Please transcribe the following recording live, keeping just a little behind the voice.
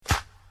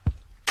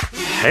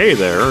Hey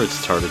there,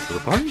 it's Target to the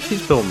Party.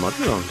 He's Bill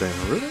Mudley. I'm Dan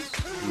Rudis.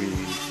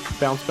 We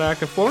bounce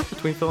back and forth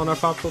between filling our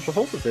pop culture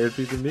holes with Aired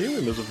Pizza Me.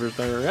 We miss the first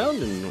time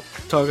around and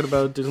talking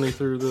about Disney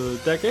through the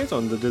decades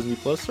on the Disney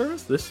Plus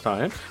service. This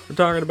time, we're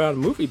talking about a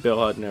movie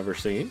Bill had never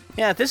seen.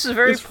 Yeah, this is a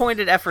very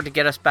pointed effort to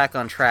get us back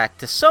on track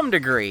to some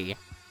degree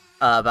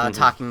about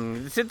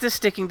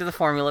sticking to the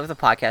formula of the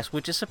podcast,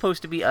 which is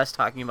supposed to be us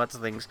talking about the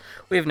things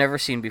we have never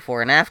seen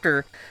before. And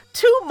after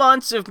 2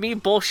 months of me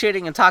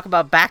bullshitting and talking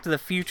about Back to the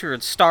Future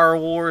and Star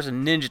Wars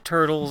and Ninja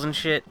Turtles and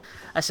shit,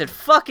 I said,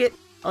 fuck it.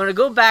 I'm going to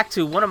go back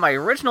to one of my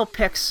original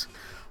picks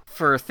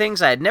for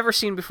things I had never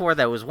seen before.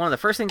 That was one of the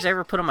first things I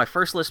ever put on my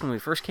first list when we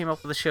first came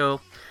up with the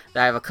show.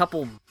 That I have a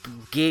couple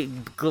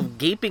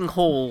gaping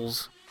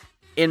holes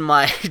in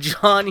my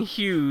John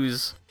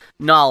Hughes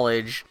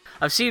knowledge.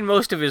 I've seen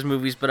most of his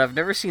movies, but I've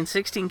never seen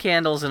 16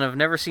 Candles, and I've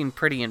never seen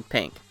Pretty in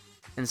Pink.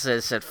 And so I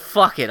said,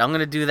 fuck it, I'm going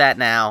to do that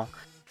now.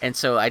 And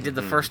so I did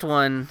the first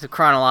one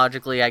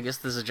chronologically. I guess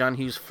this is John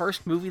Hughes'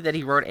 first movie that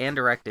he wrote and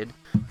directed.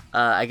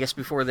 I guess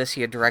before this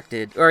he had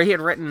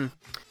written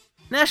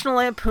National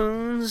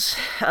Lampoon's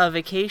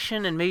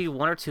Vacation and maybe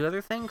one or two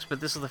other things,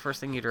 but this is the first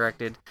thing he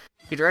directed.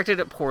 He directed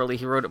it poorly,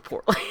 he wrote it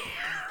poorly.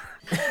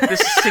 This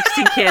is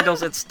 16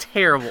 Candles, it's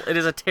terrible. It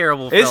is a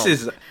terrible film.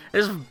 This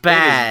is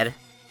bad.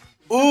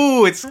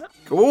 It's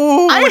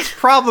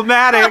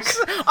problematic.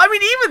 I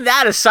mean, even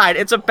that aside,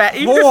 it's a bad.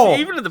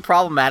 Even to the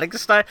problematic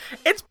aside,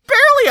 it's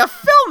barely a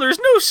film. There's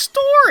no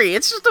story.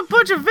 It's just a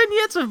bunch of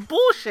vignettes of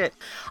bullshit.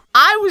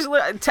 I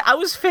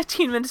was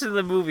 15 minutes into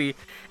the movie,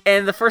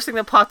 and the first thing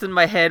that popped in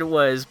my head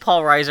was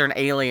Paul Reiser and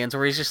Aliens,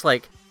 where he's just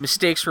like,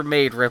 "Mistakes were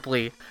made,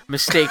 Ripley.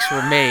 Mistakes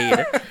were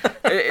made."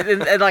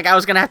 and like, I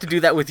was gonna have to do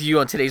that with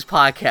you on today's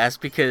podcast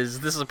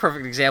because this is a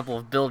perfect example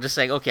of Bill just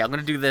saying, "Okay, I'm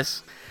gonna do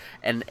this,"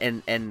 and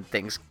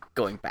things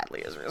going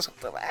badly as a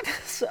result of that.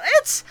 So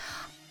it's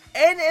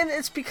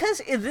because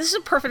this is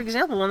a perfect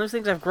example. One of those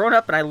things I've grown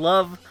up and I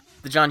love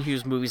the John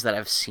Hughes movies that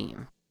I've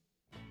seen.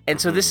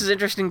 And so this is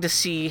interesting to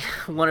see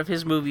one of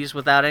his movies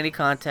without any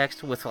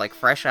context, with like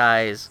fresh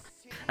eyes.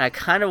 And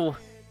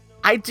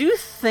I do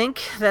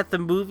think that the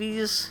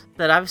movies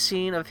that I've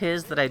seen of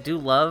his that I do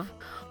love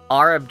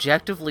are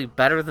objectively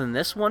better than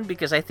this one,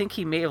 because I think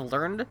he may have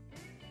learned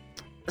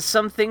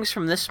some things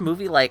from this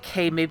movie, like,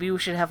 hey, maybe we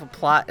should have a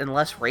plot and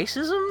less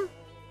racism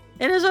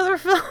in his other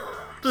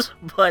films.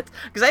 But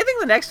because I think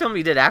the next film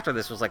he did after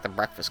this was like The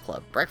Breakfast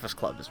Club. Breakfast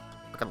Club is,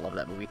 I fucking love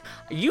that movie.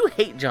 You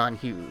hate John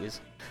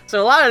Hughes,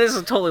 so a lot of this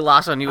is totally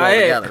lost on you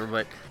altogether.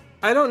 But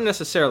I don't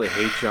necessarily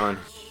hate John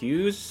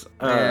Hughes.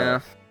 Yeah.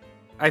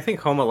 I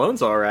think Home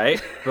Alone's all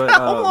right, but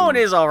Home Alone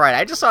is all right.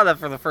 I just saw that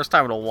for the first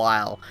time in a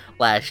while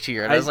last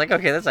year, and I was like,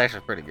 okay, that's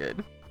actually pretty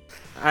good.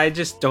 I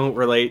just don't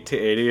relate to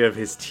any of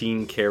his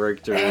teen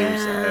characters.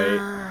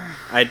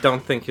 I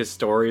don't think his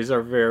stories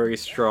are very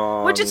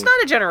strong. Which it's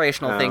not a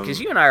generational thing,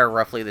 because you and I are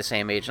roughly the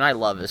same age, and I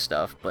love his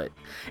stuff. But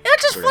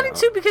it's just funny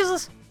too,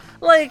 because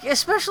like,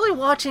 especially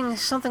watching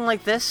something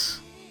like this.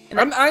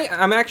 I'm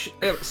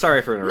actually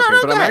sorry for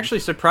interrupting, but I'm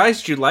actually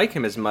surprised you like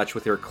him as much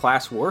with your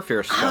class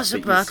warfare stuff. I was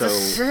about to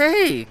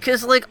say,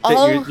 because like fuck.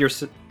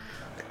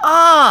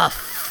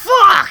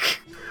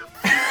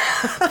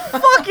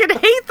 Fucking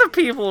hate the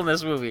people in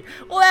this movie.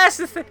 Well, that's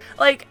the thing.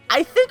 Like,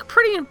 I think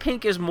Pretty in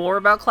Pink is more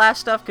about class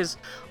stuff, because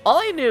all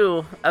I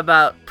knew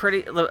about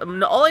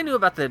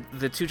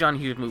the two John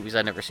Hughes movies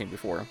I'd never seen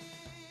before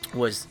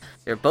was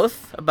they're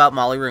both about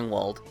Molly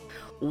Ringwald.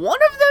 One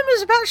of them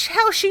is about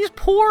how she's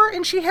poor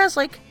and she has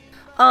like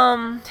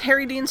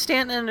Harry Dean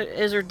Stanton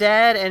is her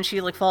dad, and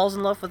she like falls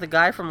in love with a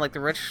guy from like the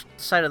rich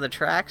side of the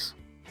tracks.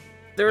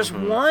 There's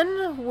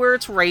one where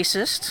it's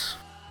racist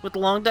with the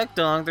long duck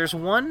dong. There's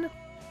one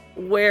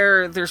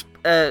where there's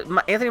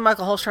Anthony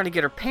Michael Hall's trying to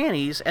get her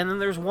panties, and then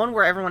there's one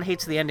where everyone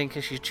hates the ending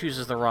because she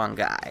chooses the wrong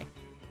guy.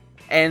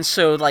 And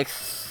so like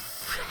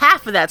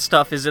half of that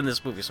stuff is in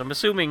this movie. So I'm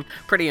assuming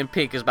Pretty in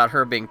Pink is about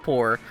her being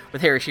poor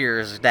with Harry Shearer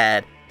as his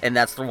dad, and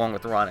that's the one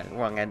with the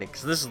wrong ending,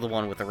 because this is the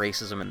one with the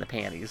racism and the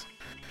panties.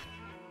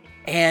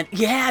 And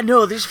yeah,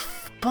 no, there's a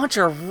bunch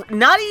of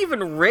not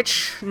even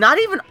rich, not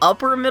even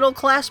upper middle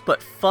class,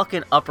 but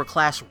fucking upper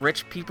class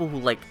rich people who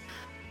like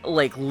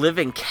live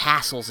in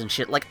castles and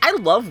shit. Like, I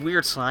love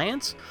Weird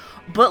Science,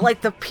 but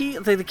like the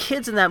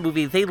kids in that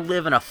movie, they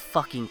live in a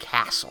fucking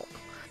castle.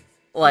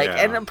 Like,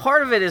 yeah. And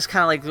part of it is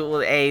kind of like, well,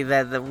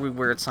 that the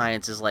Weird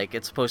Science is like,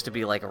 it's supposed to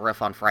be like a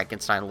riff on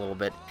Frankenstein a little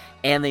bit,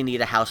 and they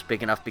need a house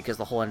big enough because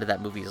the whole end of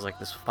that movie is like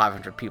this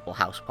 500 people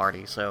house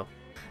party. So,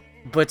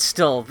 but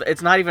still,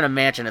 it's not even a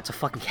mansion, it's a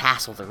fucking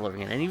castle they're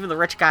living in. And even the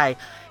rich guy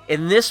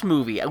in this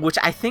movie, which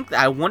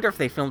I wonder if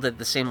they filmed it at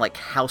the same like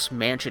house,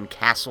 mansion,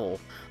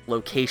 castle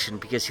location,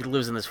 because he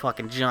lives in this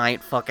fucking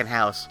giant fucking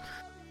house.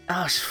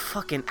 Oh, it's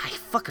fucking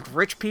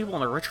rich people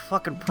and their rich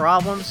fucking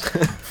problems.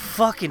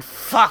 Fucking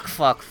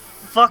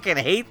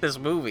hate this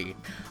movie.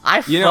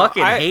 I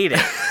hate it.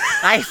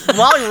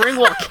 Molly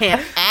Ringwald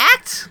can't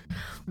act.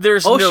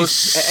 There's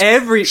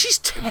she's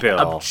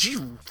Bill. She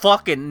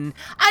fucking.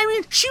 I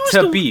mean, she was.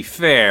 To be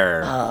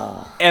fair,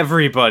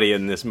 everybody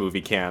in this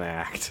movie can't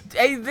act.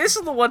 Hey, this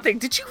is the one thing.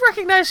 Did you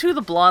recognize who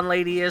the blonde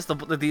lady is? The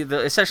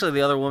essentially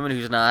the other woman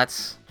who's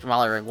not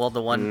Molly Ringwald.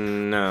 The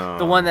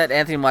one that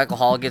Anthony Michael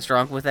Hall gets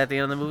drunk with at the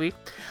end of the movie.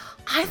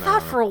 I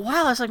thought for a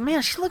while, I was like,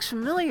 man, she looks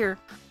familiar.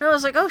 And I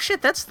was like, oh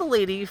shit, that's the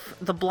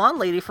blonde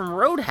lady from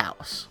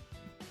Roadhouse.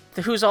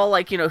 Who's all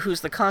like,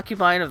 who's the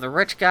concubine of the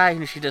rich guy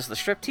and she does the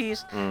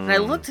striptease. And I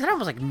looked at her and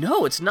was like,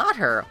 no, it's not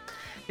her.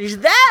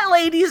 That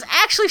lady is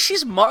actually,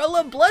 she's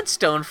Marla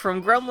Bloodstone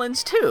from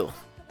Gremlins 2.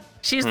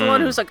 She's the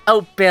one who's like,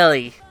 oh,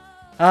 Billy.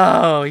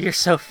 Oh, you're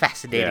so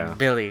fascinating,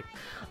 Billy.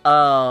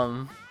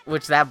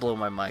 Which that blew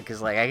my mind,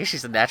 because like I guess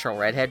she's a natural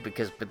redhead,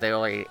 but they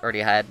already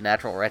had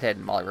natural redhead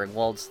and Molly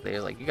Ringwald, so they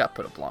was like, you gotta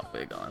put a blonde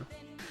wig on.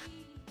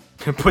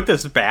 Put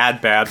this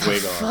bad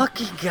wig on.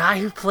 Fucking guy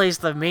who plays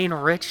the main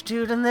rich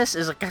dude in this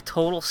is like a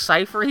total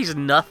cipher. He's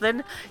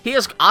nothing. He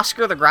has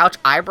Oscar the Grouch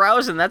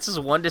eyebrows, and that's his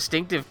one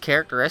distinctive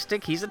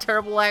characteristic. He's a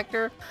terrible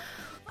actor.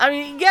 I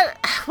mean,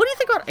 what do you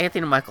think about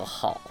Anthony Michael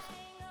Hall?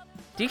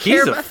 Do you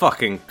care? He's a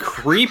fucking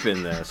creep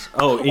in this.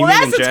 Oh, you well, mean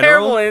that's in a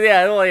general?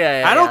 terrible.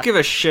 Yeah. I don't give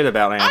a shit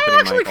about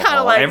Anthony Michael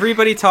Hall.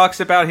 Everybody talks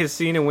about his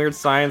scene in Weird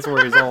Science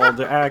where he's all in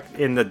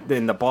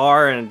the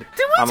bar, and did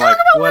we I'm talk like,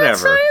 about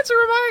whatever. Weird Science, or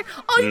am I?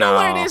 Oh, you know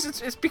what it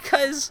is? It's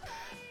because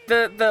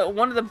the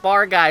one of the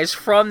bar guys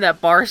from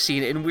that bar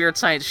scene in Weird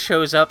Science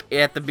shows up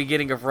at the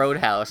beginning of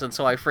Roadhouse, and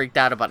so I freaked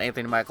out about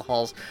Anthony Michael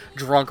Hall's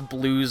drunk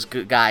blues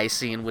guy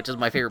scene, which is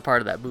my favorite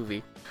part of that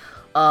movie.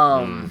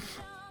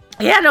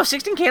 Yeah, no,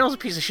 16 Candles is a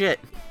piece of shit.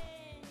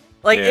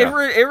 Like,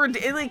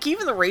 like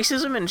even the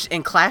racism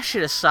and class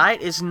shit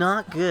aside, is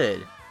not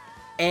good.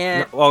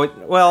 And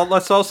well,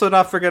 let's also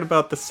not forget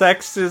about the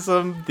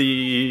sexism,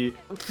 the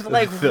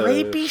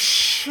rapey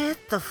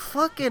shit, the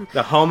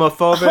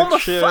homophobic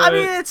shit. I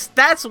mean, it's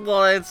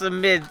a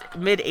mid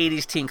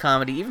 80s teen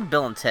comedy. Even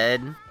Bill and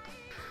Ted,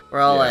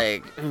 we're all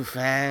like, oof,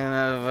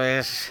 yeah.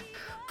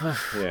 And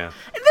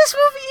this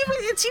movie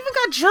it's even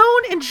got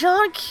Joan and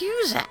John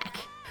Cusack,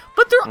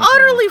 but they're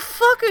utterly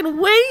fucking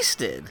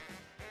wasted.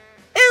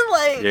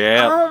 And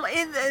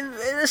and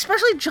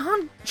especially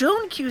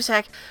Joan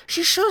Cusack,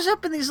 she shows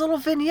up in these little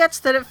vignettes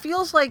that it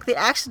feels like they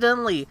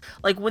accidentally,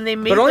 like when they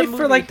made the movie. But only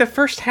for like the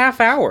first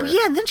half hour.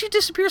 Yeah, and then she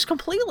disappears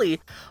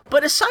completely.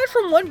 But aside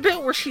from one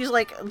bit where she's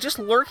like just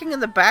lurking in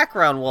the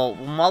background while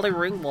Molly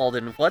Ringwald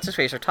and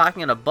What's-His-Face are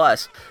talking on a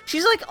bus,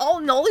 she's like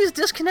all these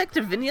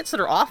disconnected vignettes that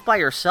are off by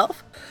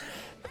herself,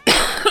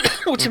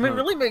 which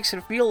really makes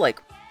it feel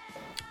like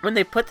when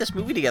they put this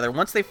movie together,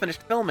 once they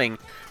finished filming,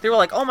 they were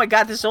like, oh my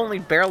god, this is only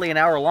barely an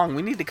hour long.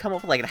 We need to come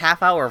up with like a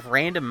half hour of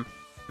random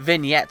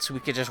vignettes we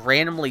could just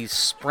randomly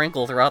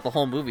sprinkle throughout the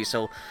whole movie.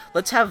 So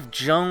let's have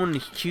Joan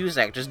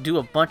Cusack just do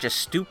a bunch of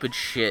stupid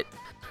shit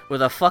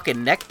with a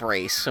fucking neck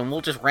brace, and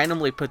we'll just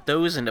randomly put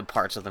those into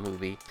parts of the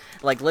movie.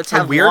 Like, let's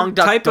have a weird Long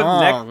Duck type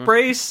Dong. of neck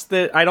brace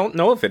that I don't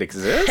know if it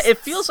exists. It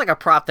feels like a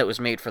prop that was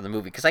made for the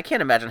movie, because I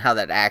can't imagine how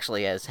that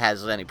actually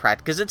has any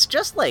practice, because it's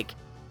just like...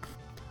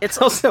 It's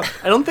also,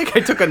 I don't think I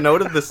took a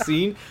note of the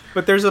scene,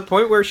 but there's a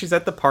point where she's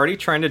at the party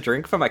trying to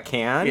drink from a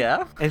can.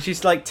 Yeah. And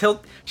she's like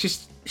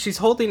she's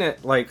holding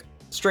it like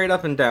straight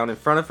up and down in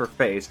front of her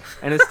face,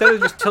 and instead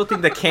of just tilting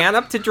the can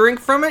up to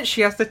drink from it,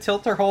 she has to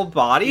tilt her whole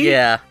body.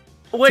 Yeah.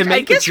 Which to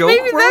make I guess the joke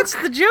maybe work? that's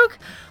the joke.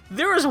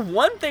 There was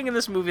one thing in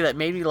this movie that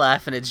made me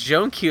laugh, and it's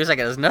Joan Cusack.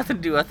 It has nothing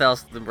to do with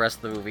the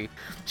rest of the movie.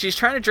 She's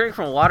trying to drink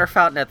from a water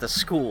fountain at the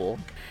school,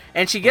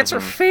 and she gets her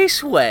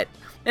face wet,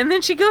 and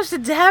then she goes to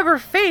dab her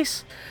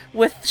face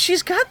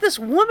she's got this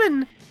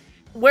woman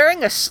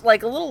wearing a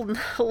little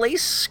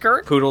lace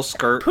skirt. Poodle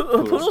skirt.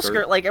 Poodle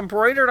skirt, like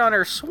embroidered on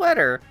her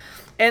sweater.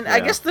 And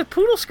I guess the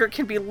poodle skirt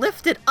can be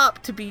lifted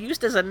up to be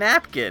used as a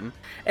napkin.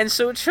 And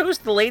so it shows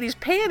the lady's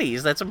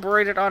panties that's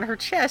embroidered on her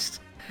chest.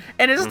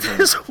 And it's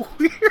this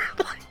weird,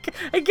 like,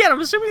 again,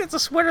 I'm assuming it's a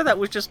sweater that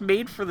was just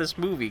made for this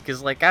movie.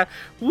 Because, like,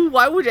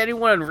 why would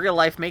anyone in real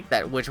life make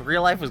that? Which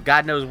real life was,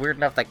 God knows, weird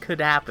enough that could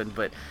happen.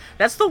 But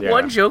that's the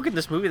one joke in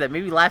this movie that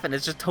made me laugh. And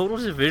it's just total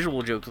just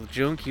visual joke with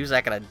Joan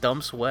Cusack in a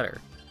dumb sweater.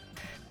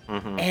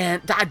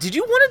 And did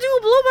you want to do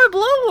a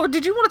blow-by-blow? Or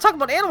did you want to talk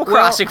about Animal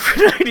Crossing for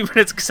 90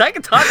 minutes? Because I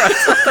can talk about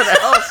something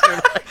else.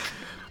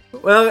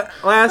 Well,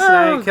 last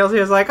night, Kelsey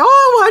was like,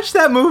 oh, I'll watch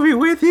that movie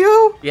with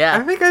you. Yeah. I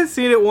think I've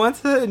seen it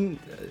once, and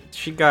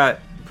she got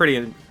pretty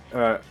in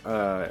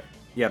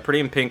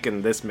pink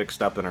and this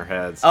mixed up in her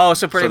head. Oh,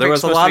 so Pretty in Pink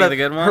was supposed to be the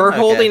good one? Her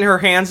holding her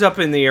hands up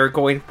in the air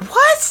going,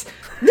 what?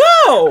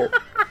 No!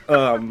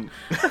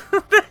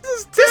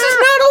 This is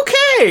not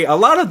okay! A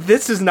lot of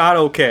this is not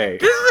okay.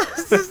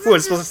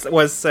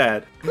 was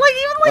said. Like,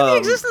 even the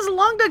existence of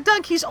Long Duck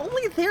Dunk, he's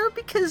only there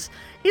because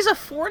he's a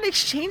foreign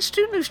exchange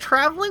student who's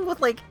traveling with,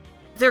 like,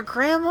 their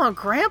grandma and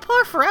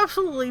grandpa for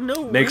absolutely no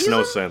reason. Makes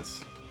no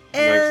sense.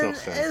 And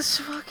it's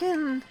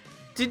fucking...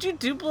 Did you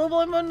do blow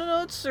by my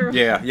notes? Or?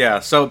 Yeah.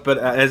 So, but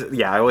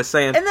I was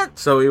saying.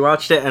 So we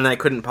watched it, and I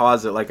couldn't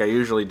pause it like I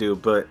usually do.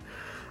 But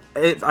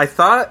I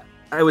thought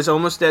I was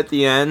almost at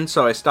the end,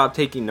 so I stopped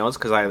taking notes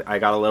because I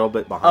got a little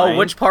bit behind. Oh,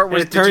 which part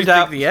was? Did you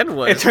think the end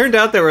was? It turned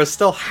out there was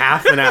still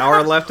half an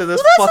hour left of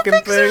this fucking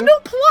thing. There's no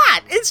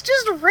plot. It's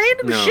just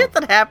random shit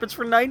that happens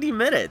for 90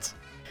 minutes.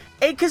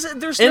 Because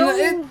there's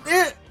no.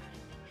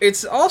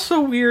 It's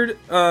also weird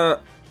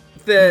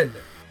that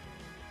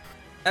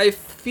I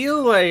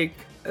feel like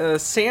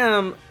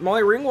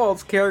Molly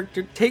Ringwald's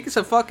character takes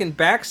a fucking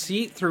back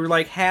seat through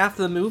like half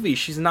the movie.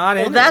 She's not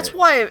in it. Well, that's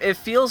why it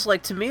feels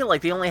like to me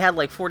like they only had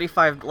like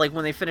 45. Like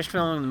when they finished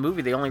filming the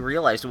movie, they only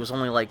realized it was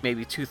only like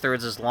maybe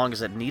 2/3 as long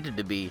as it needed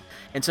to be,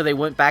 and so they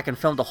went back and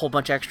filmed a whole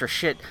bunch of extra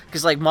shit.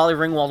 Because like Molly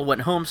Ringwald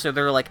went home, so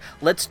they're like,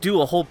 let's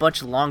do a whole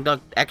bunch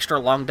of extra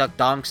Long Duck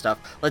Dong stuff.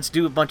 Let's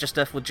do a bunch of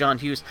stuff with John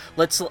Hughes.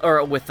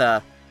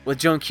 With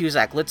Joan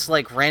Cusack. Let's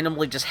like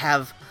randomly just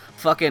have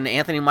fucking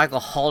Anthony Michael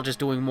Hall just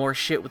doing more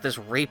shit with this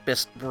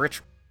rapist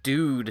rich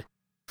dude.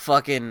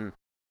 Fucking,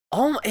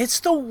 oh, it's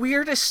the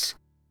weirdest.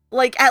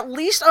 Like, at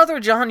least other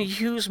John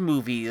Hughes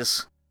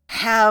movies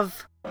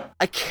have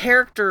a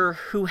character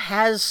who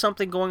has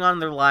something going on in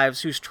their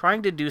lives, who's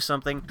trying to do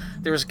something.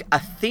 There's a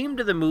theme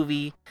to the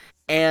movie,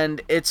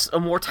 and it's a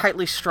more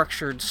tightly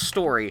structured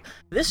story.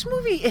 This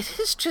movie, it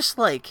is just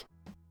like,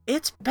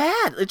 it's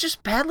bad. It's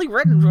just badly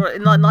written.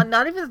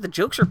 Not even that the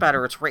jokes are bad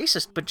or it's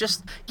racist, but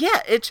just,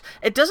 yeah, it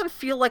doesn't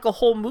feel like a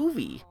whole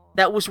movie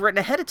that was written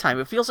ahead of time.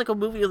 It feels like a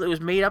movie that was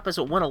made up as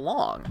it went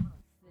along.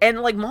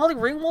 And, like, Molly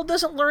Ringwald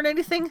doesn't learn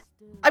anything.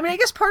 I mean, I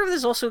guess part of it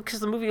is also because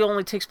the movie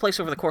only takes place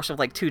over the course of,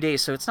 like, 2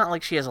 days, so it's not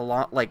like she has a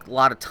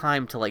lot of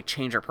time to, like,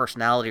 change her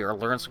personality or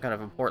learn some kind of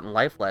important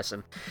life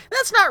lesson. And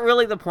that's not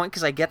really the point,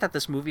 because I get that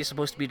this movie is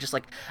supposed to be just,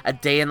 like, a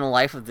day in the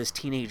life of this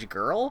teenage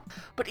girl.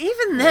 But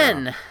even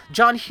then,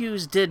 John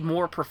Hughes did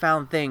more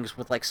profound things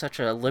with, like, such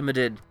a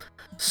limited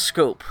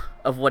scope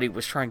of what he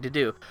was trying to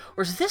do.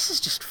 Whereas this is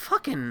just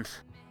fucking...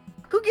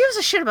 Who gives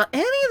a shit about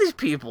any of these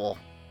people?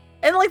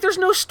 And, like, there's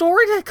no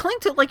story to cling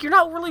to. Like, you're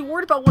not really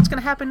worried about what's going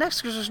to happen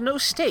next because there's no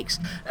stakes.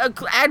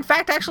 In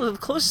fact, actually, the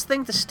closest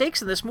thing to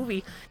stakes in this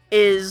movie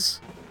is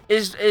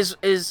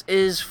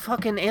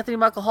fucking Anthony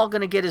Michael Hall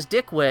going to get his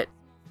dick wet.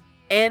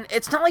 And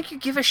it's not like you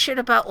give a shit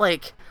about,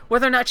 like,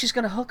 whether or not she's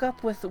going to hook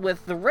up with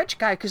the rich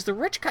guy, because the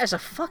rich guy's a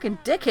fucking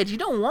dickhead. You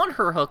don't want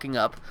her hooking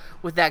up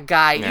with that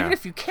guy, even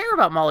if you care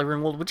about Molly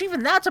Ringwald, which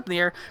even that's up in the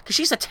air, because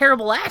she's a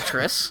terrible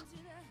actress.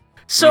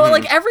 So,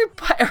 like, every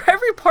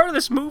part of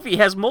this movie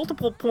has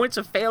multiple points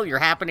of failure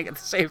happening at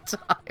the same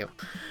time.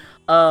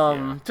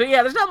 So,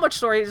 yeah, there's not much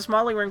story. It's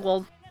Molly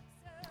Ringwald.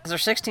 It's her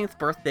 16th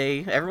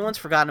birthday. Everyone's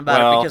forgotten about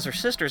it because her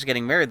sister's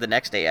getting married the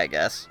next day, I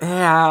guess.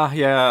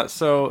 Yeah.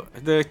 So,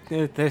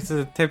 there's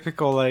a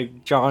typical,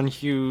 like, John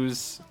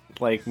Hughes,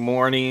 like,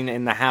 morning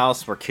in the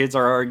house where kids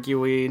are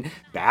arguing,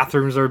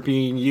 bathrooms are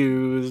being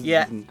used.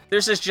 Yeah,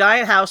 there's this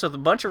giant house with a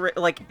bunch of,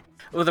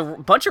 with a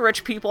bunch of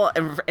rich people,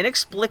 and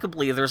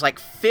inexplicably, there's like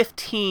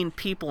 15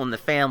 people in the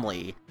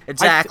family.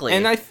 Exactly.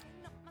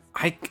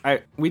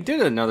 We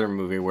did another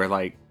movie where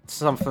like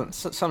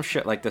some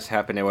shit like this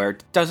happened, where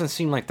it doesn't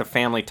seem like the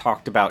family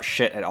talked about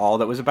shit at all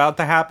that was about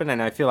to happen,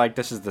 and I feel like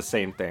this is the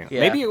same thing. Yeah.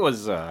 Maybe it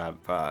was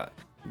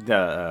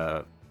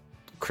the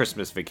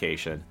Christmas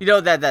Vacation. You know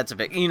that's a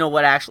big. You know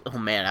what? Actually, oh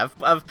man, I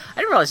didn't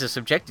realize I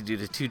subjected you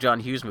to 2 John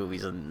Hughes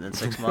movies in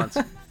 6 months.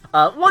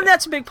 One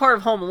that's a big part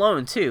of Home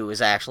Alone, too,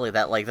 is actually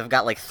that, like, they've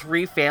got, like,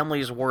 3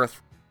 families worth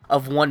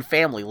of one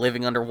family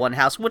living under one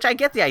house, which I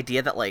get the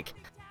idea that, like,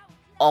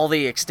 all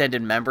the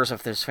extended members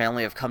of this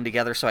family have come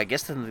together, so I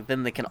guess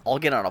then they can all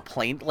get on a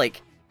plane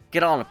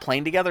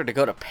together to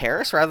go to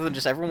Paris, rather than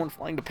just everyone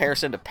flying to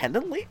Paris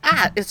independently?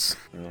 It's...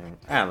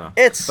 I don't know.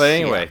 But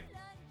anyway...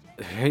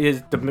 Yeah.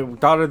 The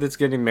daughter that's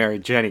getting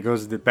married, Jenny,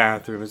 goes to the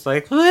bathroom. It's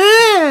like,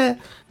 and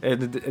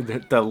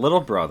the little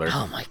brother,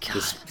 oh my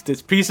god,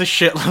 this piece of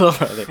shit little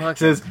brother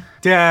says,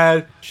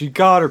 "Dad, she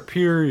got her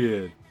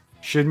period.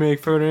 Should make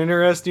for an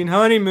interesting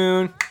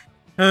honeymoon."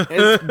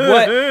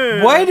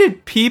 Why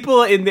did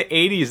people in the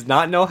 80s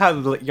not know how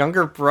the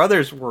younger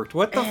brothers worked?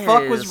 What the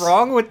fuck was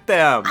wrong with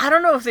them? I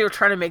don't know if they were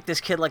trying to make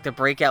this kid like the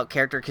breakout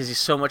character because he's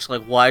so much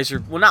like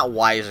wiser. Well, not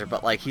wiser,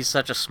 but like he's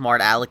such a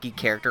smart alecky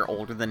character,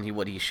 older than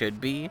what he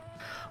should be.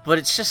 But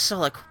it's just so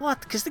like,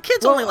 what? Because the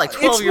kid's only like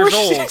 12 years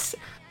old.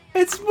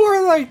 It's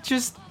more like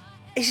just...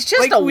 He's just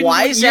like a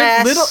wise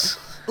ass...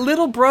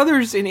 Little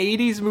brothers in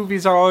 80s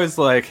movies are always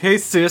like, "Hey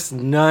sis,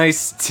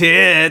 nice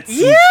tits,"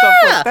 yeah! and stuff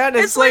like that.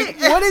 It's like,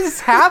 what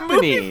is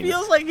happening? The movie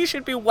feels like he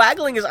should be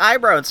waggling his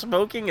eyebrow and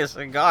smoking a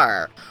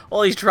cigar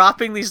while he's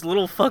dropping these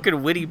little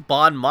fucking witty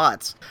bon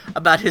mots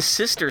about his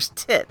sister's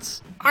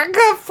tits. I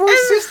got 4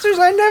 sisters.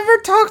 I never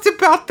talked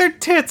about their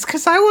tits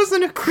because I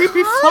wasn't a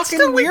creepy fucking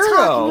weirdo.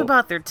 Talking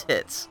about their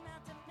tits.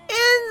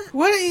 And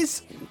what?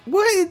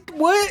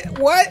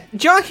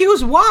 John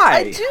Hughes,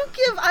 why?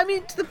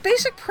 The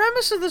basic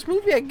premise of this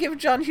movie, I give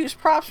John Hughes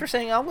props for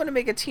saying, I'm going to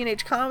make a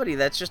teenage comedy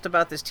that's just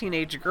about this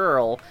teenage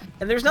girl,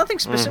 and there's nothing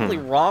specifically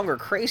wrong or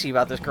crazy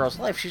about this girl's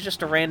life. She's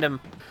just a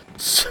random,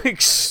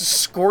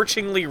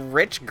 scorchingly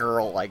rich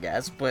girl, I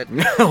guess, but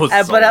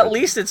at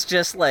least it's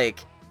just,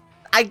 like,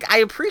 I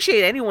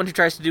appreciate anyone who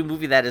tries to do a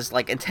movie that is,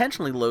 like,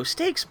 intentionally low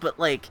stakes, but,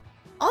 like,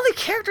 all the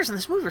characters in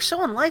this movie are so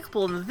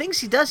unlikable, and the things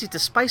he does to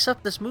spice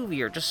up this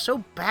movie are just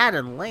so bad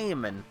and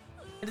lame, and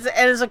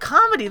as a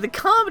comedy, the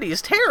comedy is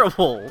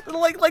terrible.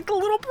 Like the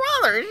little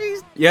brother.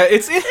 Yeah,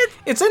 it's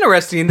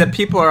interesting that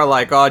people are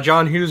like, "Oh,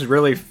 John Hughes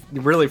really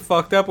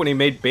fucked up when he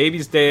made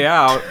Baby's Day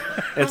Out."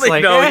 It's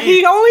like, no,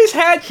 he always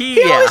had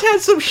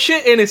some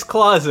shit in his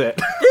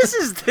closet. This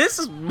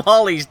is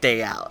Molly's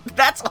Day Out.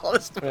 That's all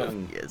this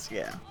movie is.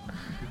 Yeah.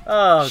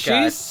 Oh God.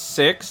 She's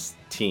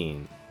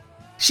 16.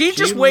 She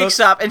just wakes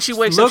up, and she's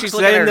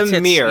looking at her in the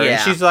tits. mirror, Yeah.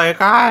 and she's like,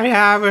 "I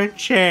haven't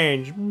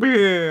changed.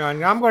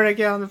 And I'm gonna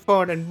get on the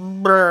phone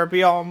and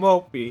be all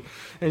mopey."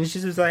 And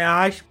she's just like,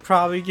 "I should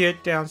probably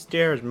get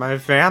downstairs. My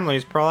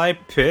family's probably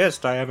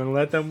pissed. I haven't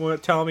let them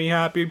tell me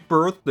happy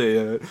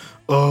birthday yet."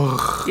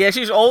 Ugh. Yeah,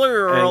 she's rolling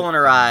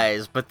her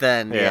eyes, but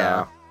then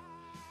yeah.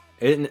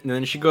 And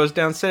then she goes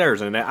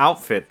downstairs in an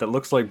outfit that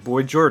looks like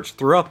Boy George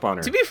threw up on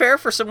her. To be fair,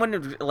 for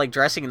someone like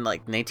dressing in like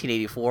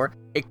 1984,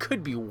 it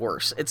could be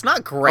worse. It's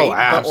not great,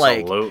 but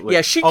like,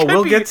 yeah, she. Oh, could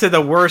we'll be, get to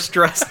the worst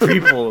dressed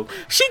people.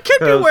 She could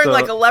be wearing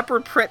like a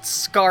leopard print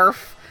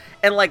scarf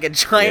and like a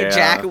giant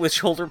jacket with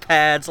shoulder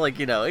pads. Like,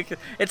 you know,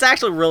 it's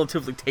actually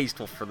relatively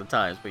tasteful for the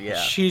times. But yeah,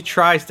 she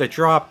tries to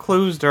drop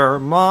clues to her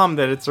mom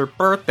that it's her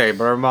birthday,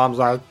 but her mom's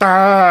like,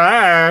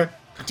 "Duh."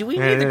 Do we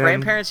meet the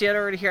grandparents yet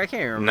already here? I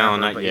can't remember. No,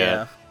 not yet.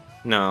 Yeah.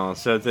 No,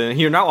 so then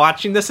you're not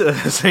watching this at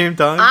the same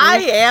time? I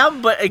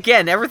am, but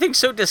again, everything's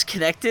so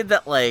disconnected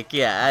that, like,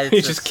 yeah.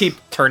 You just keep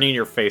turning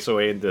your face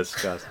away in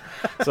disgust.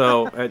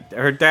 So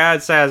her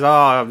dad says,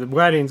 "Oh,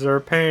 weddings are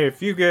a pain.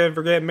 If you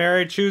ever get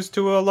married, choose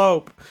to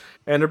elope."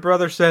 And her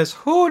brother says,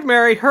 "Who would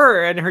marry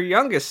her?" And her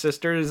youngest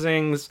sister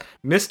sings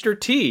Mr.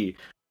 T.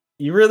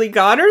 You really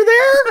got her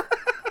there?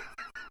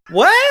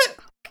 What?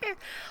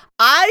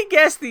 I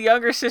guess the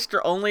younger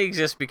sister only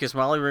exists because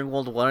Molly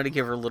Ringwald wanted to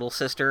give her little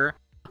sister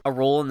a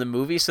role in the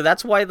movie, so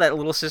that's why that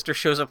little sister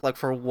shows up like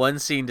for one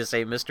scene to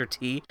say Mr.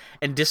 T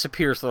and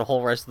disappears for the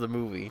whole rest of the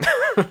movie.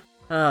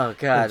 Oh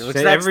God, which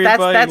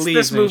that's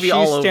this movie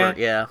all over.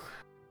 Yeah,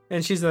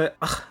 and she's like,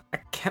 "I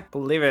can't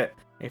believe it.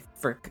 I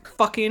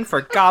fucking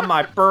forgot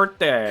my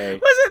birthday."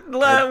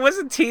 Was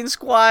it Teen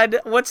Squad?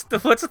 What's the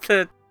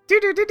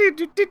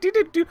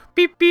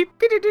beep beep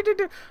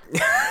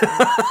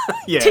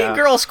yeah. Teen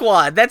Girl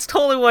Squad. That's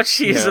totally what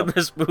she is in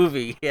this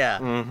movie. Yeah.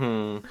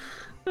 Mm-hmm.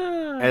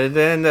 And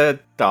then the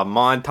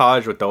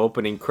montage with the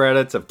opening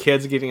credits of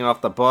kids getting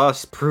off the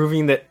bus,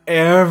 proving that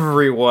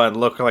everyone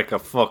looked like a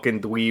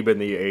fucking dweeb in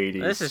the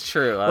 80s. This is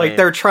true.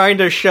 They're trying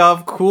to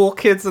shove cool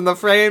kids in the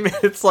frame, and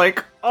it's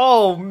like,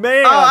 oh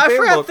man. Oh, I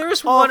forgot there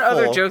was one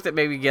other joke that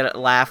made me get a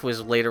laugh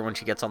was later when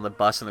she gets on the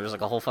bus and there's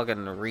like a whole fucking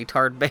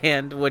retard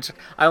band, which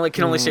I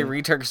can only say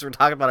retard because we're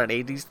talking about an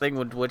 80s thing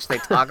in which they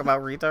talk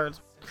about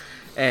retards.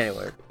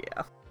 Anyway,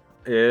 yeah.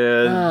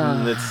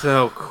 And it's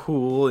so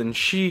cool, and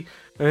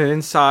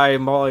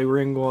inside, Molly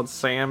Ringwald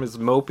Sam is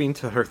moping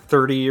to her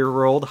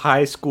 30-year-old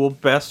high school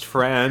best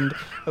friend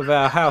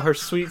about how her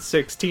sweet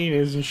 16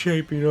 isn't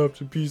shaping up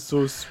to be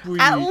so sweet.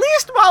 At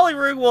least Molly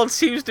Ringwald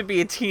seems to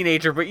be a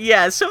teenager, but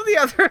yeah, some of the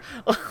other,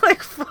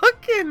 like,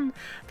 fucking...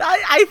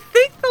 I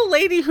think the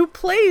lady who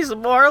plays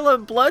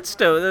Marla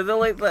Bloodstone,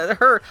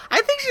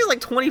 I think she's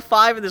like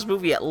 25 in this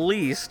movie at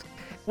least,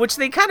 which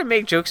they kind of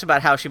make jokes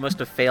about how she must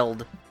have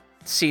failed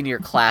senior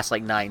class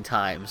like 9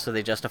 times, so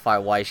they justify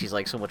why she's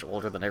like so much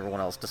older than everyone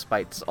else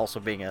despite also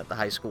being the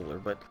high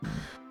schooler. But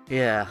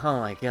yeah,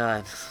 oh my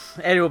God.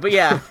 Anyway, but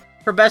yeah,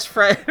 her best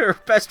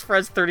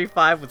friend's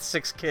 35 with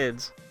 6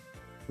 kids.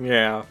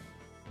 Yeah.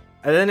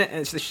 And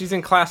then she's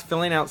in class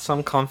filling out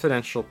some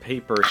confidential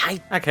papers.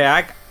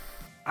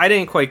 I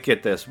didn't quite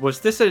get this. Was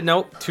this a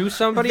note to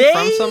somebody,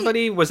 from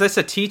somebody? Was this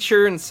a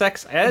teacher in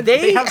sex ed?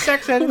 Did they have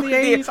sex ed in the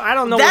 80s? I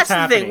don't know what's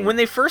happening. That's the thing. When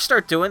they first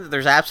start doing it,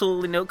 there's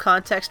absolutely no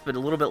context, but a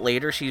little bit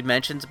later she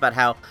mentions about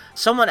how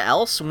someone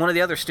else, one of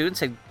the other students,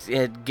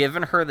 had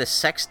given her the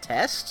sex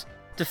test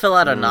to fill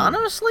out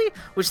anonymously,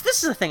 which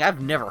this is a thing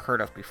I've never heard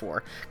of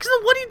before. Because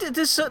then what do you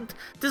do?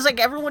 Does like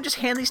everyone just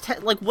hand these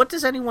tests? Like, what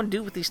does anyone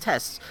do with these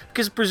tests?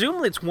 Because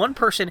presumably it's one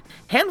person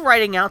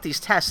handwriting out these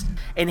tests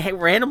and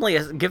randomly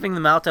giving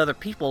them out to other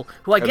people,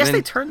 who I guess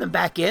they turn them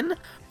back in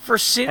for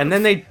sin. And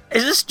then they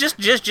is this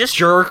just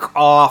jerk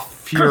off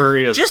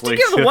furiously just to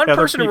give the one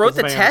person who wrote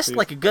the test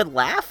like a good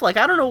laugh? Like,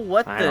 I don't know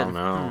what I don't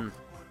know.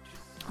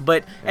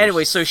 But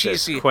anyway, so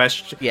she's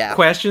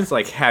questions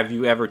like, have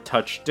you ever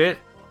touched it?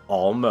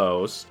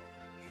 Almost.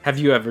 Have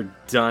you ever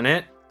done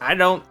it? I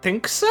don't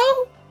think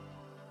so.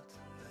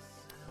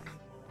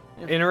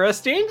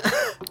 Interesting.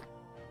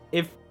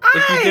 If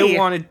you did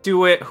want to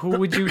do it, who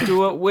would you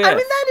do it with? I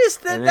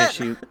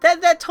mean,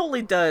 that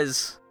totally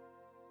does.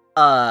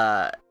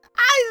 That's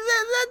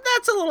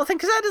a little thing,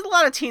 because that is a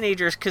lot of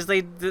teenagers, because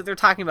they're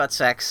talking about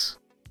sex,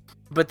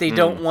 but they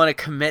don't want to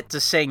commit to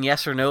saying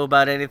yes or no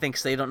about anything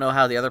because they don't know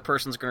how the other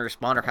person's going to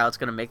respond or how it's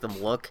going to make them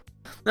look.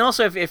 And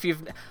also, if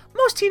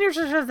most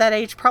teenagers of that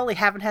age probably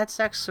haven't had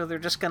sex, so they're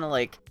just going to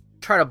like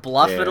try to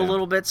bluff it a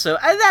little bit. So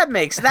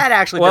that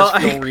actually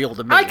does feel real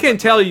to me. I can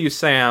tell you,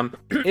 Sam,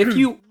 if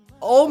you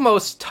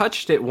almost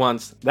touched it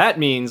once, that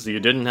means you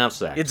didn't have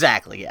sex.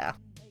 Exactly, yeah.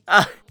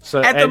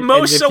 So At the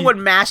most, if someone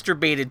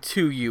masturbated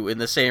to you in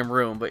the same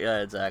room. But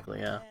yeah, exactly.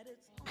 Yeah.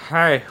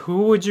 Hi,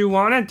 who would you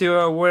want to do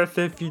it with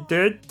if you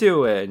did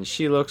do it? And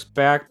she looks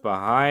back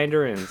behind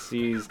her and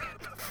sees...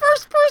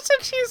 First person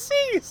she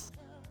sees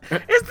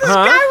is this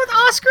guy with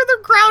Oscar the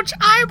Grouch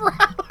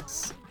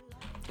eyebrows.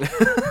 And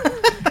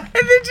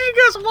then she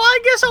goes, well, I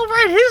guess I'll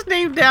write his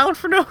name down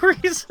for no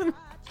reason.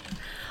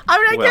 I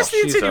mean, I guess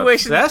the insinuation...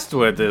 She's obsessed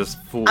with this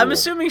fool. I'm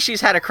assuming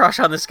she's had a crush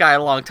on this guy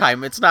a long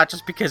time. It's not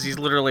just because he's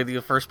literally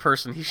the first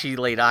person she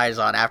laid eyes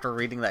on after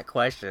reading that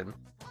question.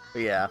 But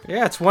yeah.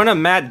 Yeah, it's one of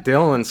Matt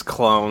Dillon's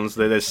clones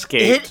that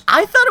escaped.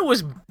 I thought it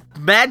was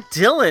Matt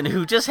Dillon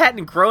who just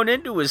hadn't grown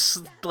into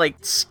his,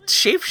 like,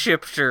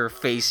 shapeshifter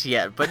face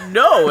yet. But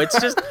no, it's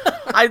just...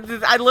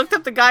 I looked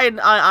up the guy on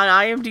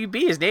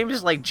IMDb. His name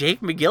is, like,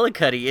 Jake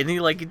McGillicuddy. And he,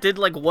 like, did,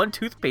 like, one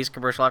toothpaste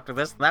commercial after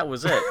this, and that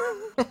was it.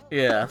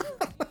 Yeah.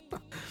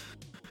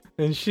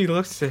 And she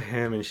looks at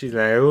him and she's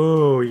like,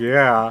 oh,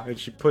 yeah. And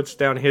she puts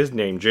down his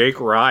name, Jake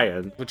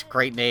Ryan. Which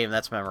great name.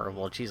 That's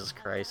memorable. Jesus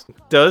Christ.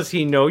 Does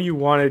he know you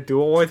want to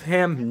do it with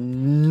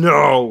him?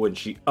 No. And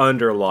she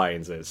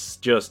underlines this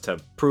just to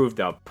prove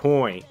the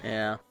point.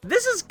 Yeah.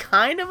 This is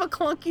kind of a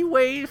clunky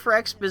way for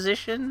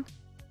exposition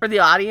for the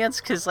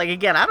audience. Because, like,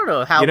 again, I don't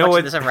know how much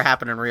of this ever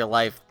happened in real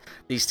life.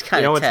 These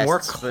kind of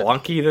tests. It's more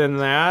clunky than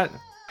that.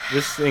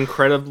 This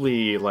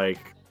incredibly, like...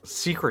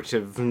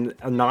 secretive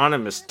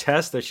anonymous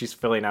test that she's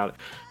filling out.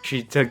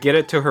 To get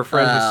it to her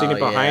friend who's sitting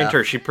behind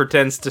her, she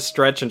pretends to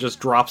stretch and just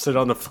drops it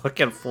on the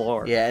fucking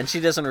floor. Yeah, and she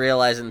doesn't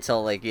realize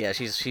until like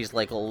she's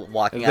like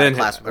walking out of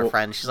class with her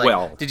friend. She's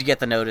like, "Did you get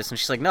the notice?" And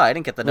she's like, "No, I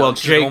didn't get the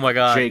notice." Well, like, oh my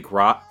god,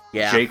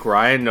 Jake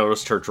Ryan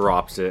noticed her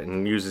drops it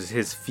and uses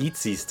his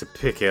feetsies to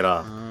pick it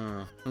up.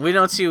 We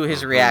don't see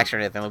his reaction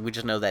or anything. We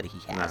just know that he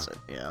has it.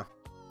 Yeah.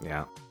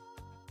 Yeah.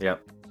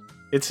 Yep.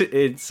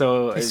 It's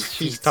so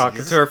she's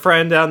talking to her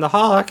friend down the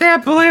hall. I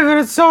can't believe it.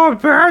 It's so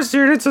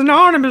embarrassing. It's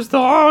anonymous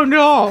though. Oh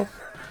no.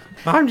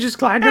 I'm just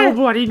glad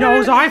nobody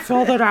knows I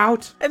filled it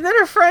out. And then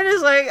her friend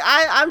is like,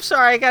 I'm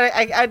sorry,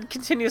 I'd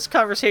continue this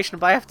conversation,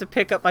 but I have to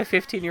pick up my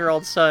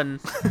 15-year-old son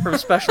from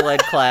special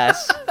ed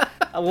class.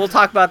 We'll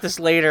talk about this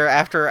later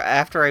after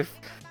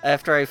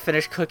I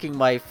finish cooking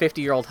my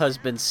 50-year-old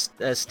husband's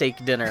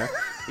steak dinner.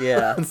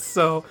 Yeah.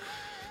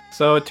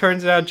 So it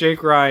turns out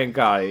Jake Ryan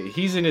got it.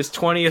 He's in his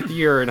 20th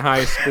year in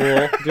high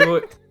school.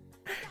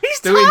 He's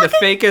doing the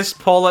fakest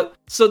pull-up.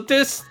 So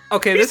this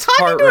part right here. He's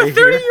talking to a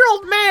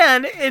 30-year-old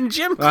man in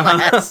gym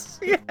class.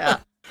 Yeah.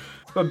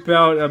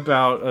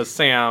 About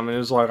Sam, and it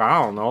was like,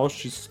 I don't know.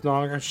 She's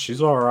all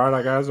right,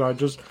 I guess.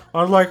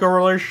 I'd like a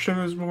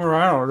relationship is more.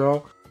 I don't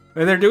know.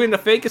 And they're doing the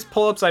fakest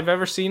pull-ups I've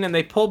ever seen, and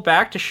they pull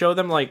back to show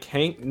them, like,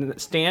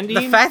 standing.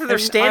 The fact that they're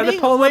standing,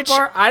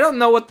 bar, I don't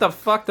know what the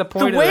fuck the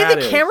point of that is. The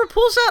way the camera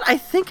pulls out, I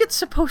think it's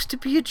supposed to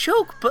be a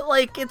joke, but,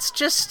 like, it's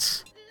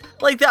just...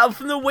 Like, that,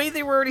 from the way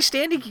they were already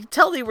standing, you can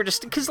tell they were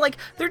just... Because, like,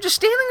 they're just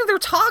standing and they're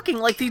talking.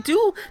 Like, they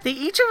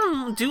each of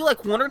them do,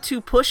 like, one or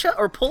two push-ups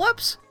or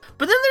pull-ups,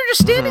 but then they're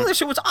just standing there,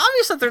 so it's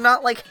obvious that they're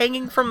not, like,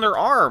 hanging from their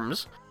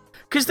arms.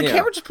 Because the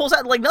camera just pulls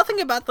out, like, nothing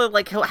about the,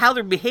 like, how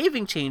they're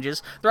behaving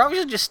changes. They're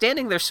obviously just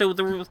standing there, so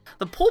the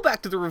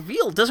pullback to the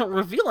reveal doesn't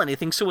reveal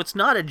anything, so it's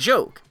not a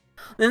joke.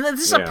 And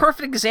this is a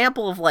perfect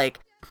example of, like,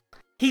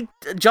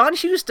 John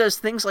Hughes does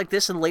things like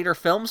this in later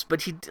films,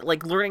 but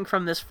like, learning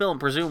from this film,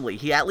 presumably,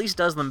 he at least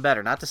does them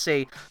better. Not to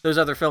say those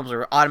other films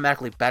are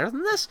automatically better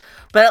than this,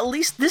 but at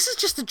least this is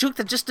just a joke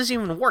that just doesn't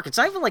even work. It's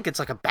not even like it's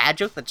like a bad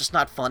joke that's just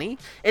not funny.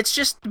 It's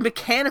just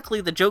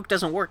mechanically the joke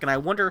doesn't work, and I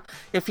wonder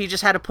if he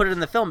just had to put it in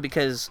the film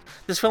because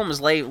this film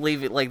is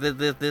leaving, like,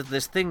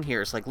 this thing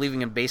here is like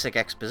leaving in basic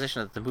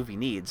exposition that the movie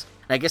needs.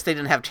 And I guess they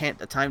didn't have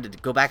time to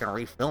go back and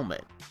refilm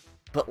it.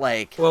 But,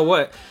 like... Well,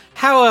 what?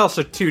 How else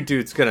are two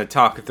dudes gonna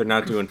talk if they're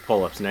not doing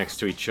pull-ups next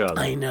to each other?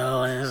 I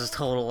know, and this is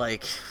total,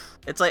 like...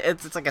 It's like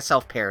a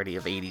self-parody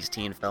of 80s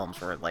teen films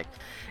where, like...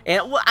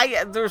 And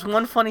there's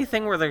one funny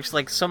thing where there's,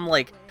 like, some,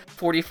 like,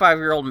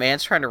 45-year-old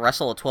man's trying to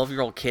wrestle a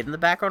 12-year-old kid in the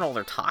background while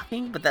they're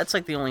talking, but that's,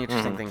 like, the only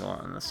interesting thing going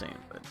on in the scene,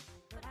 but...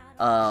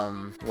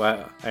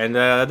 Well, and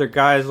the other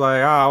guy's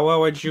like,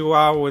 what would you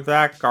want with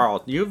that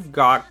girl? You've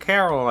got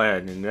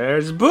Carolyn, and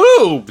there's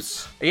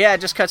boobs! Yeah,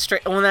 just cut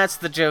straight. Well, that's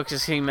the joke,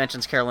 is he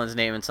mentions Carolyn's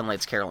name, and suddenly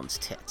it's Carolyn's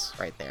tits,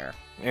 right there.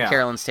 Yeah.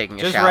 Carolyn's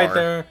taking a shower. Just right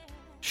there.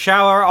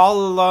 Shower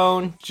all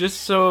alone,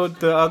 just so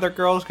the other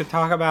girls can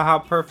talk about how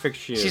perfect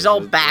she is. She's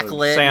all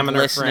backlit, and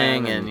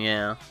listening, and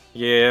yeah.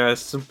 Yeah,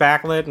 it's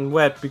backlit and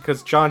wet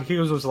because John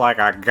Hughes was like,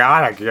 I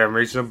gotta give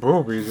me some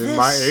boobies in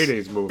my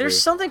 80s movie.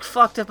 There's something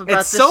fucked up about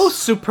this. It's so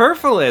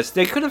superfluous.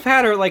 They could have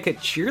had her like at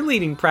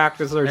cheerleading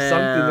practice or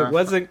something that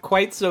wasn't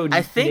quite so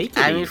naked.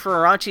 I mean,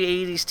 for a raunchy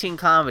 80s teen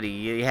comedy,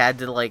 you had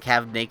to, like,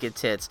 have naked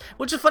tits.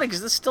 Which is funny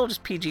because this is still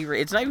just PG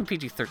rated. It's not even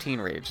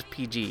PG-13 rated, just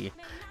PG.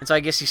 And so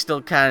I guess he's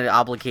still kind of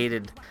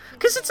obligated.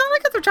 Because it's not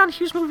like other John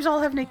Hughes movies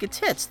all have naked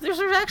tits. There's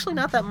actually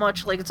not that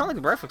much. Like, it's not like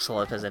The Breakfast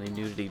Club has any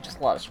nudity, just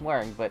a lot of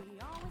swearing, but...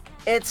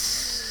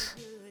 It's...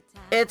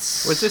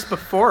 Was this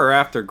before or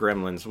after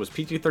Gremlins? Was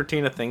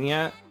PG-13 a thing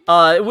yet?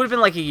 It would have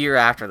been like a year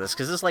after this,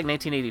 because this is like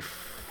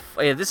 1984.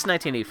 Yeah, this is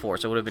 1984,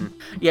 so it would have been.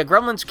 Yeah,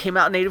 Gremlins came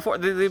out in '84.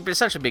 They're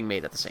essentially being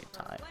made at the same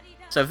time.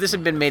 So if this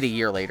had been made a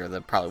year later, they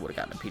probably would have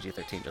gotten a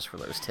PG-13 just for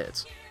those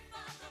tits.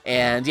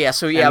 And yeah,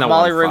 so yeah, no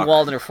Molly one fucked.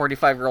 Ringwald and her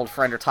 45-year-old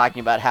friend are talking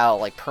about how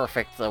like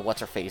perfect the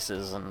what's her face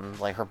is and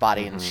like her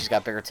body, and she's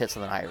got bigger tits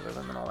than I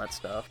rhythm and all that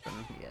stuff. And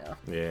yeah,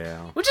 Yeah.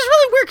 which is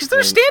really weird because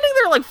they're standing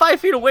there like 5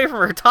 feet away from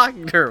her,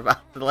 talking to her about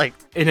it, like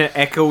In an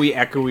echoey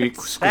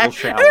school and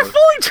shower. they're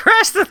fully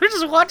dressed and they're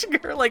just watching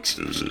her like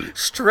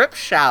strip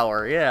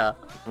shower. Yeah.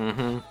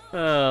 Mm-hmm.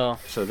 Oh.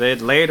 So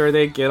later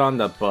they get on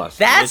the bus.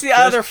 That's It's the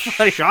other just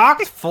funny-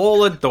 chock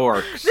full of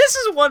dorks. This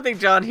is one thing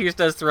John Hughes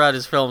does throughout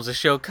his films to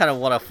show kind of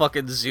what a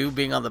fucking zoo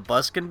being on the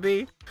bus can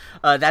be.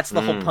 That's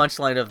the whole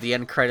punchline of the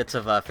end credits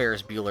of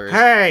Ferris Bueller.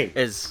 Hey!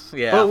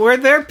 Yeah. But were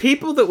there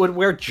people that would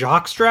wear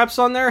jock straps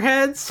on their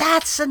heads?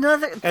 That's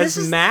another. As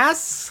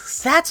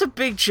masks? That's a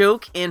big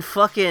joke in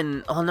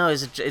fucking. Oh no,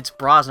 it's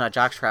bras, not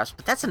jockstraps.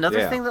 But that's another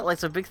Yeah. thing that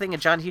like's a big thing in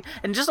John Hughes,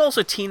 and just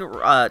also teen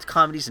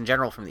comedies in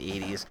general from the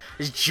 '80s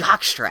is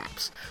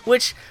jockstraps.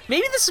 Which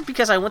maybe this is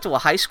because I went to a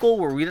high school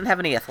where we didn't have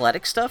any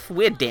athletic stuff.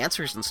 We had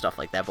dancers and stuff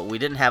like that, but we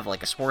didn't have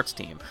like a sports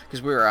team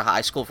because we were a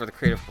high school for the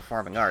creative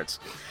performing arts.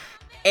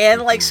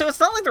 And like, so it's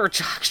not like there were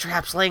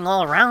jockstraps laying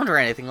all around or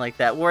anything like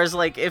that. Whereas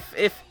like, if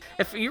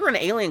you're an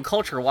alien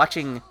culture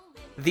watching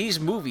these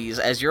movies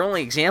as your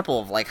only example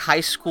of like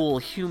high school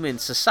human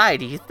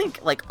society, you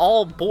think like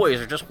all boys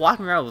are just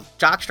walking around with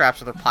jockstraps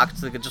in their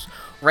pockets they could just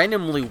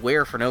randomly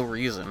wear for no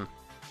reason.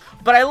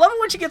 But I love it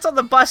when she gets on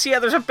the bus. Yeah,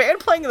 there's a band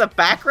playing in the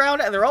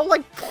background, and they're all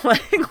like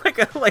playing like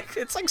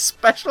it's like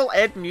special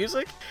ed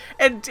music.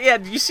 And yeah,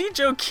 you see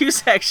Joe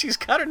Cusack. She's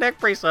got her neck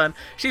brace on.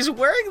 She's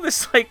wearing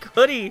this like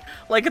hoodie,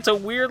 like it's a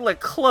weird like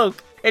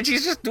cloak, and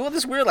she's just doing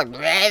this weird like,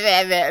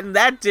 and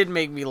that did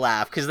make me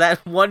laugh because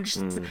that one,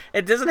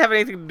 it doesn't have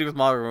anything to do with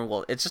Molly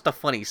Ringwald. It's just a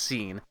funny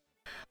scene.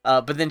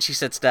 But then she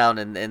sits down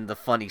and the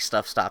funny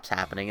stuff stops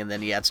happening, and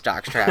then it's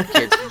jockstrap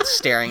kids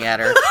staring at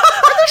her. Are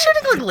they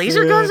shooting like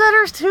laser guns at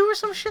her too, or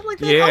some shit like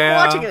that? Yeah. I'm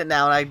watching it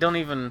now, and I don't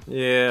even.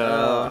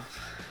 Yeah.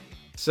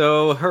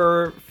 So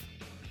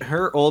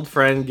her old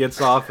friend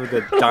gets off of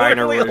the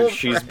diner Really where old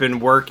she's friend. been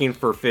working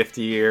for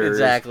 50 years.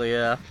 Exactly.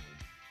 Yeah.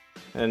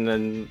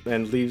 And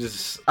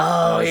leaves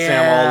Oh, Sam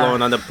yeah. all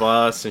alone on the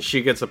bus, and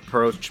she gets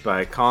approached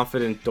by a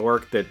confident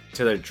dork to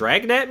the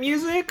Dragnet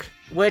music.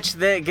 Which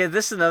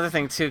this is another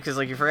thing too, because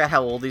like you forgot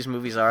how old these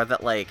movies are.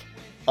 That like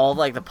all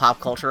like the pop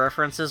culture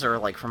references are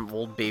like from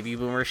old baby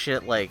boomer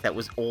shit, like that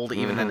was old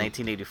even in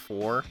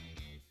 1984.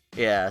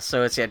 Yeah,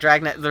 so it's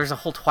Dragnet. There's a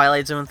whole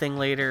Twilight Zone thing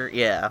later.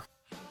 Yeah,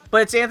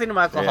 but it's Anthony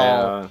Michael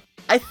Hall.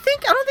 I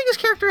don't think his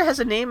character has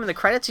a name in the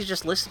credits. He's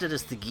just listed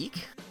as the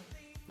geek.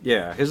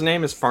 Yeah, his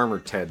name is Farmer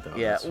Ted though.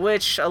 Yeah,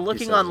 which looking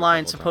says it a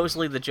online, couple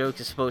supposedly the joke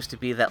is supposed to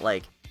be that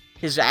like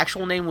his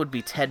actual name would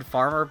be Ted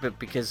Farmer, but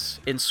because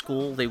in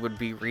school they would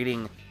be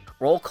reading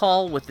roll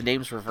call with the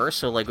names reversed,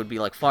 so like it would be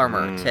like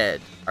Farmer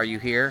Ted, are you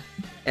here?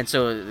 And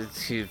so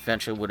he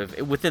eventually would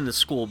have within the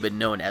school been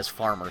known as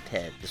Farmer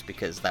Ted, just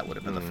because that would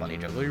have been the funny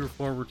joke. Oh, you're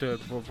Farmer Ted.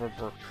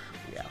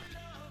 Yeah.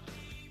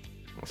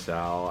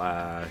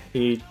 So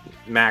he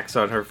macks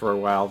on her for a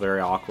while, very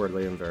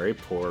awkwardly and very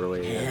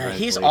poorly. Yeah, And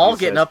he's eventually all he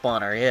getting says- up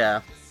on her.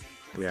 Yeah.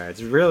 Yeah,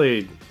 it's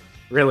really,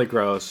 really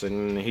gross.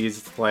 And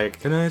he's like,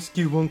 "Can I ask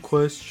you one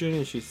question?"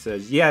 And she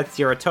says, "Yes,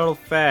 you're a total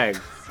fag."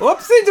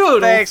 Oopsie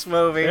doodle. Thanks,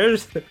 movie.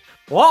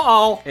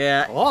 Whoa.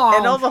 Yeah, Whoa.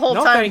 and all the whole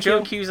No, time thank Joe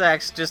you.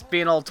 Cusack's just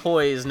being all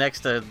toys next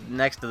to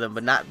them,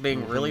 but not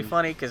being really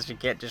funny because she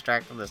can't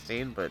distract from the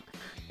scene. But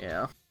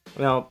yeah,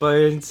 No, but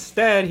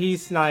instead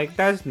he's like,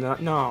 "That's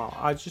not. No,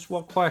 I just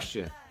one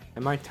question.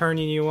 Am I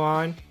turning you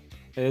on?"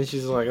 And then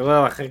she's like,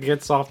 "Ugh," and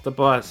gets off the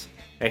bus.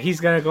 And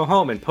he's gonna go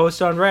home and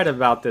post on Reddit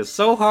about this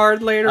so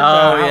hard later.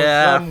 about how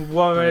yeah. some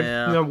woman,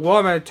 Yeah. the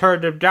woman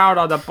turned him down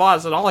on the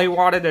bus, and all he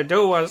wanted to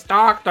do was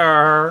talk to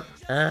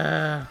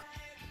her.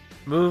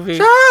 movie.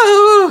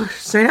 So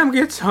Sam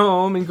gets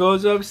home and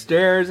goes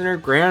upstairs, and her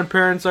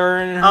grandparents are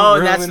in her Oh,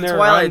 room, that's and the they're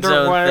Twilight Zone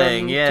underwear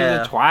thing, to yeah.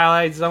 the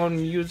Twilight Zone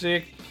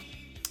music.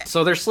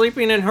 So they're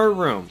sleeping in her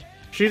room.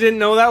 She didn't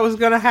know that was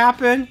gonna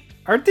happen.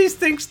 Aren't these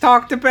things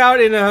talked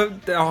about in a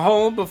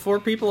home before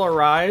people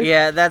arrive?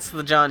 Yeah, that's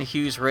the John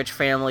Hughes rich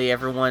family.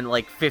 Everyone,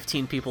 like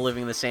 15 people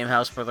living in the same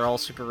house, but they're all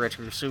super rich.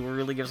 Who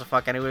really gives a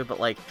fuck anyway? But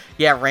like,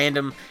 yeah,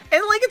 random.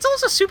 And like, it's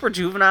also super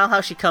juvenile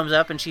how she comes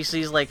up and she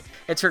sees like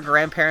it's her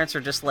grandparents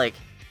are just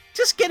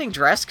getting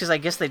dressed because I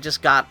guess they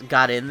just got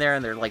in there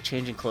and they're like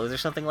changing clothes or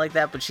something like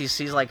that. But she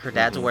sees like her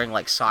dad's wearing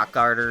like sock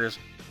garters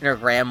and her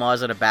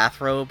grandma's in a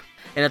bathrobe.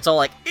 And it's all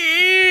like,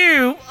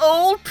 ew,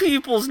 old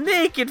people's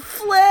naked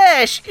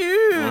flesh,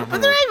 ew.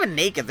 But they're not even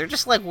naked. They're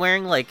just like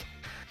wearing like,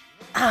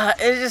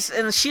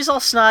 and she's all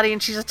snotty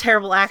and she's a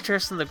terrible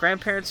actress and the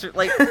grandparents are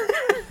like, and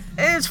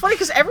it's funny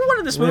because everyone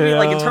in this movie,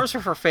 like in Yeah. terms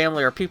of her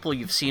family, are people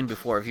you've seen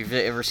before. If you've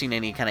ever seen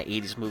any kind of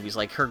 80s movies,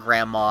 like her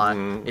grandma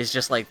is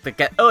just like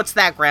it's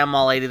that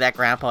grandma lady, that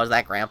grandpa is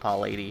that grandpa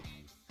lady,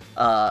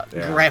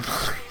 grandpa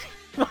lady.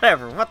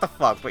 Whatever, what the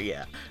fuck, but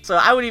yeah. So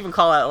I would even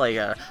call out like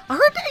I heard,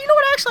 you know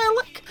what? Actually, I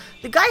like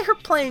the guy her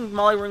playing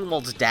Molly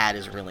Ringwald's dad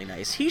is really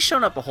nice. He's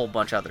shown up a whole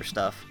bunch of other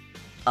stuff.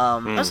 I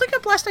was looking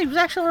up last night. He was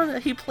actually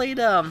he played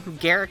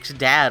Garrick's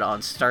dad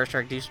on Star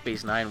Trek Deep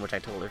Space Nine, which I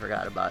totally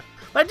forgot about.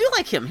 But I do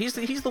like him. He's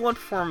the one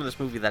performer in this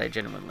movie that I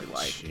genuinely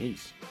like.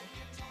 Jeez.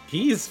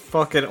 He's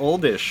fucking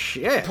old as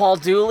shit. Paul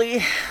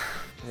Dooley.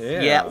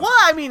 Yeah. Well,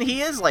 I mean,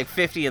 he is like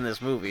 50 in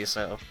this movie,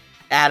 so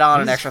add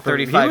on an extra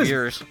 35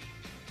 years.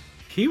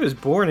 He was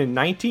born in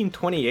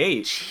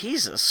 1928.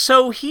 Jesus.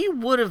 So he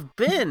would have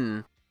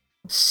been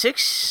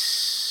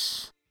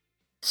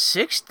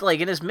like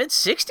in his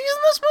mid-60s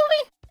in this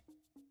movie?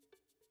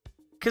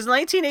 Because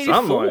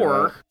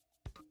 1984...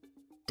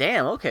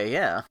 Damn, okay,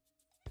 yeah.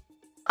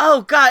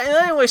 Oh, God. And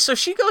anyway, so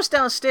she goes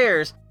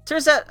downstairs.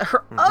 Turns out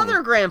her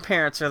other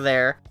grandparents are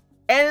there.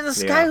 And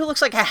this guy who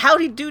looks like a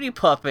Howdy Doody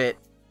puppet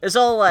is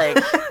all like,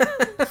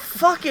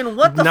 fucking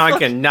what the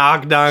fuck?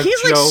 Knock.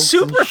 He's like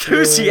super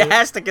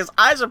enthusiastic. His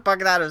eyes are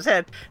bugging out of his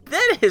head.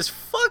 Then his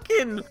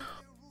fucking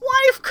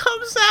wife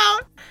comes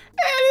out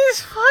and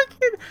is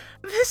fucking...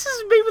 This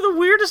is maybe the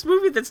weirdest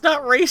movie that's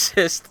not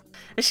racist.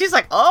 And she's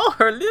like, oh,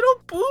 her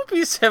little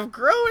boobies have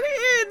grown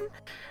in.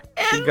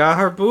 And she got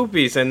her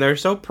boobies and they're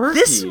so perky.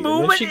 This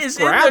moment is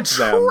in the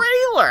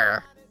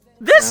trailer.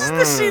 This is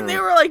the scene they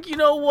were like, you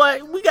know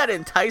what? We gotta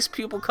entice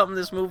people coming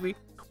to this movie.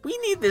 We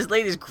need this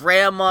lady's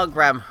grandma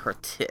grab her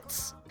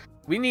tits.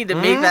 We need to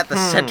make that the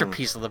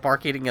centerpiece of the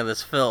marketing of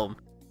this film.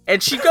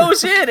 And she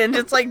goes in, and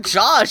it's like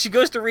Jaws. She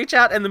goes to reach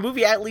out, and the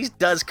movie at least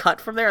does cut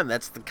from there. And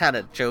that's the kind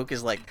of joke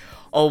is like,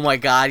 oh my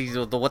god,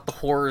 what the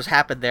horrors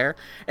happened there.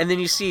 And then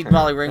you see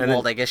Molly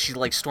Ringwald, I guess she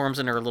like storms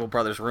into her little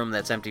brother's room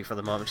that's empty for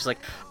the moment. She's like,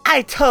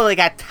 I totally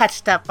got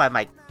touched up by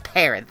my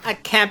parents. I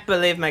can't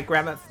believe my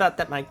grandma thought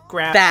that my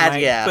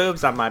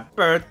boobs on my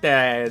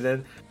birthday. And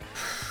then,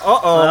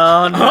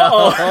 oh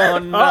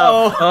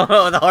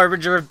no, the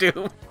harbinger of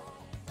doom.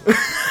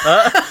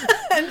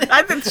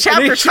 I think the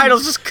chapter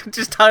title's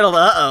just titled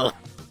 "Uh-oh."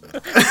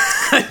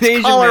 An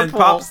Asian man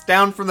pops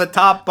down from the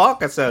top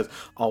bunk and says,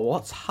 "Oh,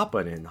 what's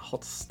happening?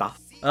 Hot stuff."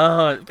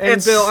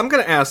 And Bill, I'm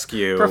gonna ask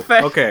you.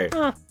 Okay,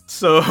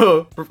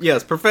 so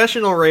yes,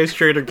 professional race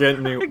trader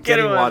getting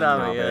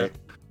Watanabe. Yeah.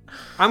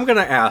 I'm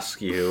gonna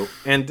ask you,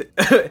 and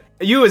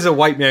you as a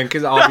white man,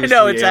 because obviously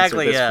you answered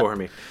this for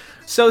me.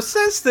 So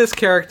since this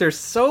character's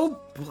so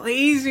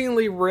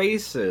blazingly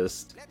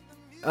racist,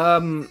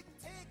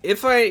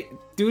 if I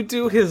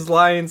do his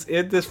lines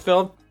in this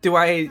film,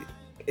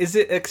 is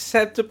it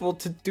acceptable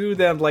to do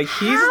them like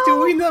he's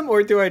doing them,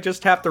 or do I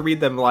just have to read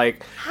them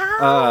like,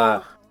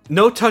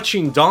 no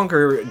touching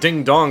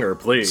ding donger,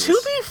 please? To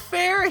be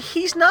fair,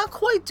 he's not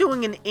quite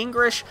doing an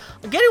English.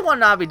 Getty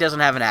Watanabe doesn't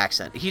have an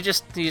accent. He's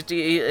just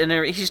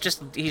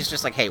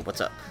like, hey,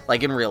 what's up?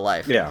 Like in real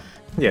life. Yeah.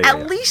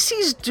 At least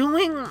he's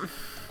doing.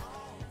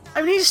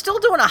 I mean, he's still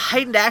doing a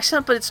heightened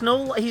accent, but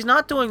he's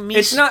not doing me.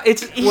 It's not.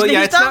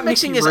 He's not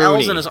mixing his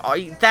L's and his R.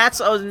 That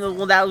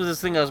was the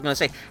thing I was going to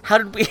say. How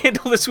did we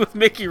handle this with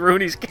Mickey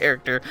Rooney's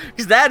character?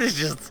 Because that is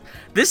just.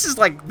 This is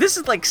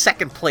like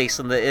second place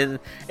in the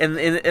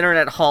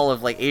internet hall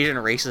of like Asian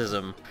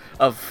racism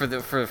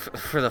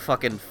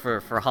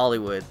for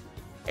Hollywood.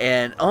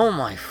 And oh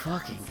my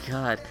fucking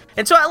god!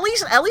 And so at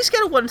least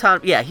get it one time.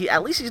 Yeah,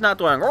 at least he's not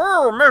doing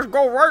Miss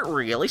Go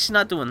Right. At least he's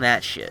not doing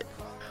that shit.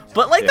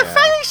 But, like, the fact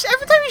that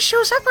every time he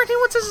shows up or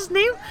anyone says his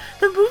name,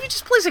 the movie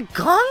just plays a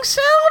gong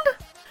sound?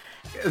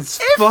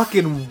 It's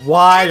fucking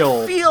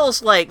wild. It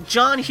feels like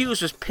John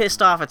Hughes was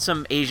pissed off at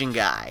some Asian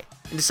guy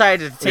and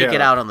decided to take it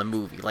out on the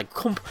movie. Like,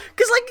 because,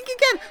 like,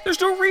 again, there's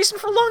no reason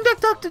for Long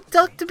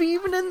Duck to be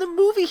even in the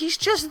movie. He's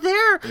just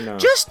there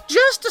just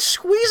to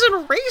squeeze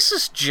in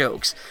racist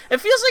jokes.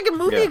 It feels like a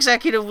movie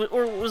executive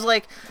was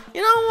like,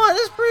 you know what,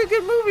 this is a pretty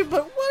good movie,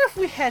 but what if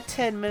we had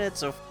 10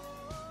 minutes of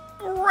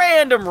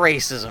random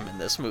racism in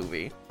this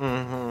movie?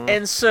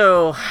 And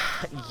so,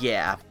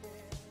 yeah.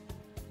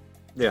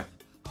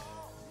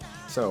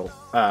 So,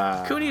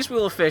 Cooney's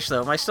Wheel of Fish,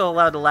 though. Am I still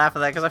allowed to laugh at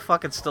that? Because I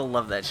fucking still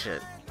love that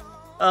shit.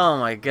 Oh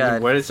my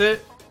god. What is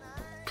it?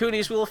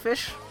 Cooney's Wheel of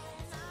Fish?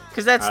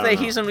 Because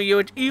he's in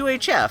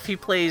UHF. He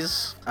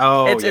plays.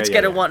 It's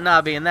Get It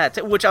Watanabe in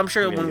that, which I'm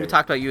sure when we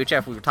talked about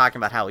UHF, we were talking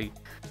about how we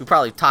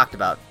probably talked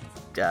about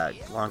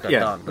Long Duck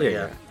Dong. But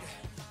yeah.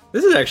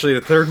 This is actually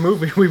the third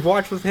movie we've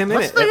watched with him in it.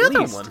 What's the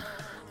other one?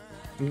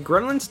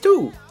 Gremlins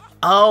 2.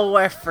 Oh,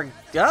 I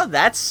forgot.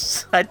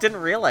 I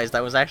didn't realize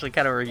that was actually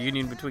kind of a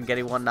reunion between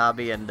Getty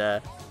Watanabe and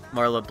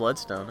Marla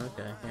Bloodstone.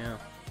 Okay, yeah.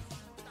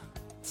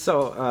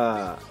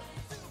 So,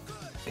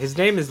 his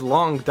name is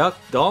Long Duck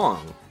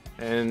Dong,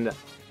 and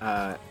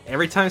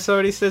every time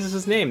somebody says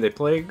his name, they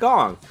play a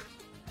gong.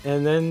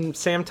 And then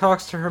Sam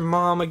talks to her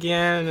mom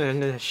again,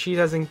 and she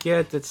doesn't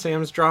get that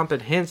Sam's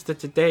dropping hints that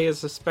today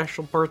is a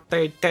special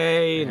birthday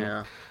day.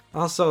 And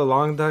also,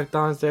 Long Duck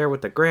Dong's there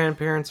with the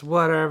grandparents,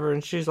 whatever,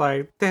 and she's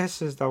like, this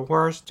is the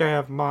worst day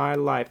of my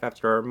life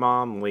after her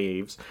mom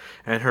leaves.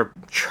 And her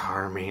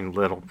charming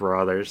little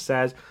brother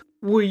says,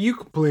 what are you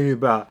complaining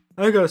about?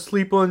 I gotta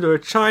sleep under a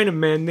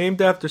Chinaman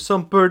named after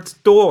some bird's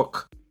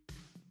dog.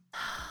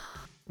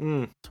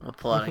 I'm gonna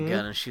pull out a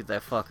gun and shoot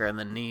that fucker in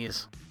the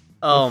knees.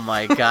 Oh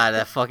my god,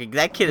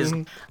 that kid is.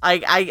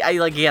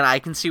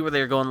 I can see where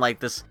they're going like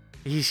this.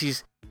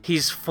 He's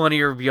he's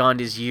funnier beyond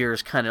his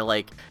years, kind of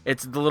like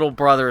it's the little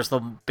brother is the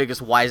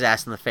biggest wise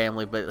ass in the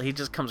family, but he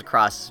just comes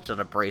across as such an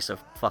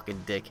abrasive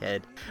fucking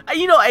dickhead.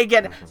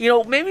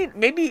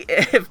 Maybe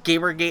if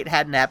Gamergate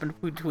hadn't happened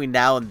between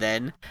now and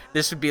then,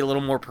 this would be a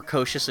little more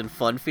precocious and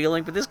fun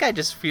feeling, but this guy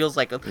just feels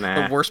like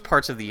the worst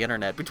parts of the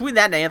internet. Between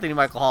that and Anthony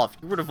Michael Hall, if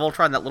you were to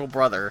Voltron that little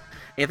brother,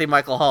 Anthony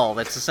Michael Hall,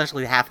 that's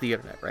essentially half the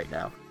internet right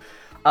now.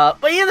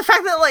 But yeah, the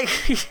fact that, like,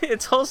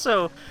 it's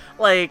also,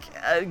 like,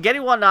 Getty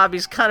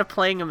Watanabe's kind of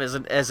playing him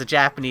as a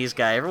Japanese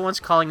guy. Everyone's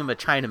calling him a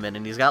Chinaman,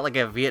 and he's got, like,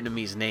 a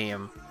Vietnamese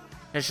name.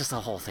 It's just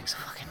the whole thing's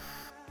fucking...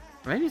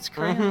 Maybe it's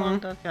Korean Long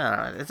Duck?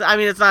 I don't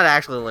know. It's not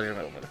actually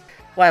legitimate, but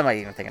why am I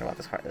even thinking about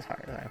this hard?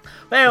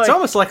 But anyway, it's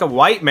almost like a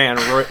white man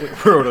wrote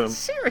him.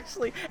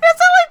 Seriously. It's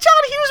not like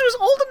John Hughes was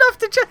old enough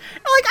to...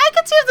 Like, I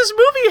could see if this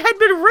movie had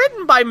been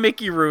written by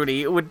Mickey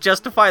Rooney, it would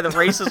justify the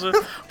racism.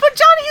 But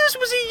John Hughes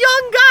was a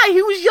young guy.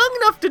 He was young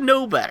enough to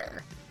know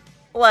better.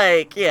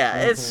 Like,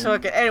 yeah, it's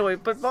fucking... Anyway,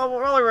 but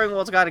Molly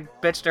Ringwald's got a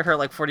bitch to her,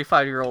 like,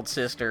 45-year-old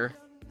sister.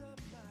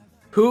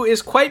 Who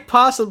is quite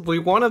possibly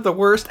one of the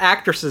worst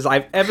actresses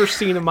I've ever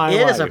seen in my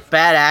life. It is a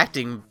bad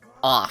acting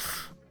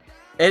off.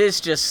 It is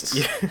just...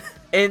 Yeah.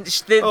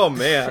 And oh,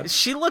 man.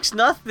 She looks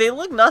nothing... They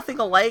look nothing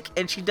alike,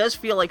 and she does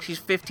feel like she's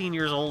 15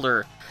 years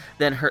older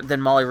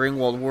than Molly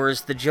Ringwald,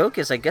 whereas the joke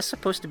is, I guess,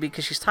 supposed to be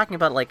because she's talking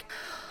about, like,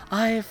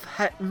 I've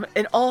had...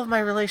 In all of my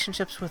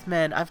relationships with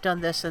men, I've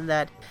done this and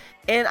that.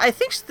 And I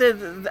think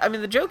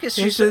the joke is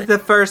she's the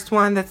first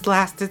one that's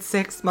lasted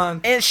 6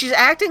 months. And she's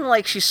acting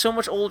like she's so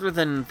much older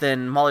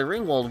than Molly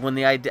Ringwald when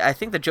I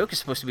think the joke is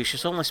supposed to be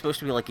she's only supposed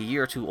to be like a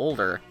year or two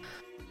older.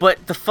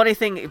 But the funny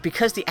thing,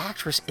 because the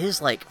actress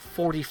is like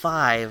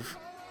 45,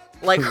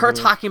 like her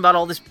talking about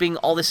all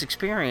this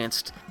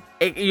experienced,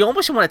 you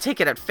almost want to take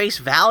it at face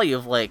value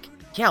of like,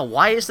 yeah,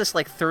 why is this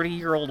like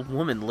 30-year-old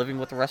woman living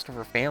with the rest of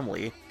her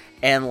family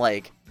and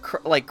like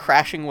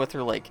crashing with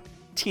her like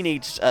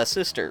teenage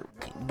sister?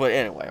 But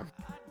anyway,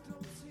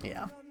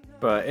 yeah.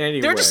 But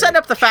anyway, they're just setting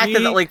up the fact that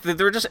like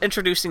they're just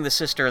introducing the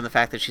sister and the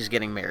fact that she's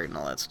getting married and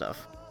all that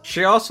stuff.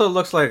 She also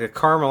looks like a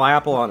caramel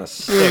apple on a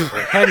stick.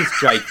 Her head is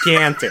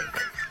gigantic.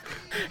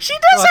 She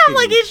does have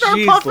like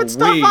H.R. Puffin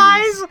stuff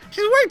eyes.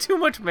 She's wearing too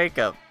much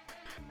makeup.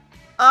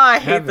 Oh, I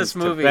hate this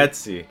movie.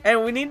 Betsy.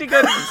 And we need to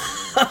go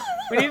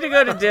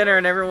to dinner,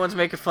 and everyone's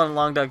making fun of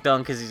Long Duck Dong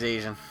because he's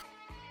Asian.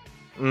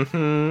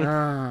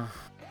 Mm-hmm.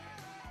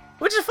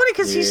 Which is funny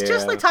because he's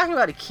just like talking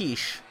about a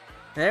quiche,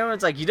 and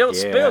everyone's like, "You don't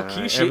spill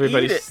quiche, you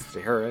eat it."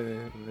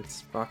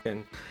 It's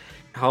fucking.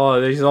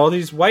 Oh, there's all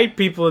these white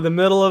people in the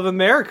middle of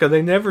America.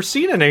 They've never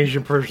seen an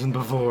Asian person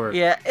before.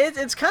 Yeah,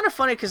 it's kind of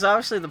funny because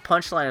obviously the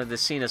punchline of this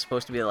scene is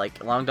supposed to be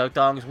like, Long Duck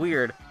Dong's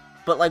weird.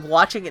 But like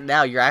watching it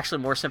now, you're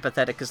actually more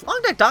sympathetic because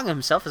Long Duck Dong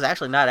himself is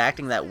actually not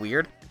acting that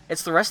weird.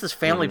 It's the rest of his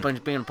family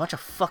being a bunch of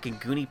fucking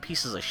goony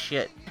pieces of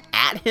shit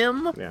at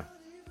him. Yeah.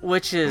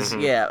 Which is,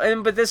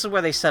 but this is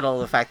where they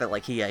settle the fact that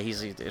like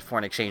he's a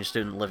foreign exchange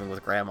student living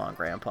with grandma and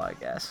grandpa, I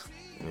guess.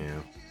 Yeah.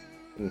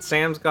 And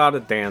Sam's got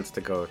a dance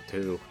to go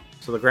to.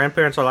 So the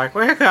grandparents are like,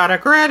 we got a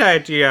great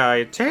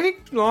idea.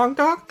 Take Long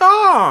Duck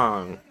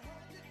Dong.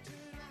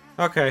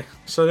 Okay,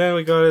 so then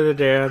we go to the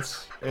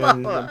dance,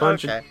 and a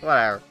bunch of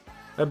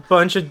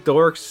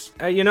dorks.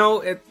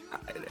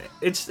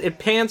 It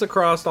pans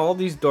across all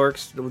these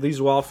dorks,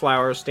 these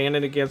wallflowers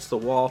standing against the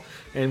wall,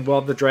 and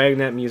while the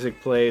Dragnet music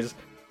plays,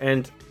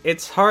 and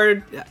it's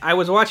hard. I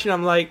was watching.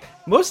 I'm like,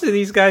 most of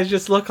these guys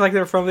just look like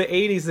they're from the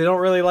 '80s. They don't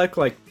really look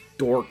like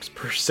dorks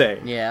per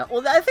se. Yeah,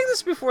 well, I think this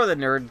is before the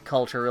nerd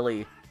culture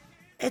really.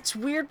 It's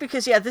weird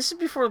because, yeah, this is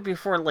before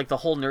like, the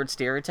whole nerd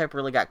stereotype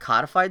really got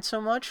codified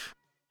so much.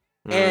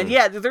 And,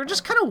 yeah, they're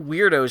just kind of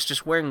weirdos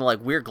just wearing,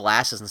 like, weird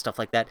glasses and stuff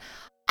like that.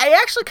 I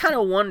actually kind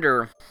of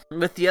wonder,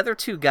 with the other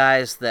two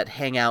guys that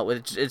hang out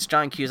with, it's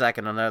John Cusack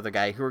and another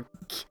guy, who are,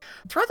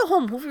 throughout the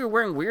whole movie, are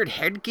wearing weird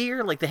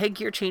headgear. Like, the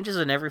headgear changes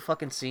in every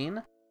fucking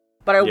scene.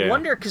 But I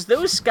wonder, because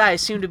those guys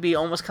seem to be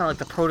almost kind of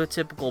like the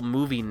prototypical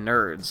movie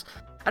nerds.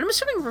 And I'm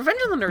assuming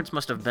Revenge of the Nerds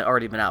must have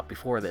already been out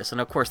before this,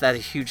 and of course that's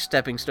a huge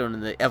stepping stone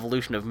in the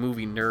evolution of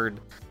movie nerd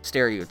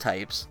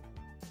stereotypes.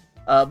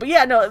 But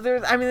yeah, no,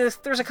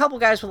 there's a couple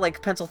guys with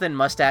like pencil-thin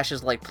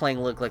mustaches, like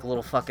playing with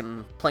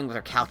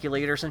their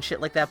calculators and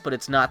shit like that. But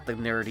it's not the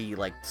nerdy,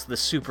 like the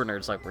super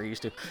nerds like we're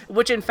used to.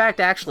 Which, in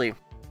fact, actually,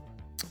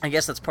 I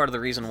guess that's part of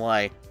the reason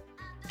why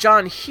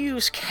John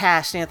Hughes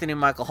cast Anthony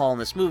Michael Hall in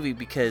this movie,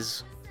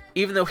 because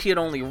even though he had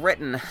only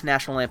written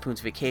National Lampoon's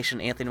Vacation,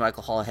 Anthony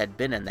Michael Hall had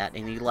been in that,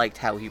 and he liked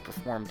how he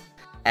performed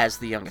as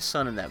the youngest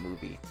son in that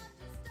movie.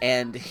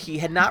 And he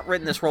had not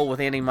written this role with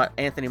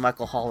Anthony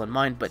Michael Hall in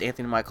mind, but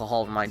Anthony Michael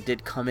Hall in mind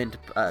did come in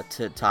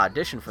to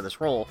audition for this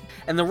role.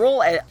 And the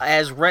role,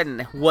 as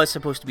written, was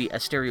supposed to be a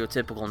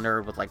stereotypical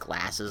nerd with, like,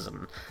 glasses, and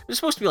it was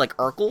supposed to be like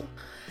Urkel.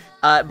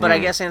 But I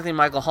guess Anthony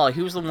Michael Hall,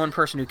 he was the one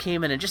person who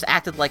came in and just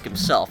acted like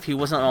himself. He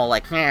wasn't all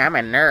like, I'm a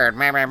nerd,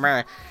 blah, blah,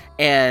 blah.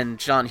 And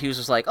John Hughes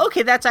was like,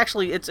 okay, that's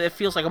actually, it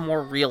feels like a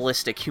more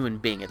realistic human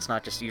being. You're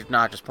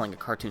not just playing a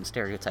cartoon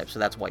stereotype, so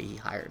that's why he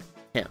hired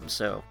him.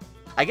 So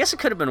I guess it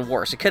could have been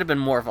worse. It could have been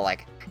more of a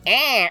like,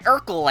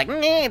 Urkel, like,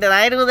 did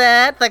I do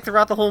that? Like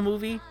throughout the whole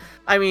movie.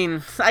 I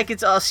mean, I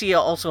could see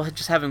also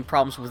just having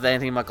problems with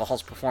Anthony Michael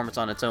Hall's performance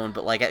on its own,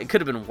 but like it could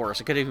have been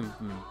worse. It could have even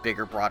been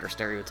bigger, broader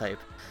stereotype.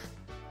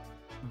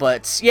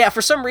 But yeah,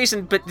 for some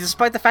reason, but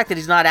despite the fact that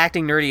he's not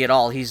acting nerdy at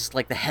all, he's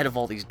like the head of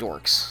all these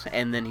dorks.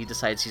 And then he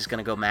decides he's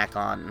gonna go mac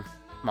on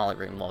Molly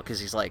Ringwald because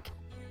he's like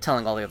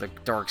telling all the other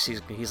dorks.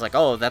 He's like,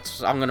 oh,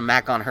 I'm gonna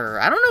mac on her.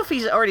 I don't know if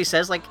he already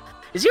says like,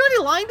 is he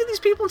already lying to these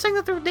people and saying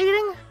that they're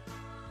dating?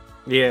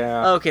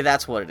 Yeah. Okay,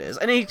 that's what it is.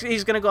 And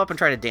he's gonna go up and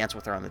try to dance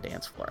with her on the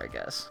dance floor, I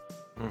guess.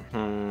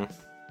 Mm-hmm.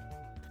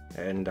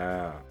 And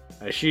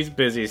she's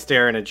busy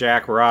staring at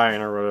Jack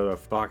Ryan or whatever the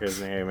fuck his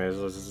name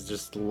is,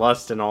 just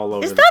lusting all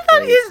over.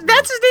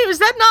 That's his name? Is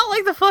that not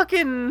like the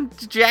fucking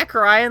Jack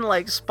Ryan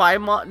like spy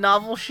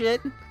novel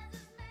shit?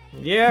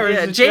 Yeah, I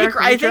think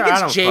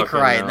it's Jake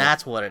Ryan.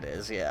 That's what it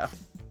is. Yeah.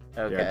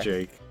 Okay.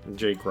 Yeah,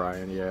 Jake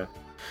Ryan. Yeah.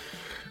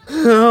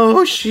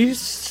 Oh,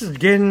 she's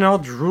getting all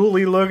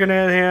drooly looking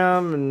at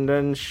him, and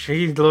then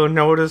she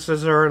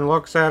notices her and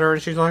looks at her,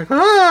 and she's like,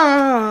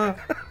 ah.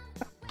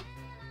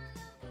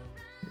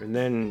 And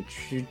then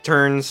she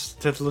turns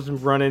to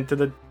run into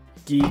the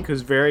geek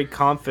who's very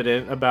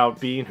confident about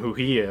being who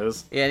he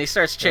is. Yeah, and he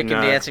starts chicken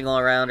dancing all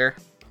around her.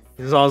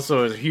 He's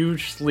also a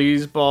huge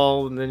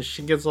sleazeball, and then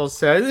she gets all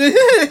sad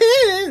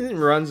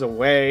and runs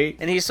away.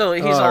 And he's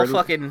all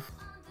fucking...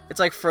 It's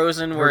like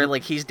Frozen, where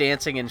like he's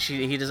dancing and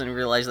he doesn't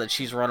realize that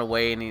she's run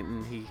away,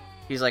 and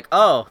he's like,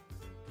 oh,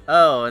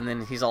 and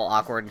then he's all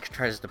awkward and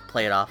tries to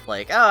play it off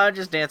like, oh, I'm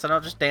just dancing,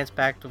 I'll just dance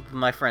back to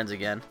my friends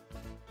again.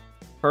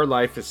 Her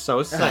life is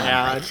so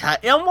sad.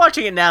 Oh, I'm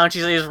watching it now, and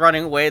she's just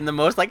running away in the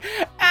most like,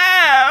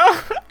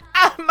 ow,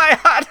 my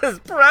heart is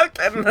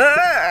broken.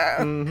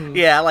 Mm-hmm.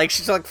 Yeah, like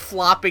she's like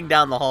flopping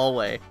down the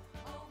hallway.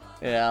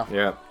 Yeah.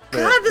 Yeah.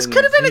 God, this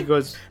could have been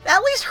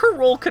at least her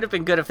role could have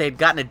been good if they had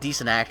gotten a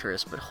decent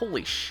actress, but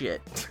holy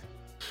shit.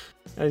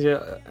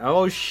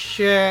 Oh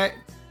shit.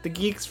 The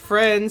geek's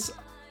friends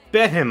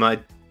bet him a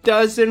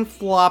dozen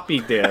floppy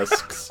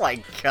disks. Oh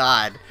my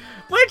god.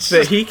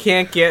 That he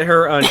can't get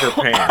her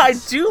underpants. I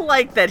do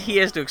like that he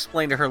has to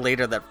explain to her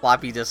later that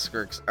floppy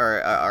disks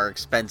are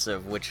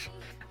expensive, which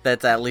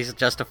that at least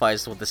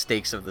justifies what the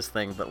stakes of this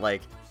thing, but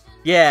like,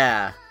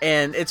 yeah.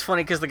 And it's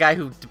funny because the guy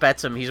who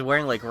bets him, he's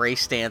wearing like Ray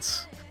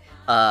Stantz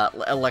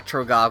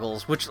electro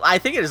goggles, which I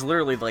think it is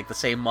literally like the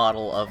same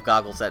model of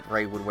goggles that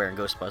Ray would wear in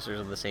Ghostbusters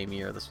in the same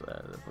year this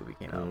movie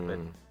came out.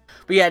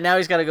 But yeah, now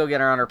he's got to go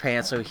get her on her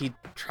pants, so he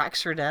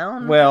tracks her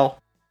down.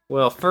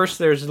 Well, first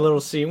there's a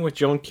little scene with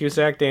Joan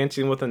Cusack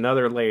dancing with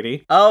another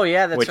lady. Oh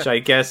yeah, that's which I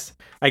guess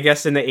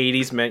in the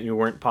 80s meant you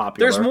weren't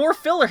popular. There's more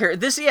filler here.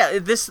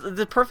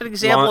 The perfect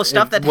example of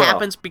stuff that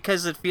happens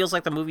because it feels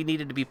like the movie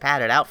needed to be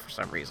padded out for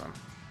some reason.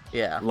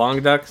 Yeah.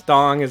 Long Duck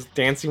Dong is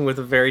dancing with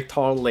a very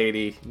tall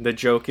lady. The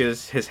joke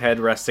is his head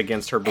rests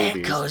against her boobies.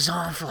 It goes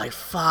on for like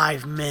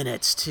 5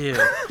 minutes too.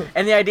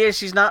 And the idea is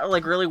she's not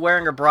like really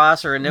wearing her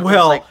bras or a nipple.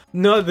 Well,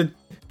 no,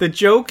 the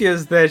joke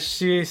is that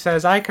she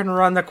says, I can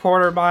run the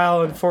quarter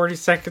mile in 40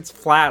 seconds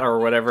flat or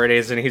whatever it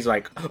is, and he's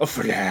like, oh,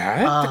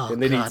 flat? Oh,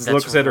 and then God, he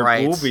looks at her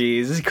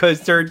boobies because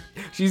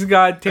she's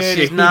got titties.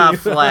 She's not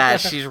flat,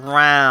 she's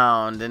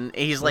round, and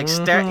he's like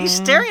he's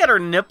staring at her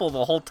nipple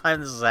the whole time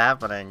this is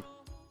happening.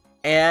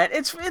 And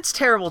it's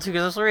terrible too,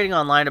 because I was reading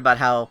online about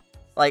how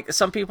like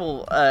some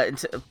people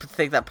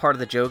think that part of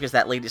the joke is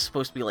that lady's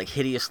supposed to be like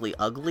hideously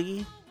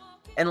ugly,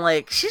 and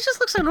like she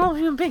just looks like a normal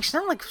human being. She's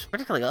not like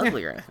particularly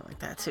ugly or anything like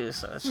that too.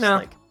 So it's just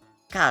like,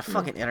 God,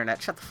 fucking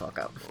internet, shut the fuck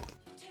up.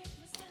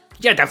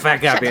 Shut the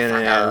fuck up,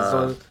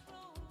 internet.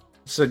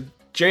 So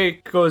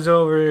Jake goes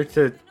over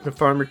to the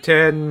Farmer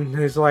Ted and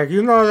he's like,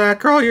 you know that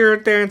girl you're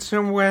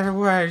dancing with?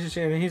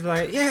 And he's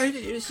like, yeah.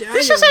 This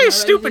is how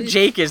stupid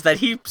Jake is that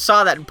he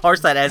saw that and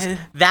parsed that as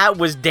that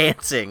was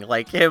dancing.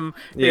 Like him,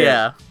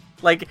 yeah.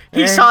 Like,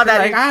 he saw that.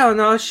 Like, I don't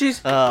know, she's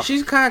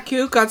kind of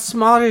cute, got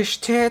smallish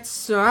tits,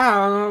 so I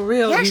don't know,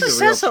 really. He actually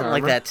says something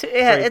like that, too.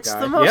 Yeah, Great it's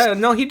guy. the most. Yeah,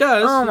 no, he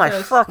does. Oh, my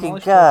fucking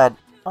God.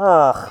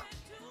 Ugh.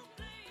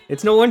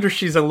 It's no wonder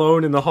she's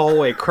alone in the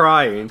hallway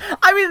crying.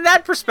 I mean, in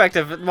that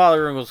perspective, Molly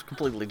Ringwald's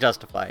completely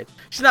justified.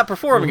 She's not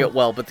performing it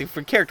well, but the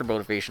character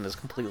motivation is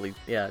completely,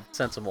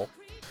 sensible.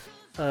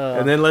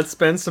 And then let's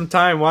spend some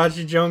time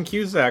watching Joan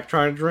Cusack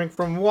trying to drink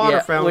from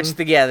water fountain. Which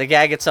the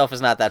gag itself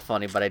is not that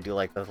funny, but I do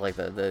like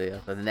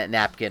the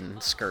napkin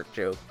skirt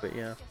joke. But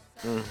yeah.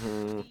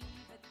 Mm-hmm.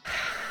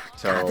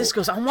 So God, this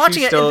goes. I'm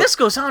watching it, and this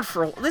goes on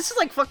for. This is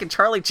like fucking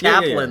Charlie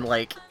Chaplin. Yeah.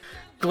 Like,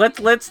 let's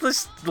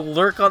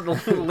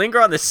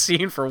linger on this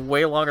scene for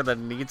way longer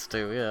than it needs to.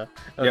 Yeah.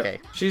 Okay.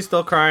 Yep. She's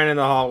still crying in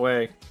the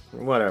hallway.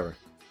 Whatever.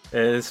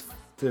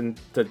 Then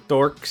the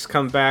dorks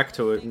come back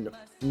to it.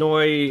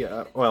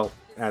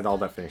 Add all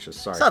that finishes.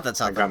 Sorry. Something,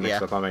 I got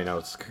mixed up on my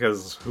notes,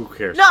 because who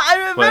cares? No,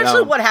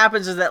 eventually what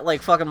happens is that,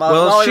 like, fucking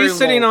Molly she's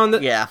sitting on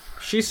the...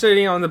 She's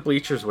sitting on the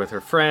bleachers with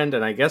her friend,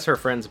 and I guess her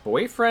friend's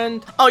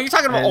boyfriend. Oh, you're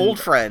talking about old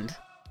friend.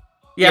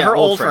 Yeah, her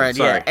old friend,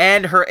 yeah.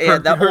 And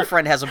that old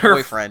friend has a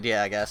boyfriend,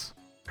 I guess.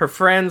 Her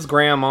friend's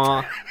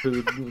grandma,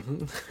 who...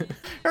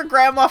 Her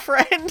grandma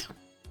friend?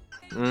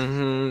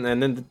 And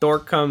then the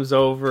dork comes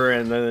over,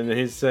 and then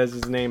he says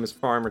his name is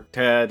Farmer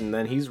Ted, and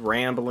then he's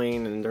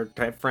rambling, and their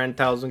friend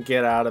tells him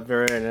get out of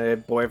here, and her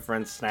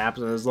boyfriend snaps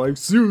and is like,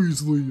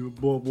 seriously,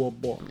 blah blah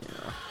blah.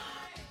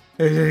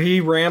 He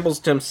rambles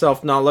to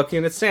himself, not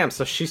looking at Sam,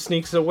 so she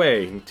sneaks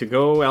away to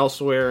go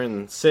elsewhere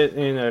and sit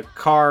in a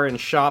car in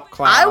shop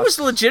class. I was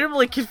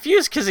legitimately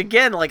confused because,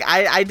 again, like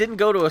I didn't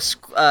go to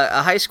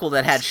a high school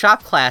that had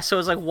shop class, so I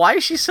was like, why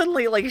is she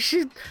suddenly like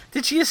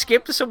did she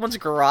escape to someone's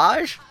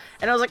garage?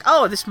 And I was like,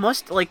 oh, this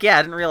must I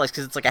didn't realize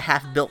because it's like a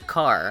half-built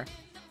car.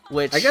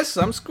 Which I guess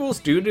some schools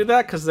do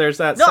that because there's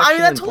that No, I section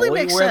mean, that in totally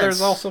Bully makes where sense.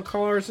 there's also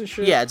cars and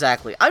shit. Yeah,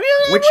 exactly. I mean,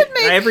 it Which would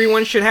make...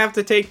 everyone should have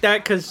to take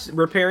that because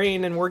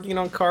repairing and working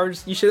on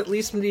cars, you should at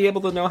least be able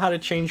to know how to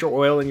change your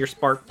oil and your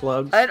spark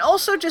plugs. And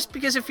also, just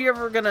because if you're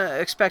ever gonna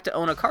expect to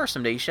own a car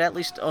someday, you should at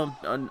least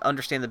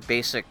understand the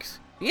basics.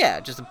 Yeah,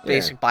 just the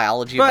basic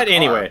biology. But of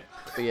the car. anyway,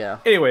 yeah.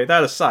 Anyway,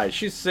 that aside,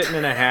 she's sitting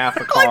in a half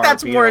a I car. like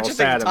that's being more all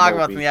interesting to sad and talk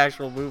about mopey. than the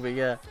actual movie.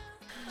 Yeah.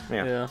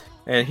 Yeah.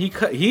 And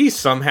he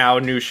somehow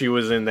knew she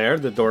was in there.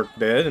 The dork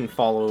did and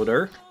followed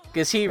her.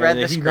 Because he read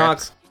the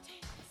script.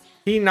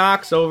 He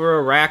knocks over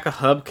a rack of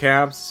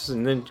hubcaps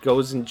and then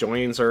goes and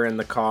joins her in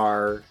the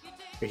car.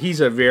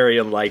 He's a very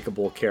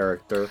unlikable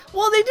character.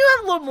 Well, they do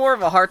have a little more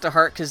of a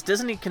heart-to-heart, because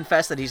doesn't he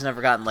confess that he's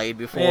never gotten laid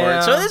before?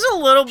 Yeah. So there's a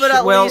little bit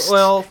at least.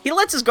 Well, he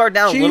lets his guard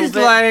down a little bit. She's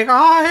like,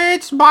 oh,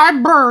 it's my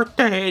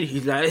birthday. And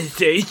he's like,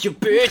 it's your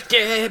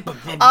birthday.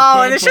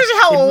 Oh, and it shows you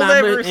how old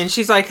And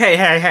she's like,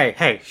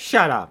 hey,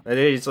 shut up. And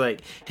then he's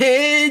like,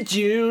 hey,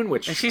 June.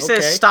 Which, and she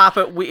says, stop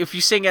it. If you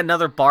sing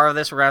another bar of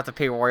this, we're going to have to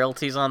pay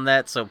royalties on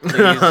that, so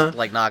please,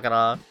 like, knock it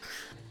off.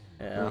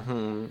 Yeah.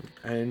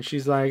 And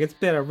she's like, it's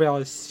been a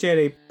really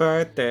shitty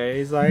birthday.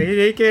 He's like, you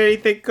didn't get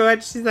anything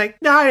good? She's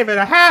like, not even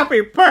a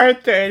happy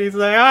birthday. And he's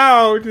like,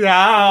 oh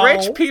no.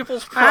 Rich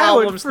people's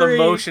problems, the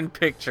motion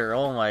picture.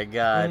 Oh my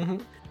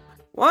god.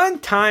 One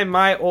time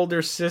my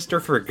older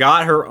sister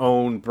forgot her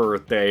own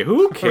birthday.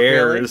 Who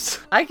cares?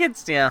 Really? I could,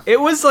 yeah.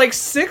 It was like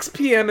 6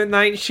 p.m. at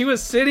night. She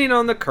was sitting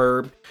on the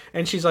curb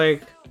and she's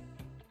like,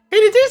 hey,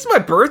 today's my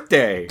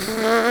birthday.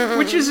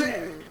 Which is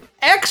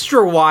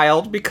extra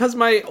wild because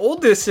my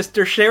oldest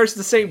sister shares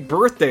the same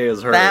birthday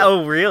as her.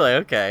 Oh, really?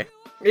 Okay.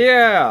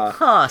 Yeah.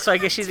 Huh, so I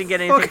guess she didn't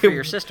get anything for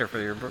your sister for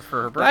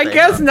her birthday. I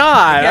guess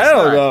not. I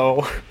don't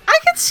know. I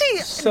can see.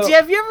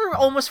 Have you ever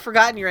almost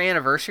forgotten your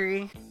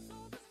anniversary?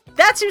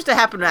 That seems to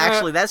happen,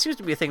 actually. That seems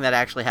to be a thing that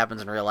actually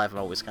happens in real life. I'm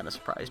always kind of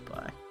surprised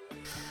by.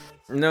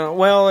 No,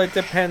 well, it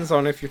depends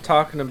on if you're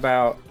talking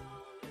about...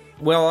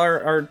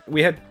 Well,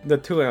 we had the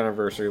 2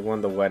 anniversary, one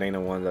the wedding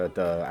and one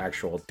the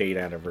actual date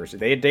anniversary.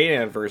 The date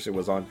anniversary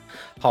was on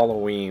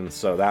Halloween,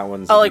 so that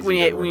one's like when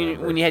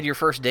you had your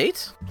first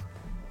date?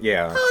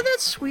 Yeah. Oh,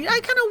 that's sweet. I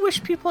kind of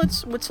wish people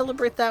would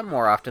celebrate that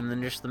more often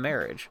than just the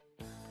marriage.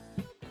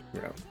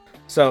 Yeah.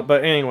 So,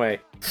 but anyway,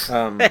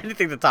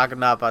 anything to talk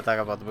about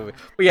the movie.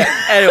 But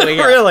yeah, anyway,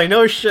 yeah. Really,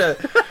 no shit.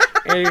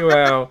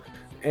 Anyway.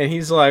 And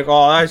he's like,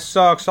 oh, that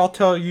sucks. I'll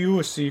tell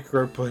you a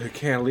secret, but I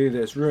can't leave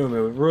this room.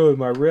 It would ruin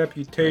my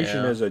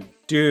reputation as a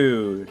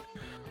dude.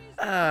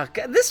 God,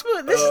 this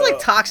is like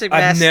toxic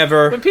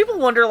masculinity. When people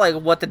wonder like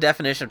what the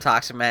definition of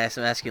toxic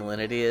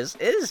masculinity is,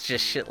 it is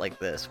just shit like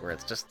this, where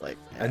it's just like...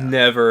 I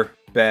never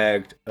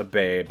begged a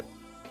babe.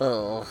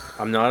 Oh.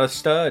 I'm not a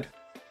stud.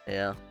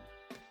 Yeah.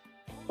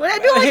 Well, I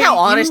do like how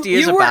honest he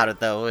is about it,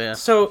 though. Yeah.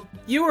 So,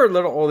 you were a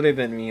little older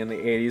than me in the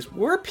 80s.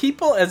 Were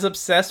people as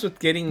obsessed with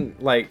getting,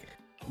 like...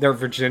 their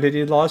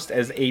virginity lost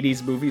as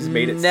 80s movies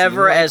made it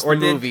never seem like? As the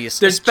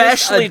movies,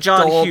 especially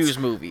John Hughes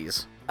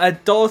movies.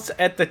 Adults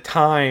at the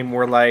time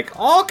were like,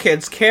 all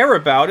kids care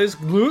about is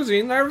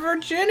losing their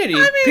virginity.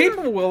 I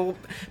mean,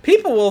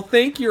 people will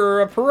think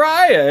you're a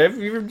pariah if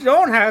you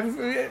don't have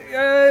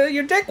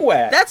your dick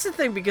wet. That's the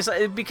thing, because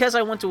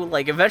I went to,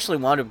 like, eventually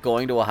wound up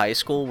going to a high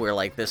school where,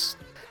 like, it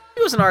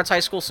was an arts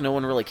high school, so no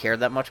one really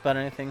cared that much about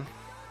anything.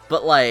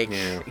 But, like,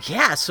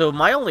 yeah, so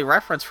my only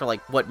reference for,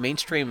 like, what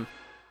mainstream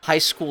high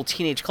school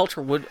teenage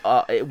culture would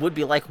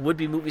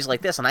be movies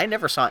like this, and I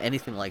never saw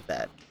anything like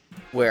that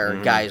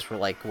where guys were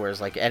like,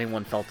 whereas like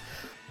anyone felt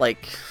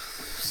like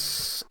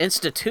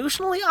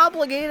institutionally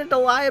obligated to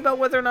lie about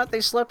whether or not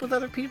they slept with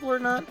other people or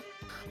not.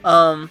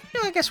 I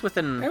guess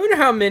within... I wonder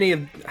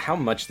how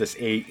much this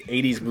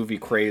 80s movie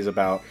craze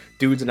about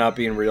dudes not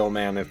being real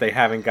men if they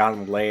haven't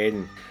gotten laid,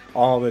 and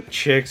all the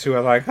chicks who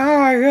are like, oh,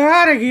 I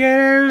gotta get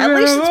her. At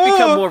least it's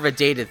become more of a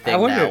dated thing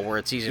now, where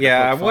it's easier to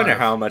poke fun wonder of.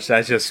 how much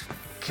that's just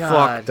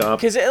fucked up.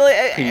 Because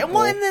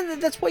and then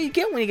that's what you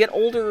get when you get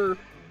older.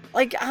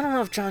 Like, I don't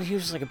know if John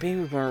Hughes is like a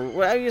baby boomer.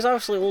 Well, he's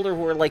obviously older,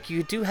 where like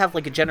you do have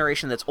like a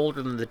generation that's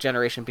older than the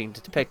generation being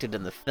depicted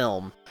in the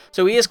film.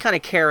 So he is kind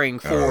of carrying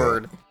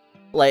forward.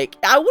 Like,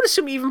 I would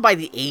assume even by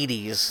the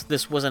 80s,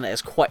 this wasn't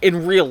as quite...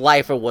 In real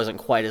life, it wasn't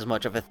quite as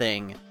much of a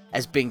thing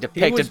as being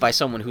depicted by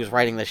someone who's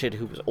writing the shit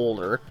who was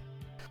older.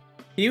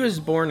 He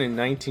was born in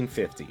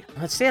 1950.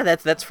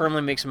 That's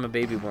firmly makes him a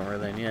baby boomer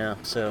then, yeah.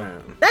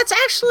 So, that's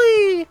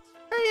actually...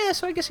 Yeah,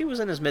 so I guess he was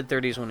in his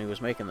mid-30s when he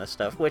was making this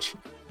stuff, which,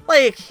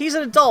 like, he's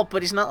an adult,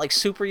 but he's not, like,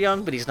 super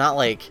young, but he's not,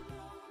 like...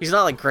 He's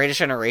not like Greatest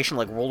Generation,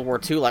 like World War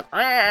II, like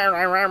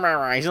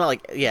he's not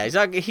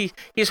like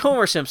he's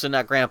Homer Simpson,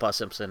 not Grandpa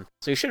Simpson.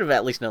 So he should have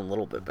at least done a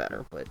little bit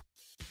better. But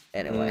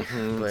anyway,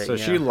 so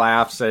she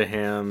laughs at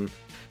him.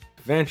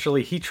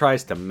 Eventually, he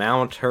tries to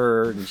mount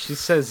her, and she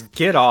says,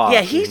 "Get off."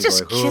 Yeah, he and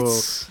just like,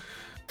 gets.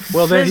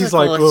 Well, then he's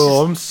like,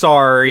 "Oh, I'm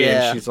sorry,"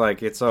 Yeah. and she's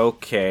like, "It's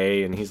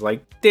okay," and he's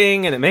like,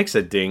 "Ding," and it makes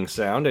a ding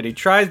sound, and he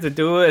tries to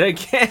do it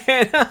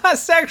again.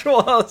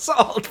 Sexual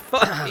assault,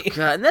 funny. Oh,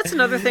 God. And that's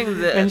another thing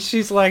that. And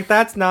she's like,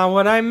 "That's not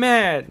what I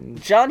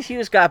meant." John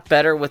Hughes got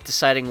better with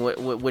deciding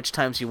which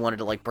times he wanted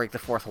to like break the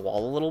fourth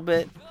wall a little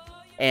bit,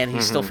 and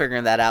he's still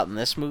figuring that out in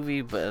this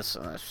movie. But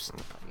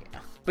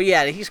but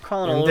yeah, he's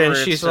crawling all over. And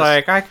then she's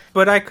like,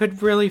 I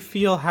could really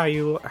feel how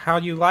you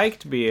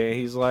liked me. And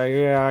he's like,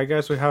 yeah, I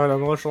guess we have an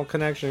emotional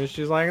connection. And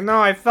she's like, no,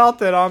 I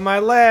felt it on my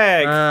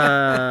leg.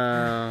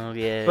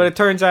 Yeah. But it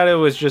turns out it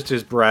was just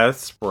his breath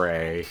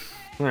spray.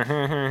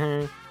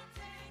 And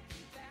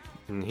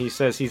he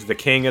says he's the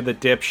king of the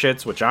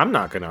dipshits, which I'm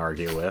not going to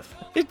argue with.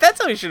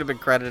 That's how he should have been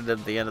credited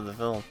at the end of the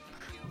film.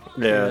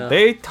 Yeah,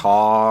 they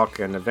talk,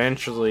 and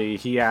eventually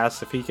he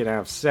asks if he can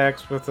have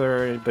sex with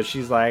her, but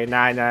she's like,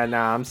 nah,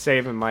 I'm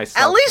saving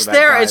myself. At least for that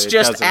there, guy it's that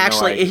just doesn't know I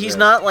actually, he's exist."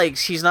 not like,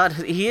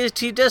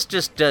 he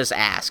just does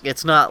ask.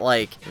 It's not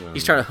like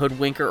he's trying to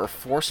hoodwink her or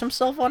force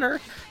himself on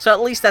her. So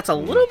at least that's a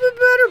little bit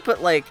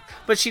better,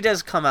 but she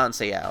does come out and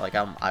say, yeah, like,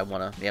 I'm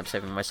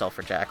saving myself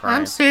for Jack Ryan.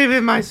 I'm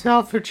saving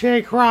myself for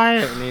Jake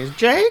Ryan. And he's,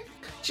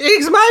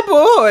 Jake's my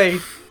boy.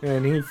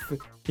 And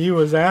he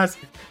was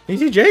asking.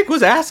 Jake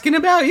was asking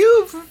about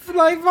you for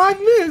like 5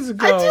 minutes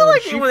ago. I do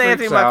like She it when Anthony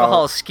freaks Michael out.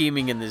 Hall is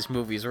scheming in these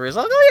movies where he's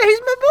like, oh yeah, he's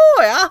my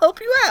boy, I'll help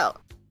you out.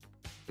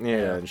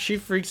 Yeah, and she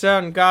freaks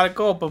out and gotta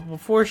go. But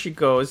before she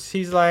goes,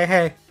 he's like,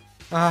 hey,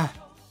 can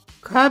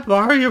I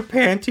borrow your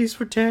panties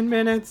for 10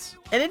 minutes?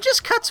 And it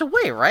just cuts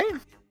away, right?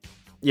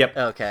 Yep.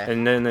 Okay.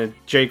 And then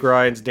Jake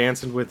Ryan's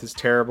dancing with his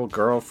terrible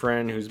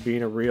girlfriend who's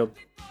being a real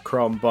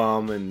crumb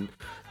bum and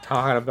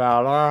talking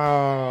about,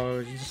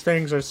 oh, these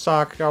things are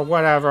suck, or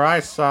whatever, I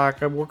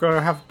suck, and we're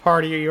gonna have a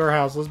party at your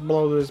house, let's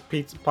blow this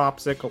pizza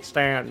popsicle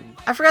stand.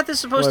 I forgot this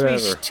is supposed to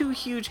Whatever. be too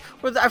huge.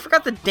 I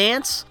forgot the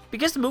dance,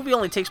 because the movie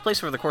only takes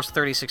place over the course of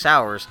 36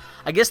 hours.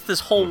 I guess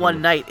this whole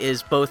one night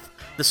is both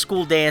the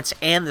school dance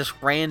and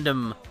this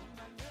random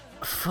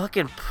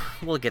fucking...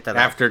 We'll get to that.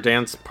 After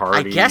dance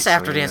party. I guess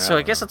after dance. So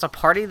I guess it's a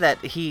party that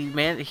he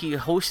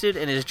hosted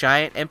in his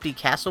giant empty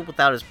castle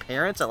without his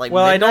parents at like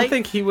Well, midnight? I don't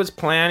think he was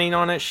planning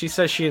on it. She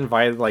says she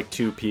invited like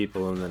 2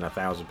 people and then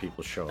 1,000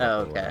 people show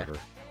up or whatever.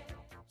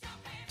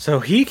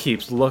 So he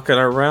keeps looking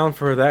around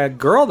for that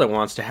girl that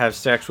wants to have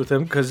sex with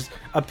him because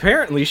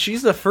apparently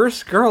she's the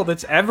first girl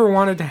that's ever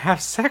wanted to have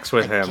sex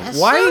with him. guess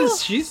Why so.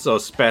 is she so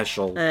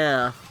special?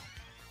 Yeah.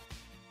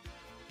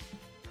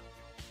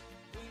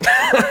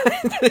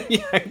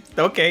 Yeah,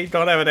 okay,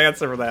 don't have an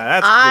answer for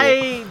that. That's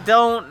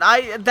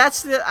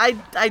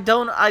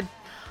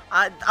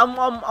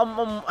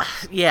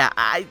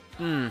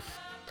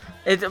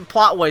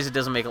Plot wise, it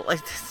doesn't make it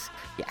like this.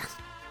 Yeah.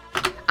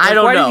 cool. I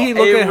don't Why know. did he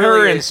look It at her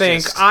really and is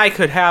think, just- I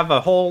could have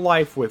a whole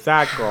life with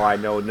that girl I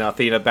know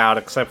nothing about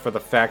except for the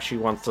fact she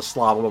wants to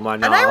slobber my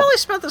knob? And I really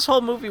spent this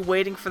whole movie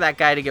waiting for that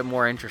guy to get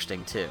more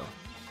interesting too.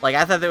 Like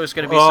I thought there was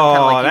going to be some kind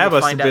of like that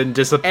must have been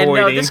disappointing. And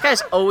no, this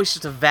guy's always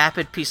just a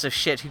vapid piece of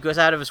shit who goes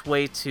out of his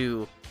way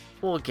to.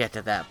 We'll get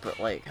to that, but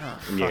like, oh,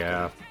 fuck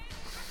Yeah. it.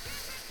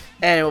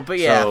 Anyway, but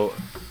yeah.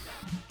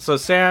 So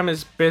Sam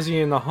is busy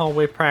in the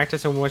hallway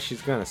practicing what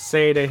she's gonna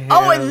say to him.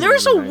 Oh, and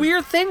there's a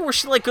weird thing where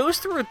she like goes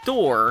through a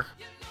door,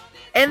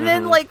 and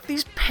then like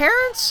these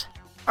parents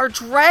are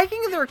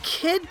dragging their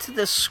kid to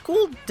the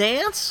school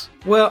dance.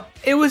 Well,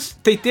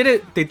 they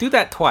do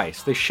that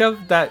twice. They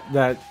shoved that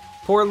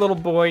poor little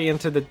boy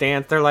into the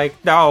dance. They're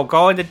like, no,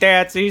 go into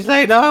dance. And he's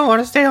like, no, I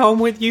want to stay home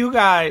with you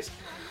guys.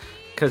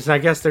 Because I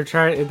guess they're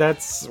trying.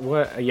 That's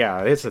what. Yeah,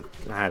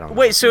 I don't know.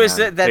 Wait, so is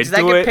man. that They does that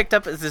do get it- picked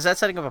up? Is that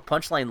setting up a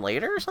punchline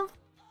later or something?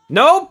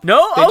 Nope.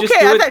 No, They okay. just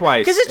do I it thought,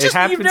 twice. because it's just it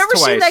happens you've never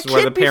twice seen that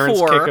where kid the parents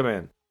before. kick him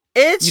in.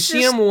 It's You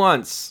see just- him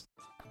once.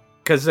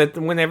 Because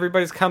when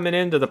everybody's coming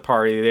into the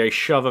party, they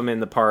shove him in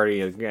the party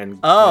and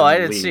Oh, I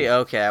and didn't leave. see.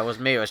 Okay, I was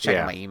checking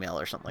Yeah. my email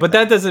or something. But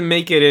that doesn't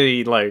make it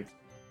any like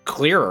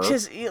clearer.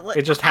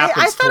 it just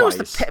happens I thought twice. it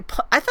was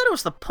I thought it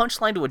was the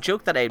punchline to a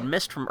joke that I had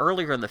missed from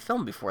earlier in the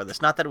film before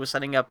this. Not that it was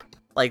setting up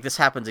like this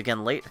happens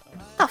again later.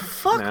 What the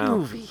fuck No.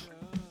 movie?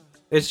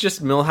 It's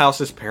just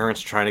Milhouse's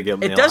parents trying to get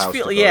Milhouse It does to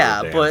feel go to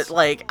yeah, the but dance.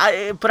 like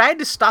I had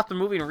to stop the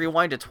movie and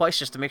rewind it twice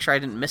just to make sure I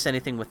didn't miss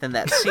anything within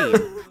that scene.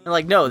 And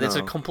like no, that's a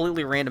No.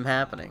 completely random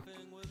happening.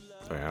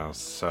 Yeah,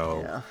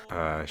 so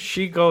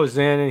she goes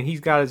in and he's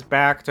got his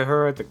back to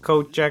her at the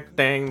coat check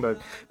thing, but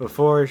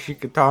before she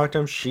could talk to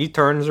him, she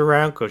turns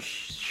around because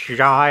she's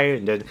shy,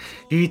 and then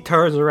he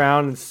turns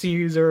around and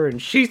sees her,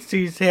 and she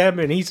sees him,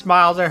 and he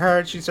smiles at her,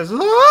 and she says,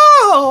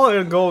 "Oh!"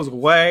 and goes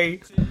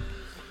away.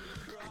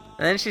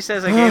 And then she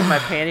says, "I gave my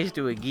panties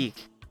to a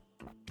geek."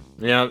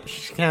 Yeah,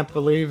 she can't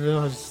believe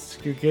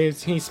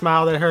it. He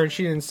smiled at her, and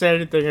she didn't say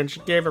anything, and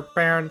she gave her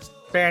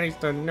panties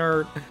to a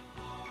nerd.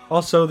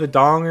 Also, the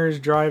donger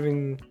is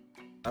driving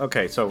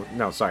Okay, so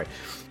no, sorry.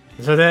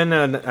 So then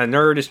a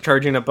nerd is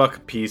charging $1 a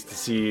piece to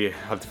see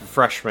a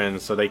freshman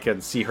so they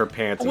can see her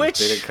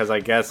panties. Because I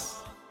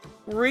guess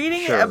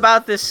reading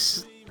about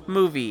this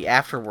movie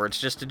afterwards,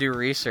 just to do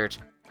research,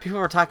 people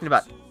were talking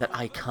about that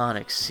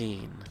iconic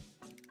scene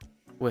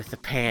with the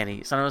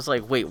panties, and I was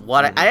like, "Wait,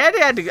 what?"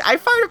 I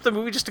fired up the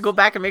movie just to go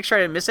back and make sure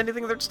I didn't miss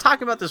anything. They're just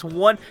talking about this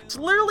one. It's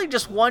literally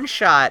just one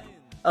shot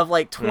of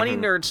like 20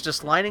 nerds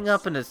just lining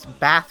up in this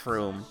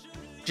bathroom.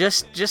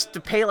 Just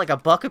to pay like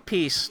 $1 a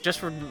piece, just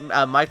for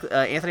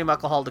Anthony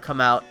Michael Hall to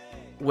come out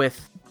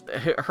with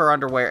her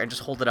underwear and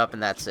just hold it up,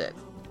 and that's it.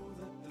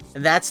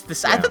 And that's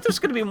this. Yeah. I thought there was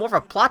going to be more of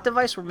a plot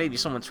device where maybe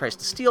someone tries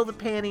to steal the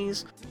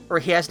panties, or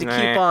he has to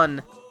keep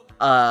on,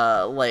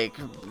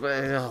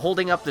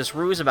 holding up this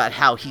ruse about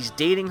how he's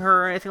dating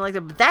her or anything like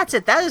that. But that's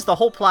it. That is the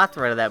whole plot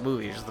thread of that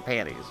movie, is the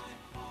panties.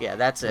 Yeah,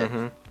 that's it.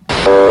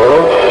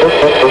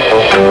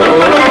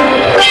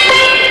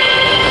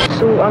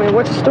 So, I mean,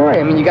 what's the story?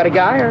 I mean, you got a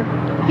guy, or?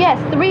 Yes,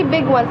 3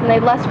 big ones, and they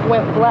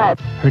went blood.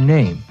 Her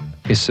name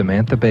is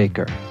Samantha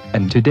Baker,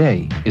 and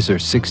today is her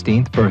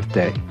 16th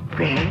birthday.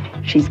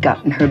 Red, she's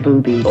gotten her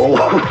boobies.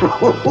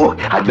 Oh,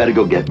 I'd better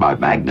go get my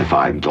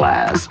magnifying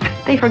glass.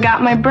 They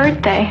forgot my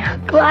birthday.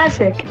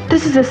 Classic.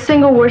 This is the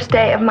single worst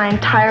day of my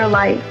entire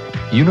life.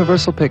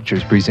 Universal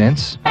Pictures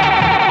presents...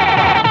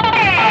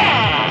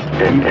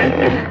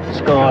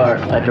 Score,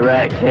 a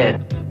direct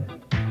hit.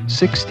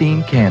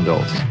 16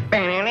 Candles.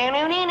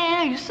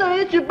 You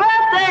say it's your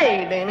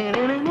birthday.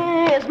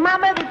 It's my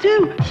birthday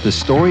too. The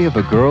story of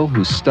a girl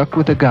who's stuck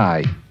with a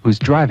guy who's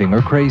driving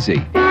her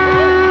crazy.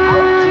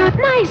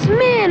 Nice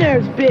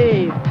manners,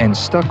 babe. And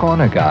stuck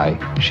on a guy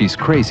she's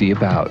crazy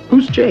about.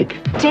 Who's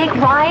Jake? Jake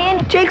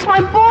Ryan? Jake's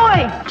my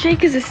boy.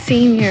 Jake is a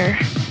senior,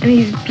 and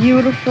he's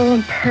beautiful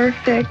and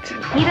perfect.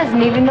 He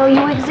doesn't even know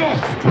you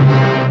exist.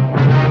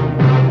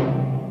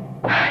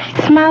 He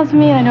smiles at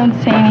me and I don't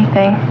say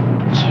anything.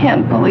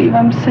 Can't believe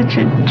I'm such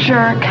a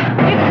jerk.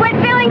 You quit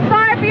feeling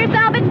sorry for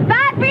yourself. It's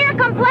bad for your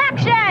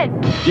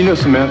complexion. Do you know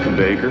Samantha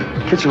Baker?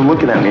 Kids are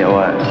looking at me a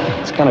lot.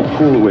 It's kind of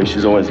cool the way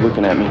she's always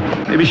looking at me.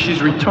 Maybe she's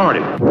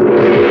retarded.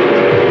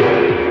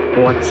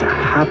 What's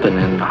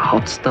happening,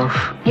 hot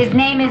stuff? His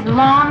name is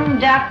Long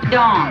Duck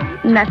Dong.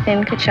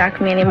 Nothing could shock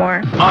me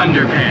anymore.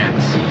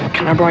 Underpants.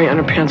 Can I borrow your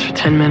underpants for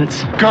 10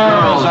 minutes?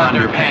 Girls'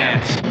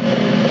 underpants.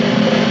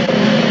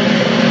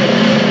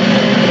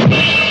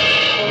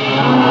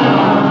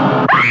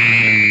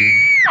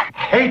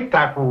 Hate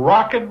that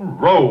rock and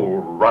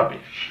roll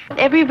rubbish.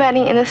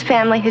 Everybody in this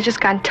family has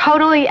just gone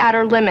totally out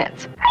of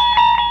limits.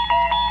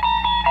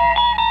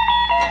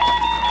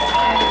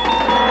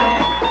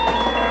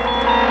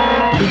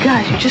 You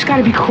guys, you just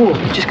gotta be cool.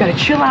 You just gotta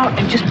chill out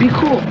and just be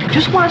cool.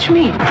 Just watch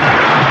me.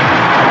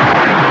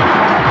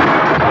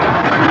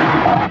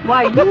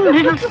 Why, you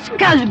little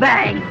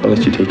scuzzbag. I'll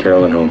let you take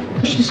Carolyn home.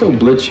 She's so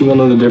blitz, she won't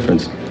know the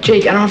difference.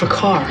 Jake, I don't have a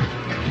car.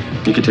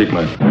 You can take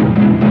mine.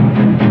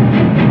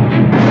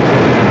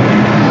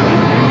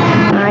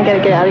 I gotta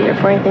get out of here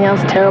before anything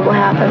else terrible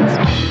happens.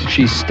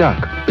 She's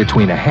stuck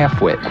between a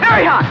half-wit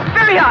Very hot,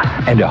 very hot.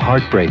 and a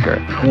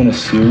heartbreaker. I want a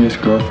serious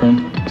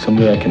girlfriend,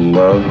 somebody I can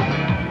love,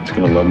 that's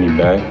gonna love me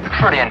back.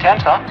 Pretty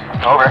intense, huh?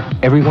 Over.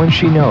 Everyone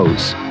she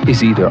knows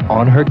is either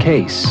on her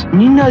case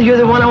You know you're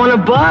the one I want to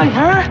bug,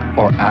 huh?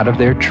 or out of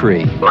their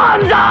tree.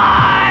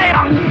 Bonsai!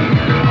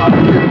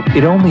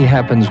 It only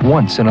happens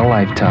once in a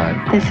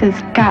lifetime, This has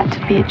got to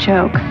be a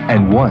joke.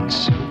 and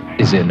once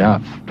is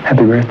enough.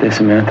 Happy birthday,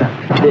 Samantha.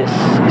 This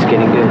is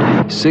getting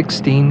good.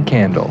 16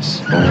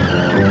 Candles.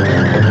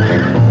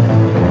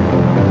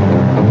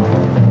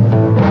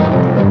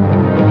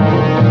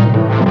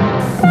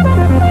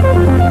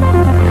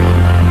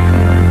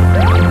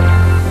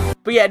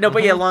 But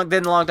yeah, Long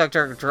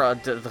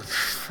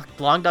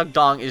Duck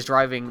Dong is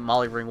driving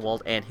Molly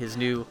Ringwald and his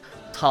new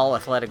tall,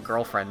 athletic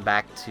girlfriend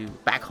back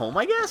home,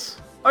 I guess.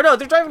 Or no,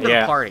 they're driving to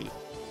the party.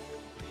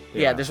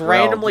 Yeah, there's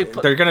randomly.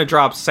 They're gonna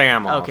drop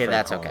Sam off. Okay,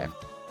 that's okay.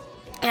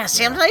 Yeah,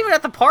 Sam's not even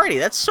at the party.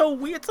 That's so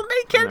weird. It's the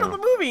main character of the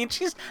movie, and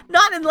she's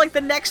not in like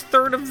the next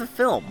third of the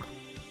film.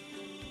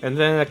 And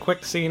then a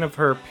quick scene of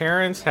her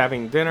parents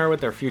having dinner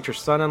with their future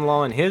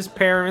son-in-law and his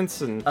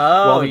parents, and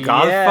while the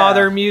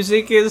Godfather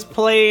music is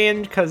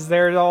playing, because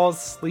they're all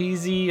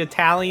sleazy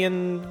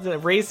Italian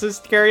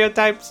racist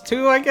stereotypes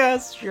too, I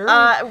guess. Sure.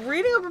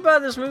 Reading up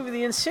about this movie,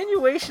 the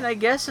insinuation, I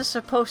guess, is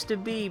supposed to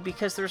be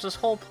because there's this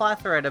whole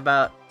plot thread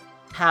about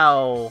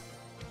how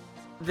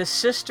the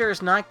sister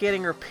is not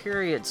getting her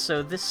period,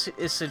 so this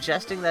is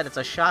suggesting that it's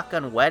a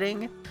shotgun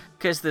wedding,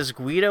 because this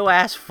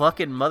Guido-ass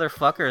fucking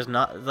motherfucker is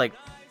not, like,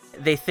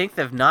 they think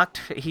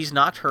he's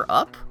knocked her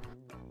up,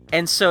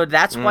 and so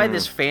that's why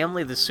this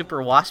family, the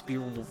super waspy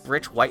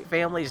rich white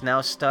family, is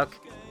now stuck,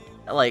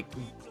 like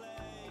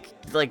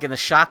in a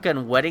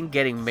shotgun wedding,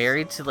 getting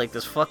married to like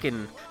this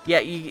fucking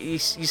you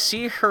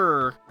see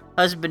her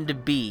husband to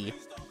be.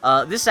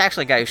 This is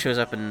actually a guy who shows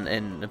up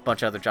in a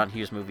bunch of other John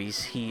Hughes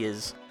movies. He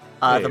is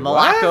the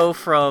Malaco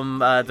from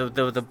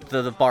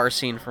the bar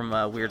scene from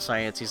Weird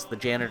Science. He's the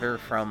janitor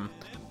from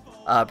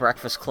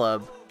Breakfast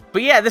Club.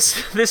 But yeah,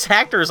 this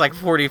actor is like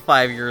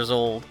 45 years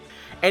old,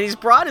 And he's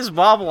brought his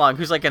mom along,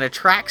 who's like in a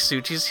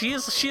tracksuit.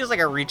 She is like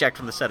a reject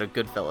from the set of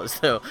Goodfellas,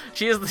 though.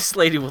 She is this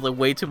lady with like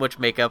way too much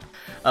makeup,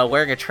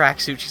 wearing a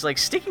tracksuit. She's like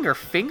sticking her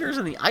fingers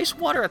in the ice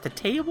water at the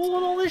table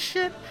and all this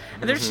shit.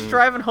 And they're just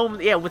driving home,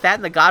 with that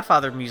and the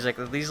Godfather music.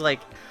 These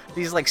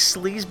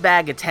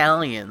sleazebag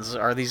Italians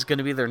are these going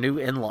to be their new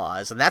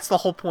in-laws, and that's the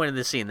whole point of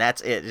the scene.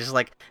 That's it. It's just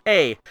like,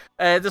 hey,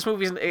 this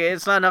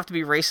it's not enough to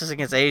be racist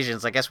against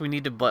Asians. I guess we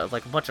need to put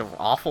like a bunch of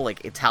awful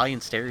like Italian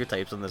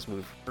stereotypes in this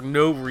movie for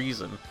no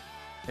reason.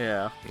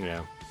 Yeah.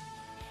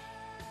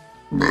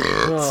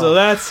 So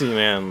that scene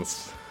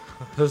ends.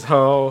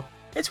 So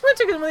it's weird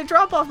too, because when they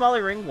drop off Molly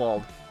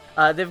Ringwald,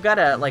 they've got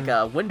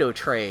a window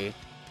tray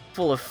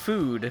full of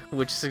food,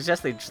 which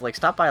suggests they just like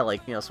stop by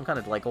some kind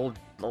of like old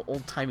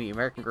timey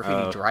American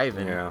Graffiti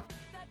drive-in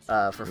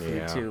for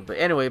food too. But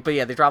anyway,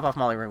 they drop off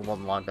Molly Ringwald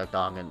and Long Duck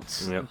Dong, and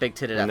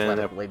big-titted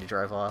athletic lady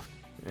drive off.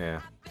 Yeah.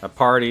 A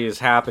party is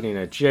happening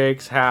at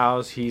Jake's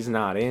house. He's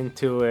not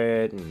into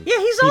it. And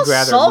he's all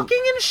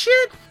sulking and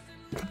shit.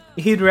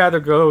 He'd rather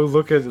go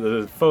look at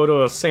the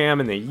photo of Sam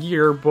in the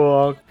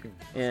yearbook.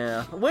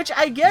 Yeah, which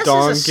I guess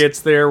Dong gets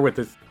there with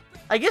his...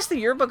 I guess the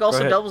yearbook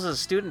also doubles as a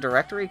student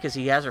directory because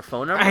he has her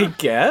phone number. I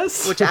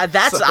guess. Which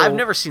I've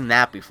never seen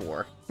that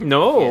before.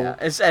 No. Yeah,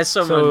 as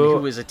someone who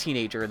was a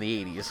teenager in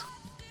the 80s.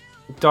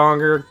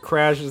 Donger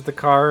crashes the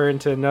car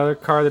into another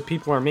car that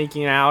people are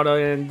making out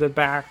in the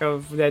back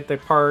of at the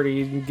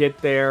party and get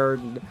there.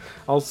 And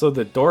also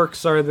the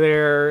dorks are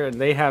there, and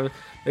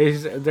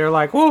they're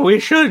like, "Whoa, we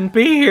shouldn't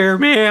be here,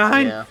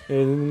 man." Yeah.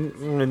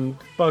 And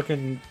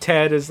fucking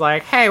Ted is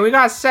like, "Hey, we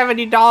got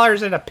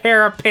 $70 in a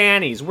pair of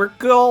panties. We're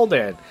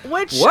golden."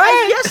 Which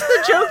I guess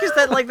the joke is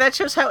that that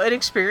shows how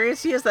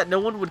inexperienced he is, that no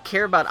one would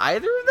care about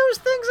either of those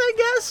things, I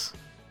guess.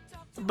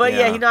 But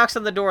he knocks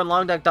on the door and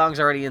Long Duck Dong's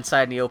already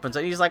inside, and he opens it.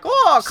 And he's like,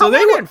 "Oh, come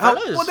in,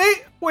 fellas."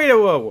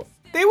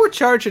 They were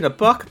charging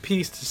 $1 a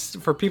piece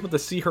for people to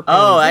see her.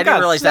 Oh, I didn't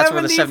realize that's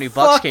where the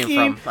 $70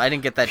 came from. I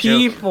didn't get that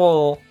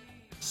joke.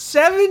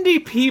 70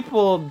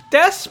 people,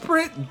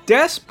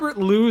 desperate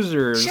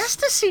losers, just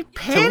to see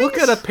panties. To look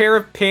at a pair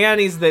of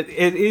panties that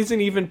it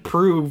isn't even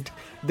proved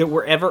that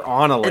were ever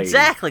on a lady.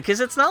 Exactly,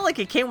 because it's not like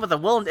it came with a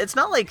will. It's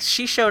not like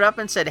she showed up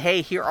and said,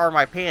 "Hey, here are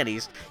my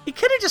panties." He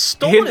could have just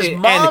stolen his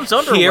mom's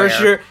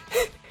underwear.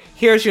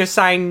 Here's your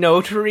signed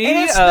notary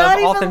of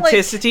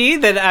authenticity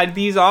that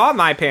these are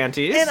my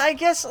panties. And I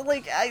guess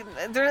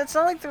it's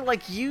not like they're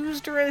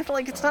used or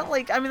anything. It's not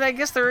like, I mean, I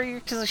guess they're,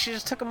 because she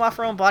just took them off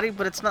her own body,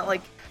 but it's not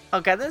like,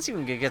 oh god, that's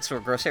even gets to a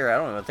gross area I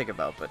don't even think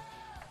about. But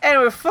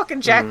anyway,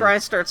 fucking Jack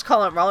Ryan starts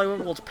calling up Molly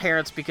Ringwald's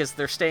parents because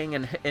they're staying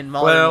in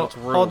Molly Ringwald's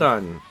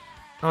room.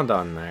 Hold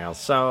on now.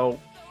 So,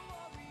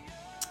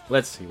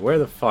 let's see. Where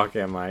the fuck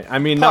am I? I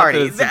mean,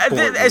 party. Not that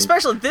it's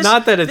especially this.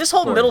 Not that it's this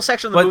whole important, middle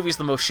section of the movie is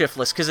the most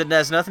shiftless because it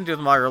has nothing to do with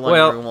Molly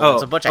Ringwald.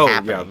 It's a bunch of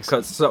happenings.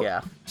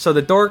 So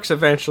the dorks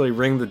eventually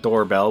ring the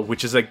doorbell,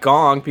 which is a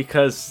gong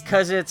because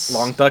it's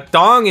Long Duck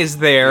Dong is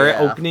there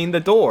opening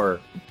the door.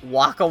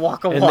 Waka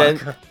waka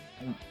waka.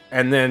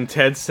 And then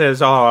Ted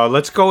says, "Oh,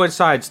 let's go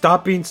inside.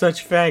 Stop being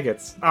such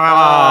faggots."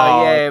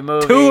 Oh, yay,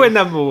 movie. 2 in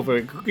the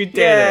movie. We did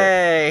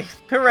it.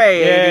 Hooray,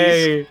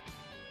 Yay. 80s.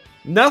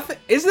 Nothing.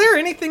 Is there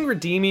anything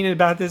redeeming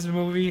about this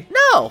movie?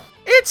 No.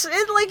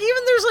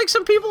 Even there's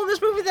some people in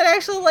this movie that I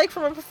actually like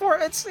from it before.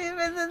 And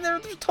they're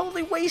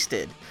totally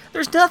wasted.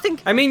 There's nothing.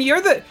 I mean, you're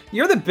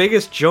the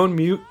biggest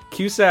Joan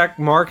Cusack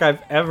mark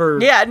I've ever.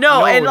 Yeah,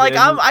 no, and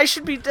I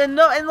should be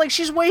no, and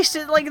she's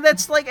wasted.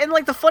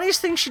 The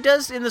funniest thing she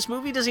does in this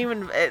movie doesn't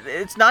even.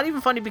 It's not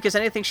even funny because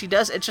anything she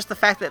does. It's just the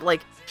fact that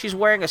she's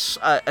wearing a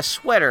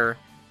sweater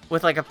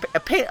with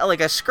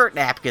a skirt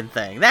napkin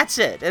thing. That's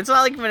it. It's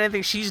not even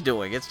anything she's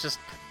doing. It's just.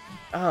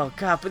 Oh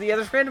god, but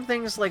there's random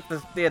things like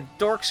the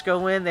dorks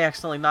go in, they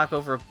accidentally knock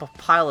over a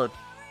pile of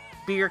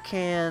beer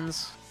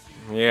cans.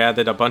 Yeah,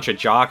 that a bunch of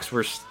jocks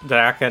were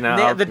stacking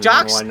up. The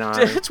jocks,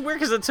 it's weird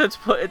because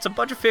it's a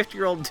bunch of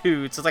 50-year-old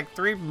dudes. It's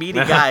 3 meaty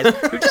guys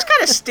who just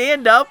kind of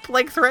stand up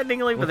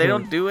threateningly, but they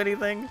don't do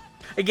anything.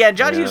 Again,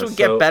 John Hughes would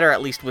get better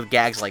at least with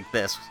gags like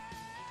this.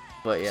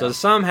 But So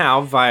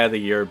somehow via the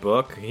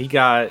yearbook,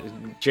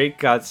 Jake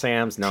got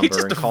Sam's number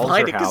and called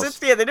her house.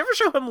 They never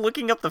show him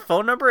looking up the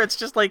phone number. It's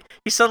just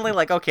he's suddenly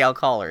okay, I'll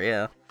call her.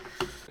 Yeah.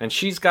 And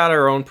she's got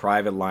her own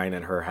private line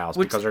at her house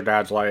because her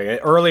dad's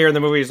earlier in the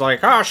movie he's like,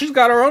 "Oh, she's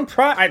got her own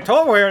I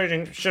told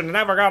her she should have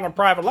never gotten a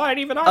private line,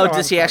 even I know." Oh,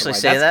 does he actually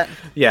say that?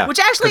 Yeah. Which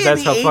actually that's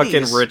in the 80s, how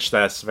fucking rich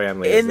that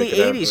family is. In the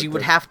 80s, you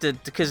would have to,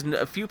 because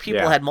a few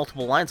people had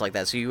multiple lines like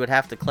that, so you would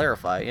have to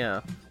clarify,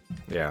 yeah.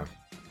 Yeah.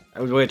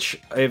 Which,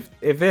 if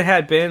it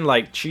had been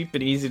cheap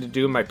and easy to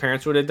do, my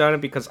parents would have done it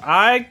because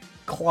I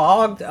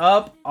clogged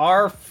up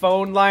our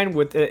phone line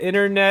with the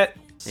internet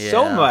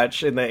so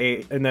much in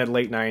the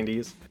late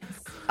 90s.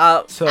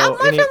 My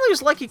family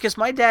was lucky because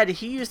my dad,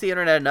 he used the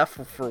internet enough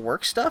for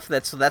work stuff.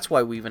 That's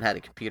why we even had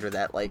a computer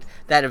that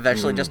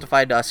eventually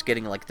justified us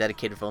getting a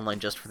dedicated phone line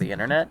just for the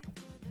internet.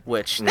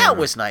 which that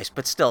was nice,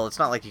 but still, it's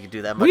not like you could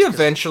do that much. We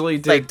eventually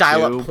did like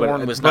dial-up too,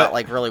 porn was not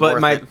like really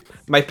worth it.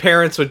 My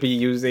parents would be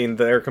using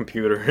their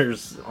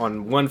computers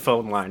on one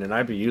phone line, and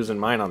I'd be using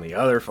mine on the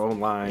other phone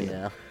line.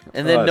 Yeah,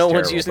 and then no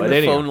one's using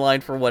the phone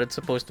line for what it's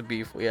supposed to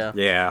be. Yeah.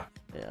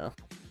 Yeah.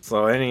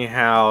 So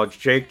anyhow,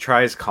 Jake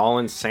tries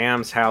calling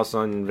Sam's house,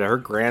 and her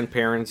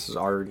grandparents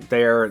are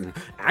there and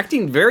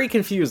acting very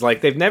confused,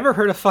 like they've never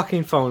heard a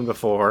fucking phone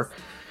before.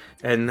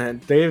 And then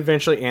they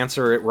eventually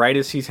answer it right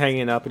as he's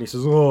hanging up, and he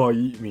says, "Oh,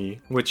 eat me,"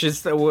 which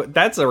is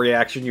that's a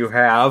reaction you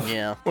have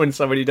when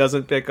somebody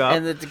doesn't pick up.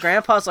 And the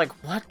grandpa's like,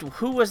 "What?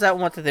 Who was that?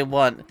 What did they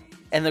want?"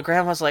 And the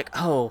grandma's like,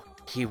 "Oh,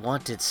 he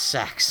wanted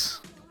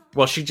sex."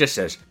 Well, she just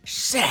says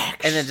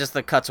sex, and then just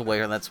the cuts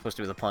away, and that's supposed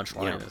to be the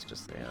punchline. Yeah. It's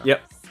just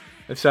Yep.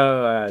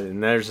 So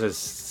and there's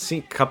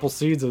a couple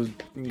scenes of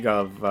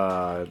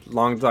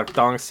Long Duck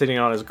Dong sitting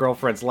on his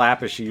girlfriend's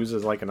lap as she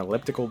uses like an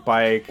elliptical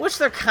bike, which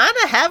they're kind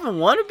of having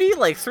wannabe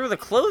like through the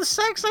clothes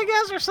sex, I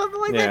guess, or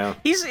something like that.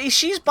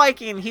 She's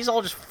biking, he's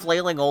all just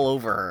flailing all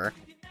over her,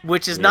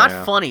 which is not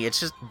funny. It's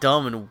just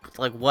dumb and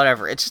like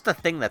whatever. It's just a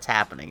thing that's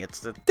happening.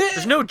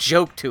 There's no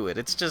joke to it.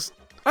 It's just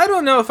I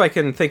don't know if I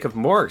can think of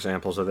more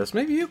examples of this.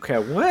 Maybe you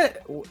can.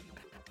 What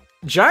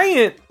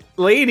giant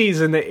ladies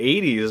in the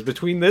 80s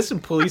between this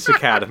and Police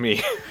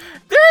Academy?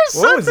 There's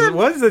something.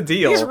 What's the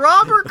deal? These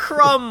Robert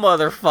Crumb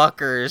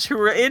motherfuckers who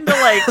were into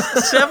like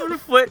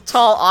 7-foot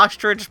tall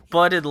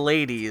ostrich-butted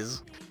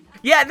ladies.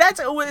 Yeah, that's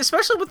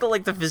especially with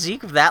the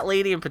physique of that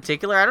lady in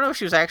particular. I don't know if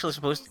she was actually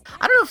supposed to,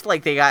 I don't know if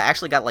like they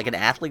actually got like an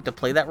athlete to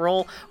play that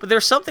role, but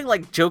there's something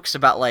like jokes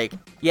about like,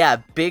 yeah,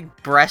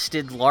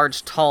 big-breasted,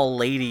 large, tall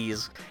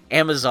ladies,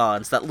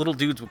 Amazons that little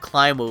dudes would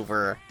climb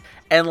over.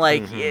 And,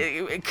 like,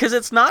 because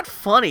it's not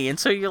funny, and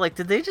so you're like,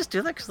 did they just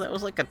do that because that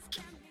was,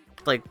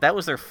 that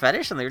was their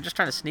fetish, and they were just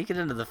trying to sneak it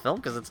into the film?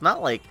 Because it's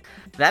not, like,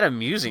 that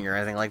amusing or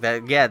anything like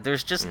that. Yeah,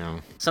 there's just,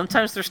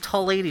 sometimes there's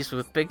tall ladies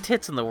with big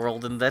tits in the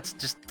world, and that's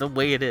just the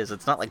way it is.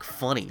 It's not, like,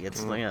 funny.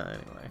 It's, anyway.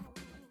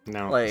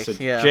 No, like, so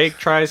Jake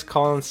tries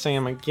calling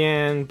Sam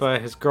again,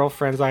 but his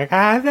girlfriend's like,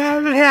 all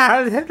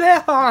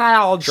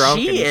drunk.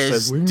 She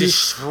is says,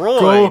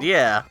 destroyed,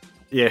 yeah.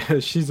 Yeah,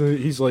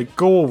 he's like,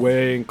 go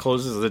away, and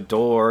closes the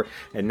door,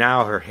 and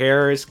now her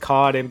hair is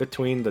caught in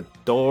between the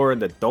door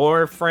and the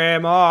door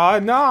frame. Oh,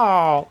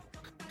 no!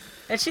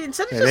 And she,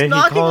 instead of just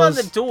knocking on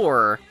the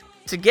door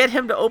to get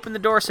him to open the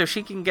door so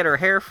she can get her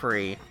hair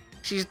free,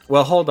 she's...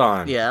 Well, hold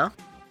on. Yeah?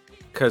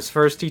 Because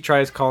first he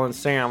tries calling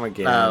Sam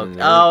again.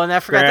 And I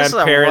forgot this is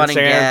a running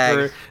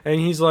gag. And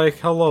he's like,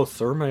 hello,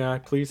 sir, may I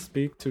please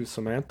speak to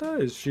Samantha?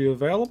 Is she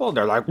available? And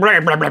they're like, blah,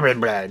 blah, blah, blah,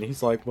 blah. And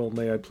he's like, well,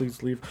 may I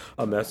please leave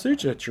a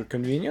message at your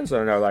convenience?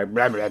 And they're like,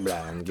 blah, blah,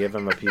 blah, and give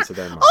him a piece of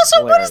their mind.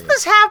 Also, what is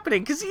this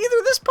happening? Because either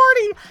this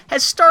party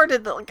has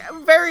started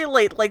very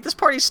late, like this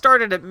party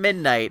started at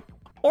midnight,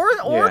 or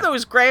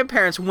those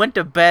grandparents went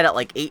to bed at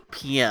like 8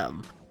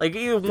 p.m. Like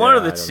either one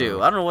of the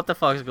two. I don't know what the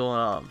fuck is going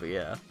on, but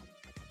yeah.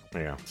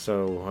 Yeah,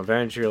 so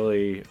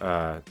eventually,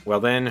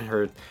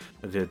 then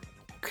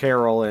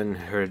Carol and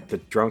the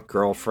drunk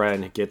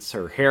girlfriend gets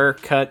her hair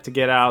cut to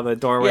get out of the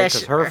doorway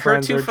because her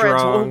friends are drunk.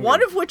 Well,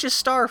 one of which is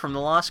Star from The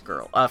Lost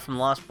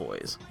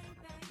Boys,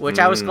 which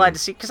I was glad to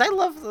see because I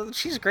love.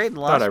 She's great in The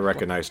Lost Boys. I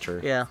recognized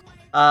her. Yeah,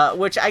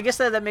 which I guess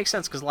that makes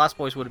sense because Lost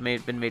Boys would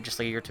have been made just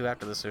like a year or two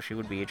after this, so she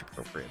would be age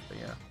appropriate. But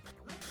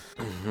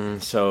yeah.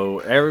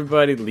 So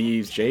everybody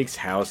leaves. Jake's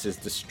house is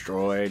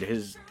destroyed.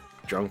 His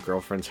drunk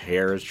girlfriend's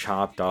hair is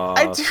chopped off.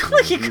 I do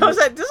like he goes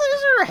out. Isn't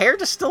her hair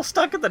just still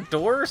stuck at the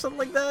door or something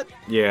like that?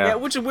 Yeah.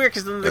 Which is weird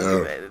because then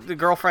the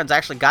girlfriend's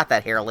actually got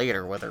that hair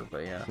later with her.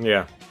 But yeah.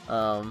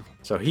 Yeah.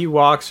 So he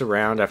walks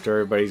around after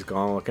everybody's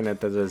gone, looking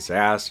at the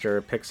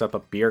disaster. Picks up a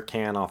beer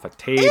can off a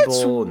table.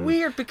 It's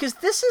weird because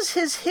this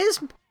is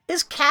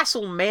his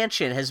castle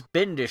mansion has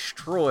been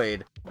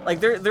destroyed. Like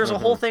there's a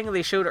whole thing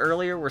they showed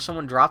earlier where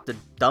someone dropped a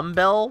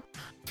dumbbell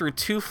through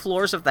 2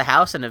 floors of the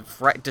house and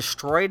have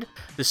destroyed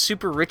the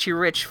super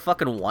rich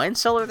fucking wine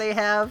cellar they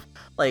have.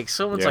 Like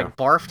someone's like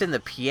barfed in the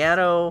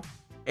piano,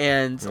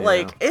 and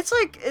like it's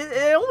like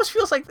it almost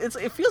feels like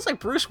it feels like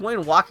Bruce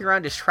Wayne walking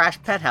around his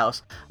trash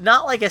penthouse,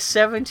 not like a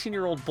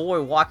 17-year-old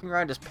boy walking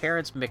around his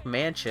parents'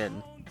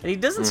 McMansion. And he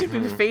doesn't seem to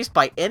be faced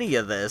by any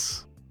of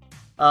this.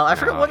 I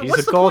forget what's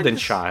he's a golden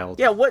child.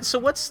 Yeah,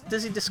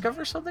 does he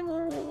discover something?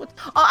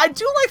 I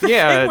do like the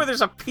thing where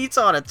there's a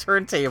pizza on a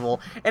turntable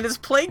and it's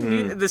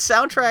playing the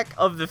soundtrack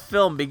of the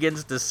film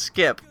begins to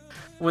skip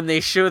when they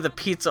show the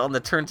pizza on the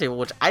turntable,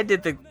 which I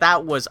did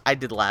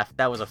laugh.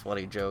 That was a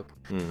funny joke.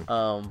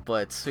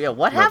 But so yeah,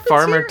 what happens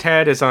Farmer here?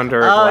 Ted is under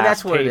a glass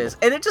that's what table. It is.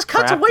 And it just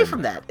cuts away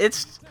from that.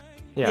 It's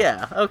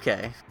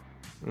okay.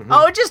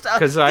 Oh, it just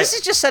this is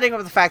just setting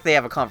up the fact they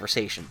have a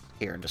conversation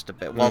here in just a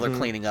bit while they're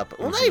cleaning up.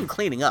 Well, not even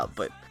cleaning up,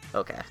 but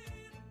okay.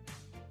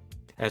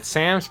 At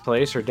Sam's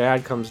place, her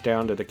dad comes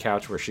down to the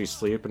couch where she's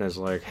sleeping and is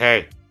like,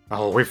 "Hey,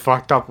 Oh, we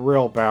fucked up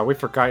real bad. We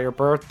forgot your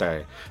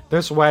birthday.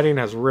 This wedding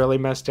has really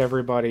messed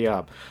everybody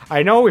up.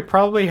 I know we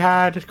probably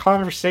had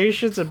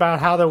conversations about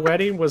how the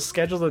wedding was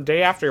scheduled the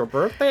day after your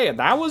birthday, and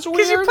that was weird.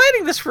 Because you're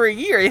planning this for a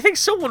year. You think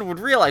someone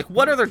would realize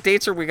what other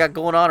dates are we got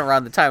going on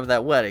around the time of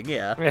that wedding?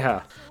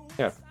 Yeah.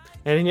 Yeah.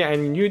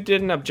 And you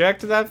didn't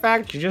object to that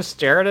fact? You just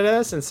stared at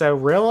us and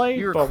said, really?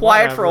 You were But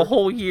quiet for a whatever.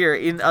 whole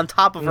year on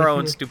top of our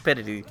own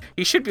stupidity.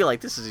 You should be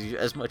like, this is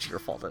as much your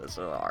fault as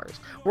ours.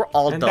 We're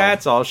all And dumb.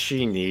 that's all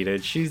she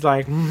needed. She's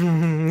like,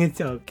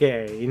 it's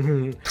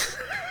okay.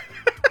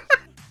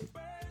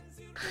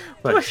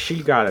 But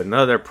she got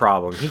another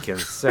problem. He can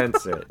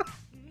sense it.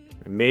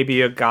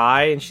 Maybe a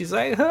guy, and she's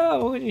like,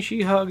 oh, and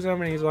she hugs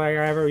him, and he's like,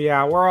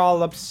 yeah, we're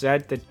all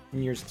upset that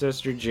your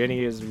sister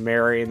Ginny is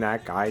marrying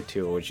that guy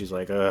too. And she's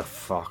like, ugh,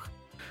 fuck.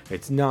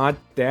 It's not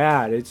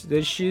that. It's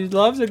that she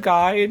loves a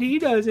guy, and he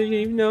doesn't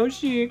even know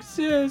she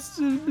exists.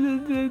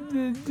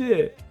 And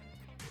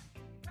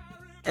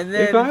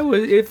then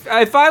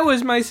If I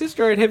was my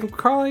sister, I'd have him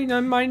crawling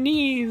on my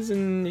knees,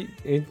 and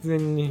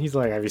then he's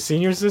like, "Have you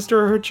seen your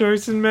sister or her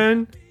choice in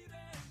men?"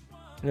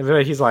 And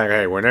then he's like,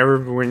 "Hey,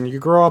 when you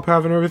grow up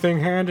having everything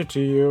handed to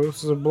you,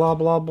 so blah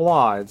blah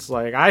blah." It's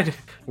like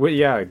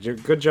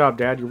good job,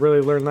 Dad. You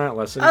really learned that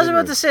lesson. I was didn't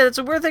about you? to say, that's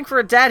a weird thing for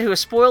a dad who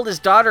has spoiled his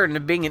daughter into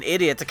being an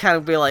idiot to kind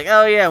of be like,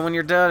 oh yeah, when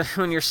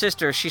your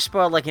sister, she's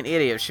spoiled like an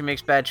idiot, she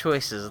makes bad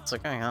choices. It's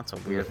like, oh, that's a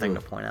weird thing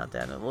to point out,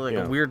 Dad. Like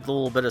a weird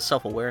little bit of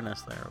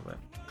self-awareness there, but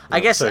I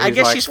guess so he's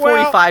like, she's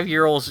 45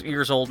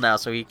 years old now,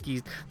 so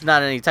he's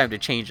not any time to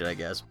change it, I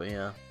guess, but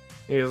yeah.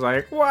 He's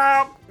like,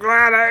 well,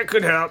 glad I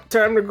could help.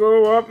 Time to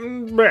go up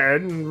in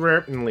bed,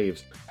 and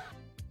leaves.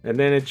 And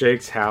then at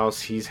Jake's house,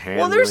 he's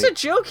handling... Well, there's a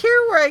joke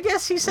here where I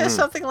guess he says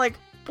something like,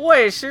 boy,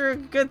 it's sure a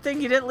good thing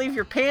you didn't leave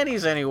your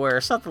panties anywhere, or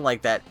something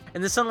like that.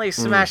 And then suddenly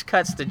smash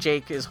cuts to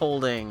Jake is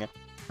holding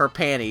her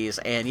panties,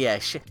 and yeah,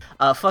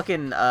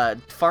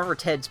 Farmer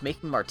Ted's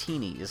making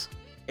martinis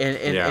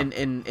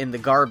in the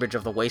garbage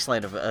of the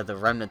wasteland of the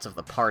remnants of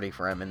the party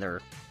for him, and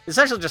they're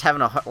essentially just having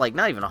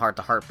not even a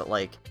heart-to-heart, but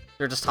like,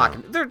 they're just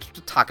talking, they're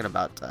just talking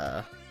about,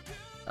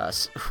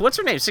 what's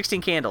her name?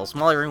 16 Candles,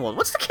 Molly Ringwald.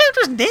 What's the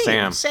character's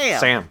name? Sam.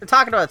 They're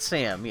talking about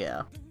Sam,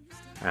 yeah.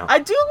 Yeah. I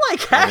do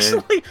like,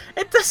 actually,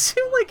 it does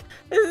seem like,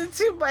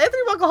 Anthony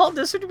Michael Hall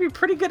does seem to be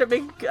pretty good at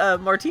making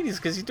martinis,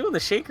 because he's doing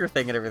the shaker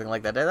thing and everything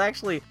like that. And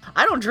actually,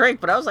 I don't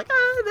drink, but I was like,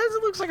 that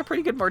looks like a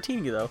pretty good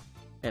martini, though.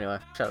 Anyway,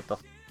 shut up, though.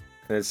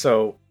 And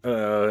so,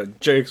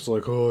 Jake's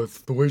like, oh, it's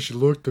the way she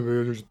looked at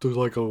me, there's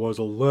like I was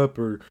a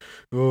leopard.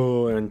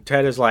 Oh, and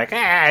Ted is like,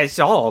 it's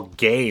all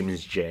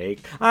games,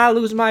 Jake. I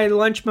lose my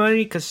lunch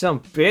money because some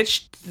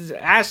bitch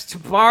asked to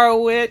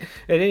borrow it,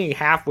 and any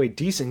halfway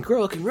decent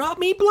girl can rob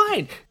me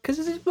blind because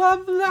I'm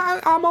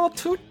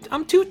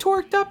too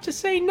torqued up to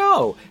say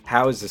no.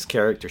 How is this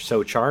character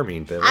so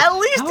charming, Billy? At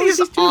least he's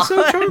honest.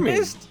 So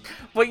charming.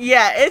 But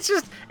yeah,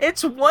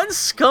 it's one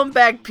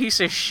scumbag piece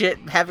of shit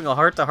having a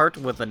heart-to-heart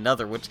with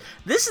another, which,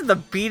 this is the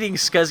beating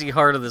scuzzy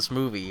heart of this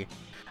movie.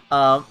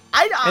 And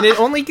it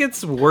only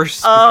gets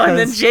worse. Oh, and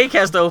then Jake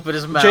has to open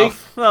his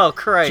mouth. Oh,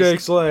 Christ.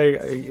 Jake's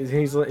like,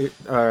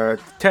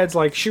 Ted's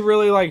like, she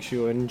really likes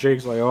you, and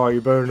Jake's like, oh,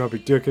 you better not be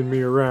dicking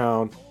me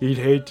around. He'd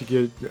hate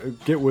to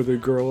get with a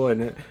girl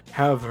and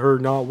have her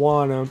not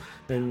want him.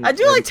 And I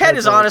do like Ted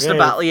is honest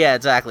about, yeah,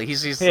 exactly.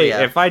 He's hey,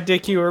 yeah. if I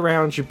dick you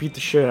around, you beat the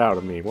shit out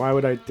of me. Why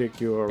would I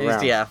dick you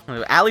around? Yeah,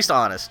 at least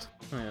honest.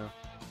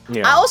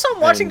 Yeah. I also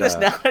am watching this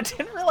now. I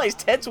didn't realize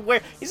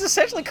he's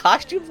essentially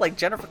costumed like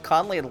Jennifer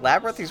Connelly in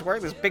Labyrinth. He's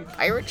wearing this big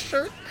pirate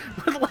shirt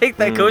with like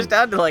that goes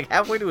down to like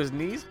halfway to his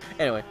knees.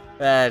 Anyway,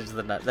 that's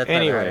neither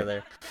here nor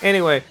there.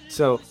 Anyway,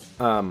 so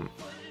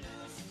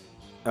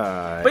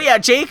but yeah,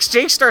 Jake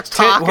starts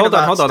talking. Hold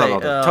on.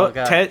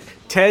 Oh,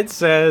 Ted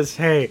says,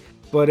 "Hey,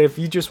 but if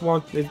you just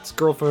want this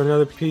girl for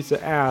another piece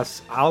of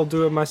ass, I'll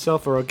do it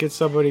myself, or I'll get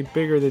somebody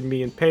bigger than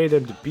me and pay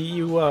them to beat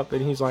you up."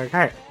 And he's like,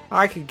 "Hey,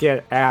 I could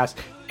get ass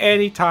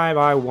anytime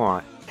I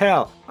want.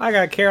 Hell, I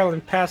got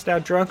Carolyn passed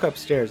out drunk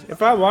upstairs.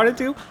 If I wanted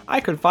to, I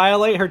could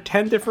violate her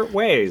 10 different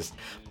ways."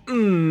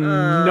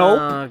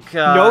 Nope.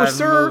 God, no,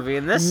 sir. Movie.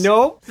 And this,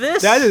 nope.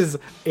 This, that is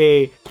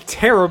a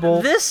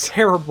terrible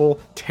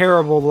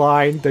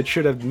line that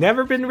should have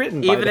never been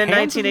written. Even by in the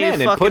hands of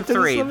men and put to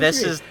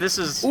 1983, this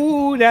is.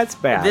 Ooh, that's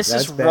bad. This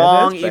that's is bad.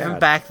 wrong. That's bad. Even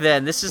back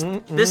then, this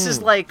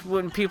is like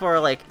when people are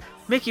like,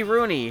 Mickey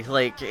Rooney,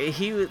 like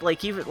he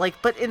like even like,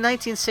 but in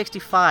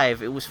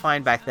 1965 it was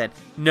fine back then.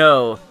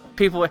 No,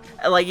 people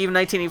like even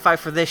 1985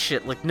 for this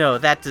shit. Like, no,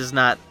 that does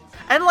not.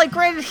 And like,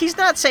 granted, he's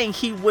not saying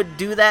he would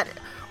do that.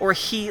 Or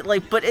he,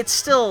 like, but it's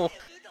still,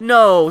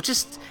 no,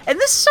 just, and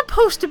this is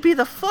supposed to be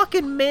the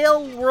fucking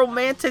male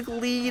romantic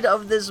lead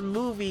of this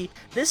movie.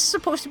 This is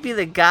supposed to be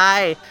the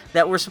guy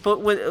that we're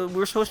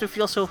supposed to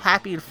feel so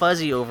happy and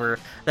fuzzy over,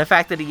 the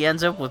fact that he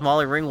ends up with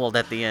Molly Ringwald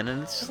at the end,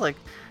 and it's just like,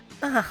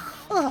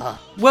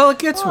 well, it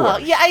gets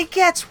worse. Yeah, it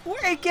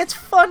gets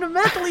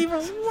fundamentally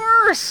even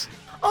worse.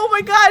 Oh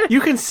my god!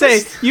 You can say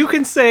this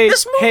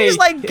movie is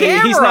like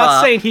Gamera, he's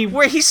not saying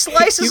where he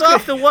slices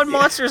off the one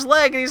monster's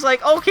leg and he's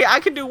like, okay, I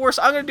can do worse.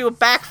 I'm gonna do a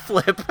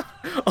backflip.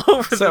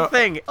 over the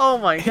thing. Oh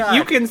my god.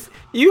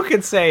 You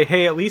can say,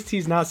 hey, at least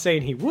he's not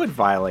saying he would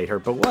violate her,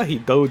 but what he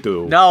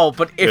do? No,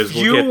 but if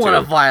you want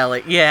to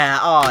violate, yeah.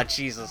 Oh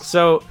Jesus.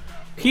 So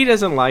he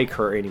doesn't like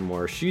her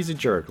anymore. She's a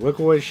jerk. Look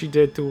what she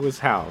did to his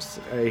house.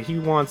 He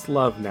wants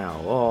love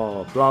now.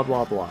 Oh, blah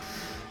blah blah.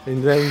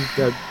 And then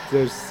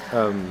there's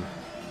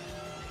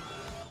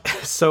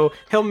so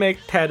he'll make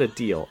Ted a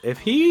deal.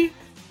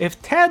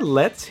 If Ted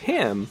lets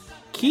him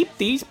keep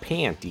these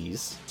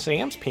panties,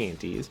 Sam's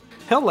panties,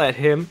 he'll let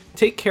him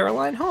take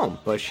Caroline home.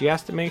 But she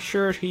has to make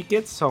sure she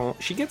gets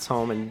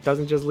home and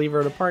doesn't just leave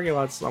her in a parking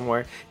lot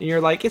somewhere. And you're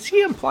like, is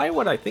he implying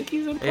what I think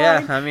he's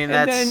implying? Yeah, I mean,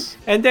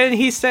 And then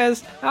he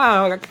says,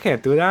 oh, I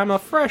can't do that, I'm a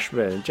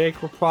freshman. And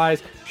Jake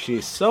replies,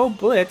 she's so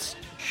blitzed,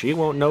 she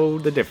won't know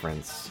the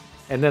difference.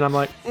 And then I'm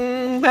like,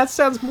 that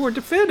sounds more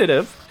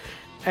definitive.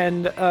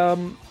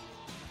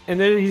 And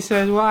then he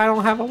says, well, I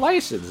don't have a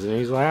license. And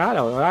he's like,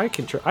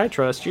 I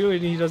trust you.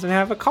 And he doesn't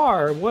have a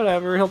car or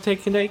whatever. He'll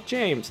take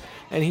James.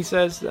 And he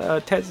says,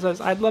 Ted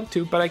says, I'd love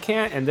to, but I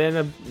can't. And then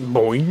a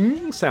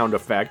boing sound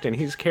effect. And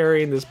he's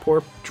carrying this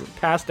poor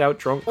passed out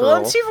drunk girl.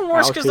 Well, it's even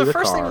worse because the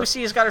first thing we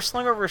see is got her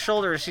slung over her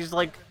shoulder. She's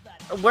like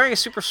wearing a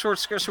super short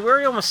skirt. So we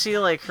already almost see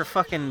like her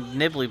fucking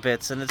nibbly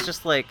bits. And it's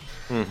just like,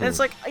 and it's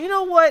like, you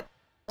know what?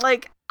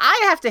 Like,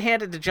 I have to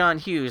hand it to John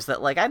Hughes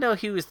that, like, I know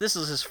this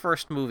is his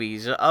first movie.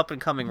 He's an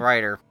up-and-coming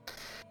writer.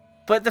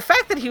 But the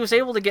fact that he was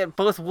able to get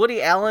both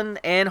Woody Allen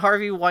and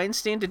Harvey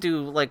Weinstein to do,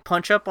 like,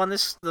 punch-up on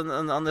this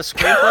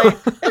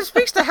screenplay, it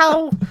speaks to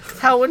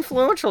how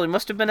influential he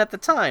must have been at the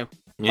time.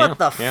 Yeah, what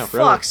the fuck?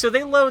 Really. So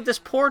they load this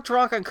poor,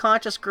 drunk,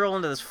 unconscious girl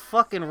into this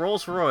fucking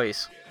Rolls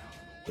Royce.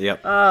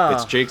 Yep. Oh.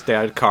 It's Jake's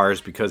dad's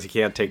cars because he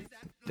can't take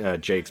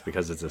Jake's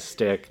because it's a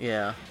stick.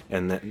 Yeah.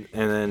 And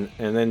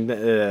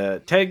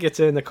then Ted gets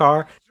in the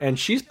car and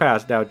she's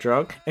passed out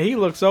drunk and he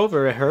looks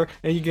over at her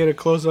and you get a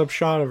close-up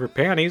shot of her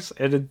panties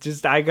and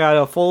I got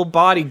a full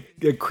body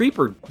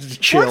creeper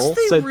chill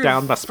sit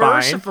down my spine.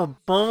 What's the reverse of a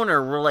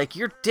boner where like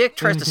your dick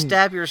tries to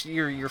stab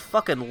your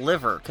fucking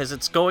liver because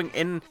it's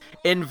going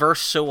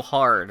inverse so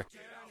hard?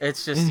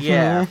 It's just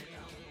yeah.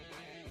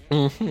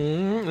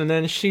 And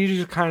then she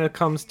just kind of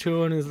comes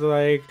to and is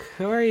like,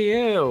 "Who are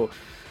you?"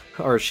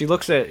 Or she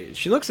looks at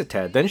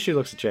Ted, then she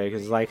looks at Jake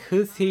and is like,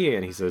 "Who's he?"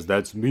 And he says,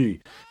 "That's me."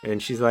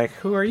 And she's like,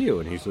 "Who are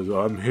you?" And he says,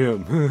 "I'm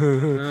him."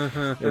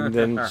 And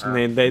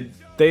then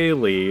they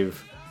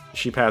leave.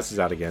 She passes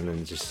out again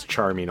and just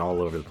charming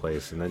all over the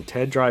place. And then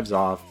Ted drives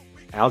off.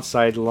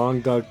 Outside, Long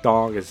Duck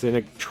Dong is in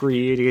a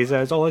tree and he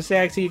says, "Oh, a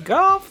sexy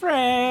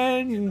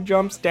girlfriend," and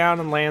jumps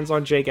down and lands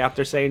on Jake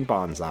after saying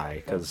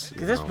bonsai. Because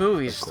this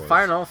movie's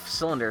firing off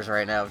cylinders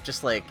right now.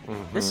 Just like,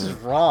 this is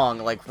wrong.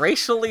 Like,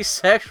 racially,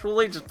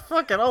 sexually, just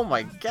fucking, oh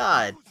my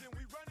god.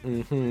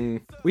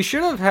 We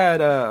should have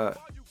had a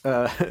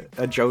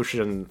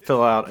Joshin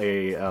fill out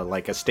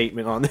a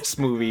statement on this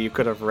movie you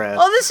could have read.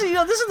 Oh, this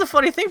is the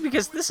funny thing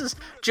because this is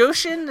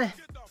Joshin,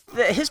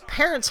 his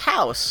parents'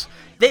 house.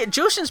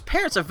 Joshin's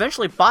parents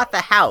eventually bought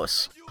the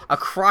house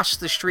across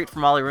the street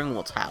from Molly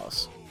Ringwald's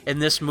house in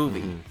this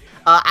movie.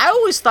 I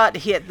always thought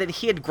that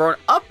he had grown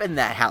up in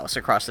that house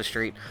across the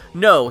street.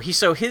 No,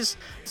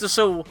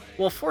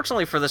 well,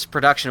 fortunately for this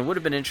production, it would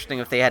have been interesting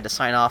if they had to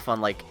sign off on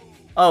like,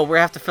 oh, we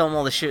have to film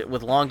all this shit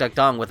with Long Duck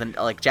Dong with a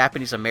like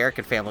Japanese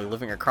American family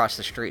living across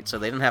the street, so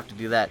they didn't have to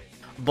do that.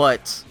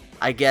 But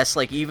I guess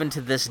like even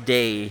to this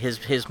day,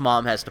 his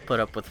mom has to put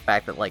up with the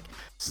fact that like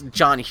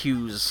John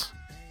Hughes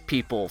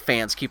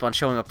fans keep on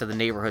showing up to the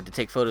neighborhood to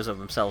take photos of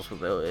themselves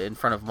in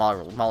front of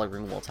Molly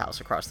Ringwald's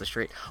house across the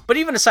street. But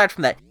even aside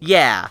from that,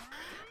 yeah.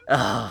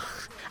 I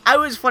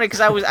was funny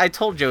because I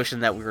told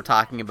Joshin that we were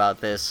talking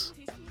about this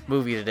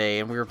movie today,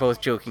 and we were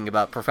both joking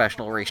about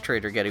professional race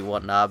trader Getty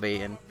Watanabe,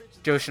 and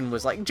Joshin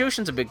was like,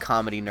 Joshin's a big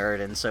comedy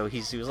nerd, and so he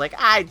was like,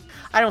 I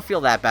don't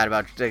feel that bad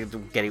about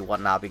Getty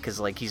Watanabe because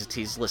like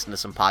he's listened to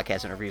some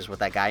podcast interviews with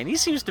that guy, and he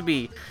seems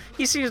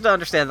to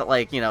understand that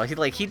like, you know,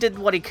 he did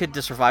what he could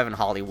to survive in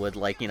Hollywood,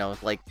 like, you know,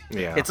 like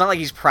it's not like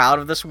he's proud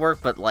of this work,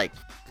 but like,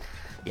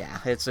 yeah,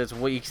 it's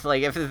what you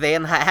like. If they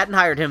hadn't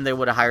hired him, they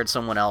would have hired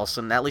someone else,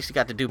 and at least he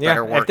got to do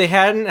better work. If they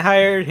hadn't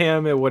hired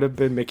him, it would have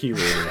been Mickey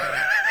Rooney.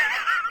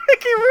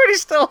 Mickey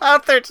Rooney's still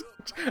out there.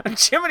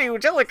 Jiminy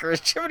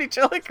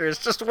Jillikers is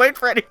just waiting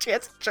for any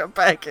chance to jump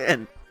back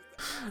in.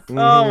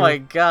 Oh my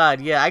god,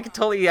 yeah, I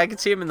could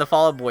see him in the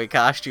Fall Out Boy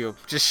costume.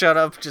 Just shut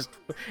up,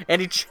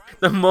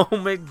 the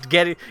moment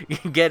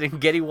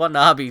Getty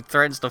Watanabe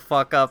threatens to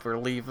fuck up or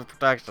leave the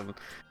production.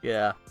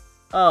 Yeah.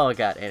 Oh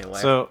god, anyway.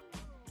 So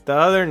the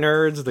other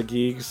nerds, the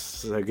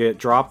geeks, get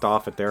dropped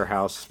off at their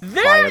house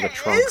via the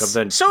trunk of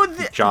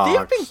the jocks.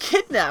 They've been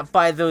kidnapped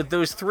by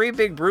those three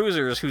big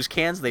bruisers whose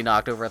cans they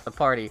knocked over at the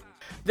party.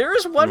 There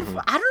is one,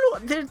 I don't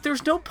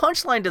there's no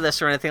punchline to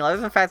this or anything other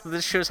than the fact that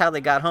this shows how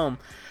they got home.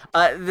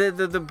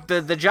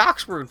 The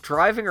jocks were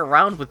driving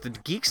around with the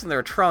geeks in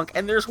their trunk,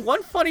 and there's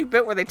one funny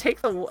bit where they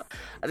take where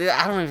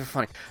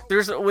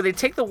they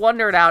take the one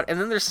nerd out,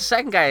 and then there's the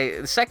second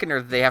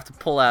nerd they have to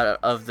pull out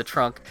of the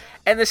trunk,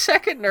 and the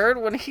second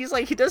nerd, when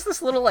he does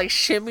this little like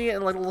shimmy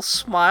and like a little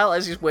smile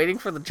as he's waiting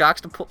for the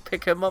jocks to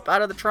pick him up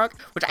out of the trunk,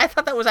 which I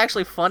thought that was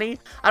actually funny.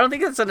 I don't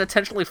think it's an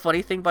intentionally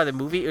funny thing by the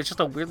movie. It was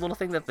just a weird little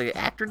thing that the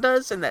actor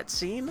does in that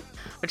scene,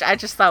 which I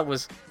just thought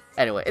was.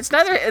 Anyway, it's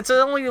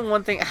only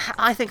one thing.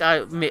 I think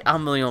I'm the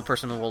only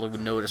person in the world who would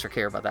notice or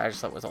care about that. I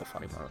just thought it was all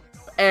funny.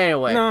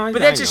 Anyway, but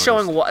that's just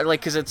showing what, like,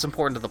 because it's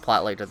important to the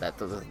plot later that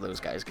those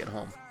guys get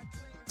home.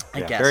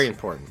 I guess. Very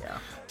important. Yeah.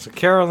 So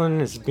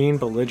Carolyn is being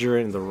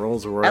belligerent in the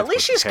Rolls-Royce. At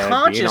least she's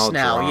conscious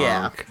now.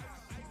 Drunk.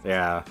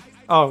 Yeah.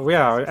 Oh,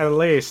 yeah, at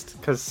least,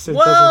 because it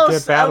doesn't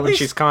get bad when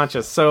she's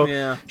conscious.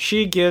 So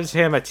she gives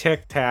him a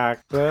Tic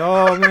Tac, but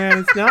oh man,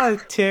 it's not a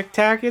Tic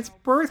Tac, it's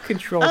birth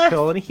control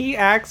pill, and he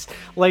acts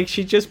like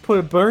she just put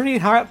a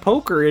burning hot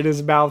poker in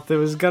his mouth that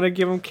was gonna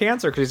give him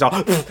cancer, because he's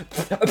all...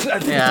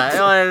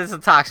 Yeah, it's a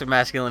toxic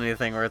masculinity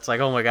thing where it's like,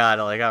 oh my god,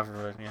 like,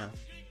 yeah.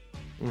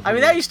 Mm-hmm. I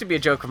mean, that used to be a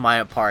joke of mine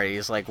at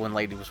parties, like, when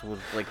ladies would,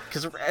 like,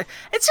 because it seemed like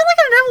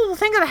an inevitable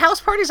thing at the house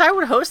parties I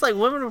would host, like,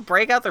 women would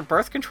break out their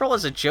birth control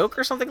as a joke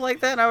or something like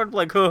that, and I would be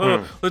like,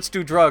 let's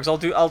do drugs, I'll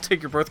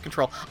take your birth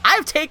control.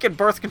 I've taken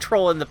birth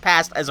control in the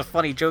past as a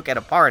funny joke at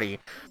a party,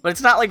 but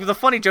it's not like, the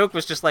funny joke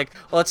was just like,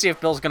 well, let's see if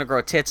Bill's gonna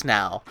grow tits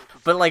now,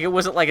 but, like, it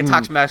wasn't like a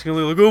toxic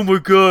masculinity, like, oh my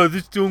god,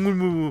 this don't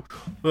move.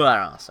 Well, I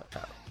don't know, so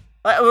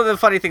well, the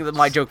funny thing that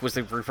my joke was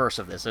the reverse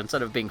of this.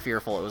 Instead of being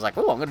fearful, it was like,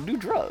 oh, I'm gonna do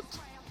drugs.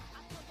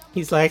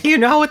 He's like, you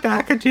know what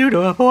that could do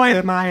to a boy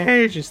at my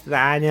age? He said,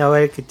 I know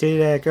it could do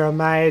to a girl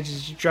my age.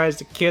 She tries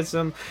to kiss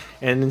him,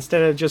 and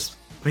instead of just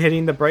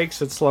hitting the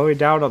brakes and slowing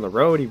down on the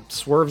road, he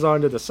swerves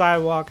onto the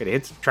sidewalk and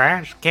hits a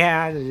trash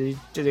can, and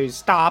he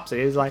stops, and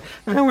he's like,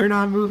 we're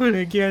not moving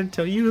again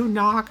until you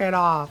knock it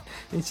off.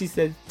 And she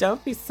says,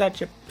 don't be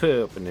such a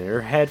poop, and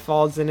her head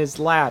falls in his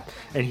lap,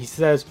 and he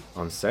says,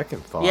 on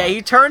second thought. Yeah,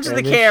 he turns to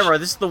the camera.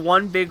 This is the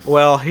one big...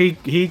 Well, she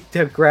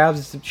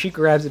grabs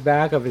the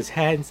back of his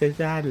head and says,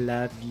 I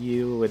love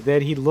you, and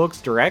then he looks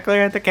directly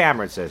at the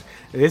camera and says,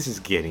 this is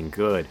getting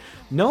good.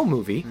 No,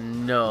 movie.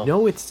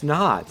 No, it's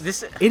not.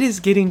 It is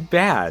getting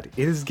bad.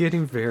 It is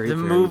getting very, very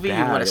bad. The movie, you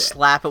want to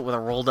slap it with a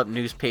rolled up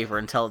newspaper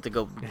and tell it to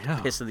go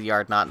piss in the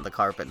yard, not in the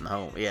carpet in the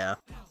home. Yeah.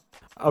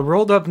 A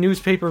rolled up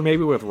newspaper,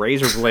 maybe with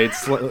razor blades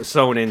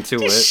sewn into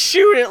it. Just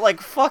shoot it, like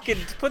fucking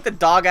put the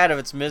dog out of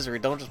its misery.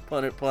 Don't just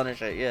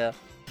punish it. Yeah.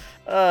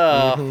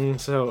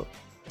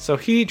 So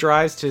he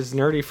drives to his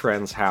nerdy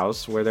friend's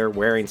house where they're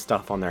wearing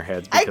stuff on their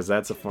heads because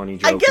that's a funny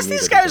joke. I guess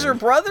these guys are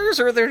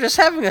brothers, or they're just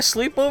having a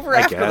sleepover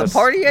after the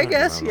party, I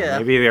guess. Yeah.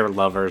 Maybe they're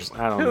lovers.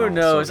 I don't know. Who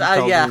knows?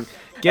 Yeah.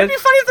 It'd be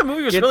funny if the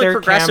movie was really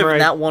progressive in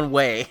that one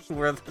way,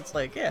 where it's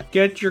like, yeah.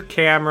 Get your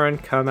camera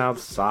and come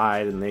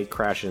outside, and they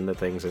crash into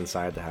things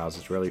inside the house.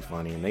 It's really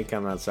funny. And they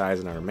come outside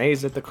and are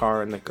amazed at the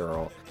car and the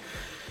girl.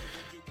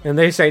 And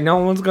they say, no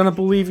one's gonna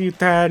believe you,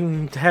 Ted.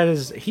 And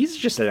he's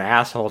just an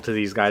asshole to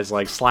these guys,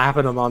 like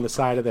slapping them on the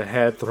side of the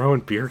head,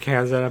 throwing beer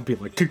cans at him, being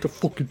like, take the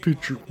fucking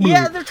picture.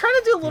 Yeah, they're trying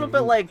to do a little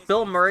bit like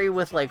Bill Murray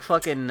with like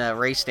fucking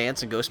Ray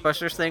Stantz and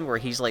Ghostbusters thing, where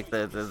he's like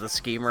the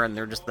schemer and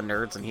they're just the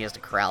nerds and he has to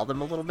corral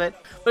them a little bit.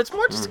 But it's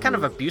more just kind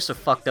of abusive,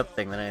 fucked up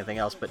thing than anything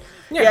else. But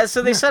yeah,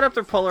 so they set up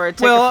their Polaroid,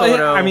 take a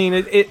photo. I mean,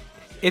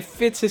 it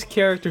fits his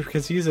character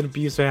because he's an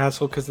abusive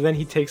asshole, because then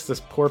he takes this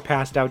poor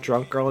passed out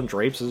drunk girl and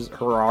drapes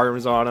her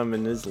arms on him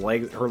and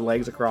her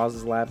legs across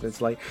his lap, and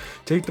it's like,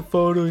 take the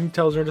photo, and he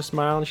tells her to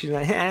smile, and she's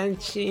like,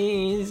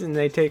 cheese, and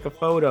they take a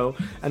photo,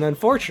 and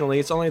unfortunately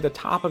it's only the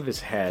top of his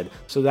head,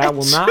 so that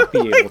will not be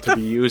able to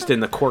be used in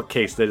the court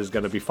case that is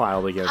going to be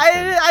filed against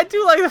him. I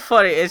do like the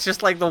funny, it's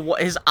just like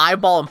his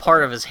eyeball and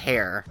part of his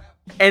hair.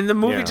 And the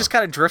movie just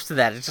kind of drifts to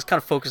that. It just kind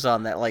of focuses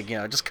on that, like,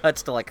 it just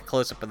cuts to like a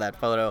close-up of that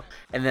photo,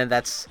 and then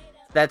that's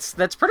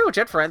pretty much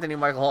it for Anthony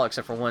Michael Hall,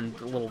 except for one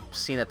little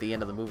scene at the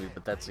end of the movie.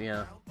 But that's,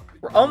 we're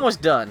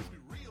almost done.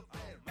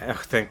 Oh,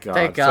 thank God.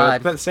 Thank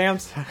God. So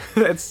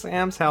at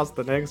Sam's house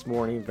the next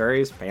morning,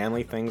 various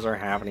family things are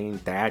happening.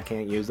 Dad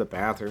can't use the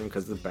bathroom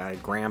because the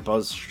bad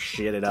grandpa's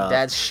shitted up.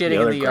 Dad's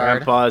shitting in the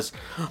yard. Grandpa's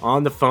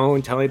on the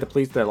phone telling the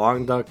police that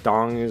Long Duck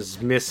Dong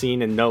is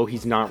missing, and no,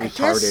 he's not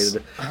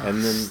retarded.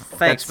 And then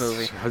thanks,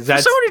 movie.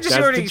 That's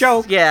the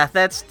joke. Yeah,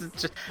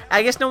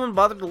 I guess no one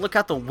bothered to look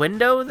out the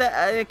window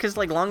because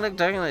like Long Duck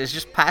Dong is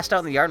just passed out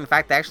in the yard. In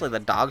fact, actually, the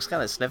dog's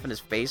kind of sniffing his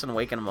face and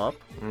waking him up.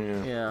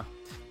 Yeah.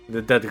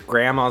 The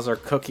grandmas are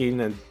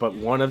cooking, but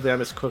one of them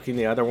is cooking,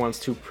 the other one's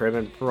too prim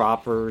and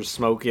proper,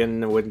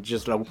 smoking, and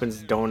just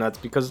opens donuts.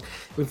 Because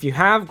if you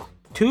have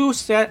two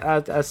sets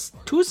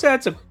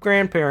of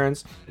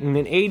grandparents in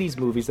 80s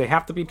movies, they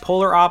have to be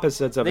polar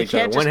opposites of each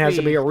other. One has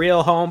to be a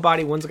real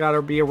homebody, one's got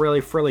to be a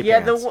really frilly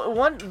pants.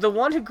 the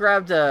one who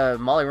grabbed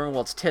Molly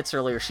Ringwald's tits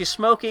earlier, she's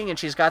smoking, and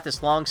she's got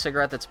this long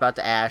cigarette that's about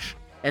to ash.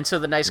 And so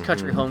the nice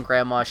country home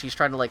grandma, she's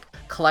trying to like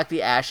collect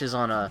the ashes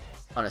on a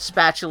on a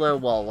spatula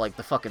while like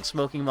the fucking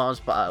smoking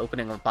mom's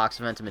opening a box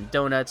of Entenmann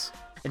donuts,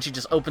 and she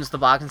just opens the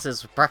box and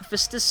says,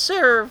 "Breakfast is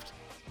served,"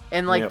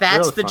 and like that's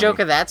really the funny. joke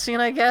of that scene,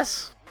 I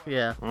guess.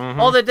 Yeah.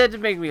 Although that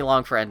did make me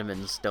long for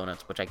Entenmann's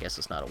donuts, which I guess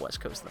is not a West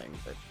Coast thing.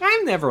 But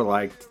I've never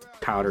liked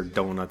powdered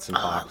donuts in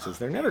boxes.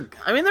 They're never.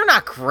 I mean, they're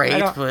not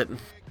great, but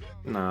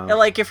No. yeah,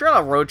 like if you're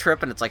on a road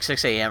trip and it's like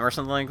 6 a.m. or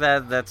something like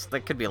that,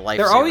 that could be a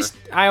lifesaver.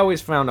 I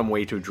always found them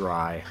way too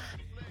dry.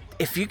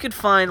 If you could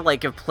find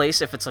like a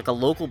place, if it's like a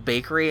local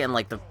bakery and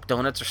like the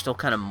donuts are still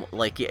kind of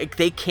like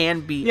they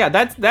can be. Yeah,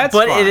 that's. But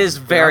fine. it is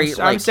very.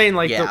 I'm saying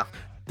like yeah.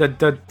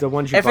 the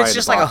ones you If buy it's at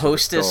just the like a box at the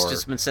Hostess store.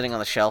 just been sitting on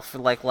the shelf for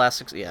like last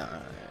 6. Yeah.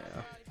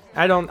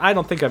 I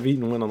don't think I've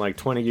eaten one in like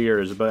 20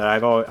 years, but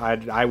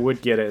I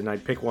would get it and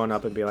I'd pick one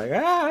up and be like,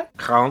 nah.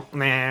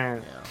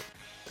 Yeah.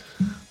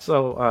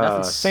 So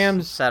Nothing's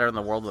Sam's sadder in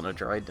the world than a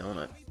dry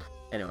donut.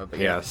 Anyway, but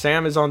yeah,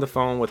 Sam is on the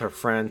phone with her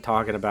friend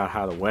talking about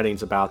how the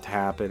wedding's about to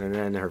happen, and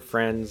then her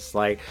friend's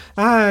like,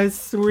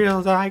 it's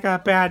real, I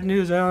got bad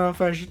news, I don't know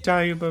if I should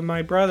tell you, but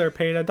my brother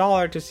paid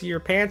 $1 to see your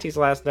panties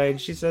last night,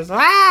 and she says,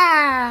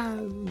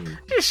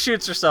 She just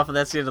shoots herself, and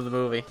that's the end of the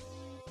movie.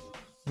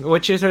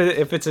 Which is,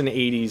 if it's an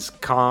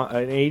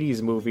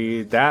 80s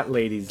movie, that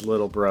lady's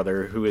little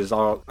brother, who is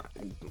all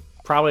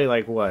probably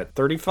like what,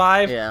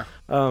 35? Yeah.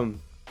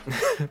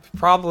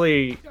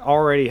 Probably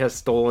already has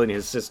stolen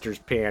his sister's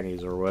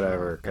panties or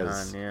whatever,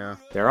 because yeah.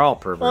 they're all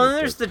perverted. Well, and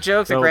there's the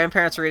joke that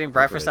grandparents are eating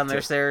breakfast on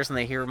their stairs and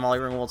they hear Molly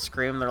Ringwald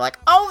scream. They're like,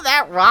 "Oh,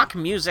 that rock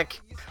music!"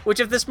 Which,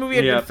 if this movie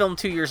had been filmed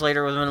 2 years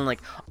later, would have been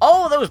like,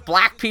 "Oh, those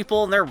black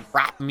people and their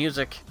rap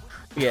music."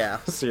 Yeah.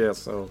 Yeah.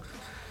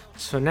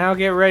 So now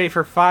get ready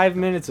for 5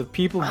 minutes of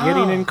people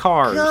getting in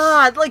cars.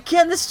 God, like,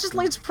 Ken, this just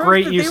leads proof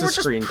Great that use they were of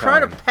just screen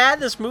trying time. to pad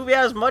this movie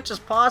out as much as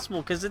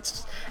possible, because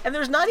it's, and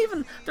there's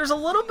a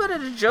little bit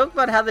of a joke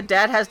about how the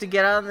dad has to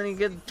get out and then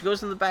he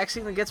goes in the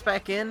backseat and gets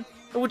back in,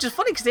 which is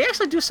funny because they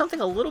actually do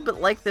something a little bit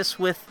like this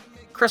with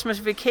Christmas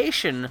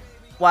Vacation,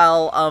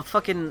 while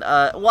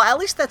at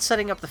least that's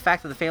setting up the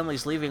fact that the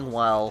family's leaving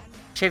while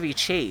Chevy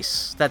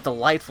Chase, that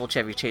delightful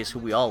Chevy Chase, who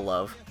we all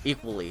love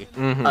equally,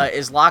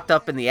 is locked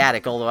up in the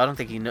attic. Although I don't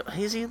think he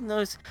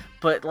knows.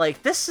 But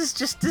like this is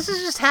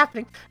just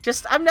happening.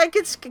 I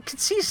could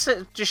see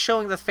just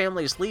showing the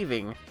family is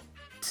leaving,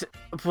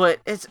 but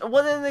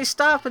then they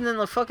stop and then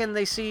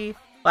they see.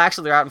 Well,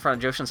 actually, they're out in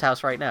front of Joshin's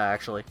house right now.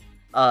 Actually,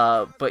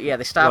 but yeah,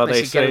 they stop and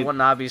they see Getty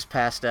Watanabe's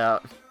passed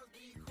out.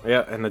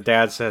 Yeah, and the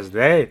dad says,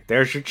 "Hey,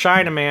 there's your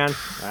Chinaman."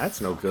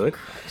 That's no good.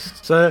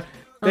 So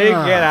they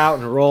get out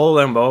and roll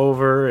him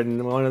over,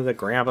 and one of the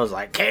grandpa's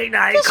like,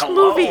 "K9 This Cologne."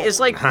 movie is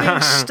like being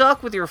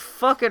stuck with your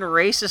fucking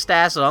racist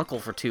ass uncle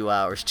for 2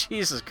 hours.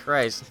 Jesus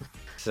Christ.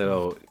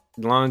 So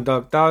Long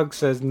Duck Dog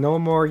says, "No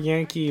more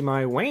Yankee,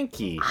 my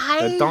wanky.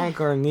 The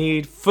donker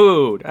need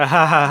food."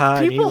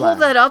 People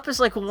hold that up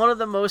as like one of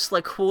the most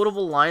like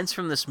quotable lines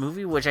from this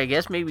movie, which I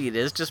guess maybe it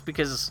is just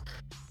because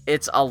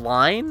it's a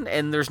line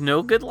and there's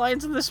no good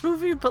lines in this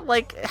movie, but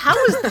like how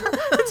is that?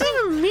 It doesn't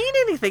even mean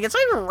anything. It's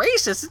not even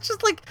racist. It's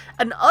just like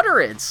an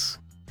utterance.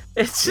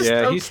 It's just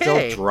okay. He's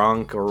still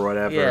drunk or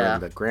whatever, Yeah.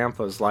 and the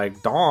grandpa's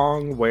like,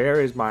 "Dong,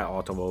 where is my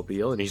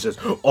automobile?" And he says,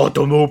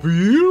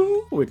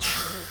 "Automobile?" Which,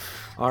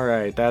 all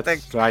right,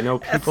 I know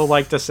people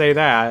like to say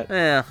that.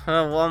 Yeah,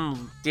 well,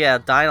 I'm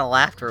dying of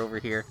laughter over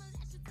here.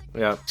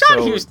 Yeah,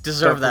 John Hughes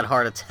deserved that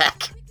heart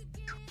attack.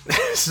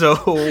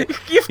 So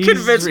You've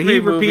convinced me,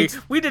 movie. repeats.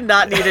 We did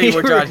not need any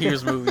more John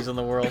Hughes movies in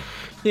the world.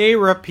 He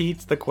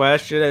repeats the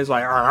question. It's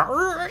like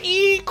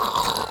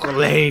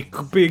lake,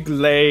 big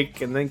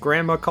lake, and then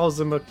Grandma calls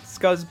him a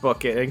scuzz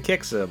bucket and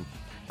kicks him.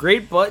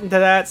 Great button to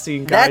that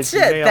scene, guys. That's You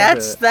it.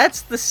 nailed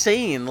That's the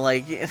scene.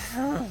 Like,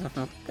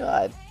 oh,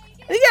 God.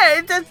 Yeah,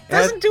 it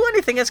doesn't do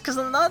anything. It's because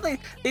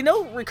they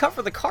don't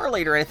recover the car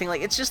later or anything.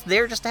 Like, it's just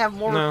there just to have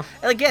more. No.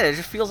 And again, it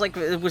just feels like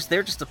it was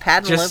there just to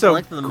pad the Just length, so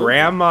length of the movie.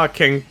 Grandma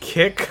can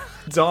kick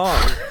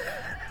Dong.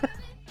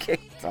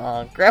 Kick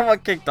Dong. Grandma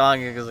Kick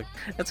Dong.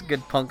 That's a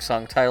good punk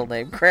song title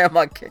name.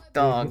 Grandma Kick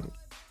Dong.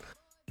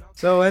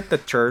 So at the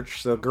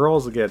church, the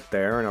girls get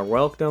there and are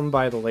welcomed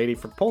by the lady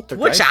from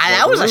Poltergeist. Which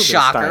that was a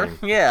shocker.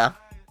 Rubenstein. Yeah.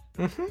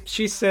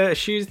 She said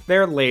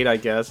they're late, I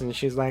guess, and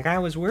she's like, "I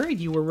was worried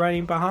you were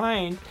running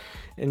behind."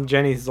 And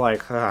Jenny's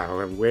like,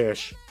 "I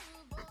wish,"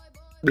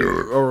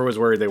 or was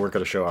worried they weren't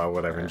going to show out,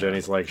 whatever. And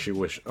Jenny's like, "She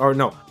wish," or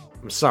no,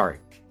 I'm sorry,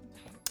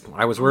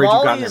 I was worried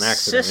you got in an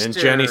accident. Sister, and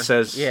Jenny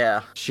says,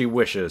 "Yeah, she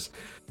wishes."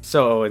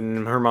 So,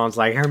 and her mom's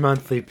like, "Her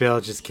monthly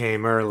bill just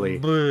came early."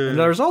 And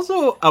there's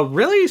also a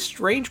really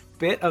strange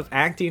bit of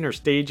acting or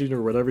staging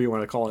or whatever you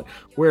want to call it,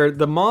 where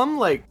the mom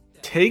like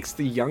takes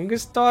the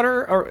youngest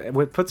daughter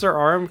or puts her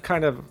arm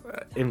kind of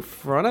in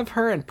front of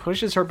her and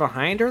pushes her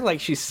behind her like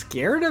she's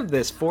scared of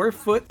this 4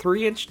 foot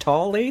 3 inch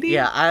tall lady.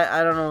 Yeah,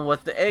 I don't know what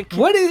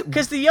what is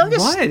because the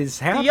youngest what is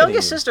happening? The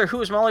youngest sister, who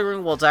is Molly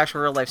Ringwald's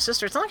actual real life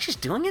sister, it's not like she's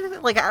doing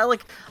anything. Like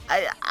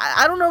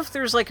I don't know if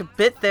there's like a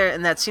bit there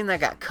in that scene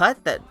that got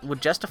cut that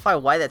would justify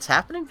why that's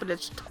happening, but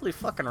it's totally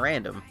fucking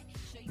random.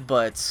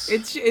 But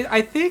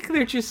I think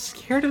they're just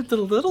scared of the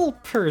little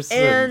person.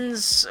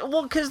 And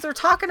well, because they're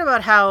talking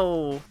about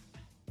how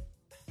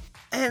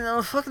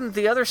And fucking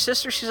the other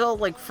sister, she's all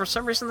like, for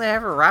some reason they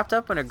have her wrapped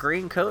up in a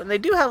green coat, and they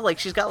do have like,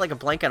 she's got like a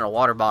blanket and a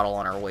water bottle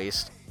on her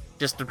waist,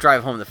 just to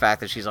drive home the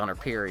fact that she's on her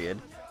period.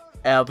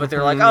 But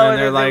they're like, oh, and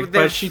they're like,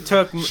 but she's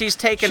took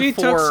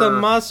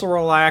some muscle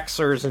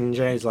relaxers, and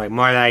Jay's like,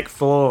 more like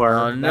 4.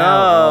 Oh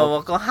no,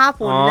 what's gonna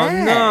happen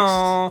next?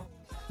 No.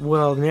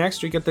 Well,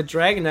 next we get the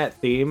Dragnet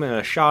theme and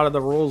a shot of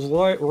the Rolls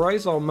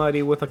Royce all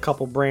muddy with a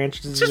couple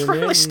branches. It's just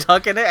really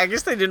stuck in it. I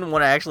guess they didn't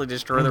want to actually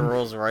destroy the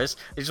Rolls Royce.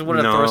 They just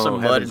wanted to throw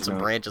some mud and some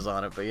branches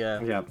on it, but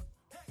yeah. Yep.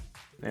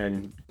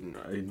 And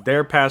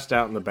they're passed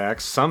out in the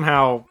back.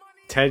 Somehow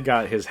Ted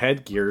got his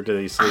headgear that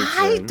he sleeps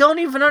in. I don't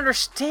even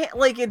understand.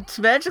 Like, it's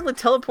magically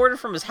teleported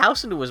from his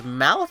house into his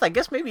mouth. I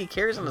guess maybe he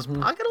carries it in his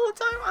pocket all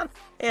the time.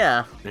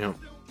 Yeah. Yeah.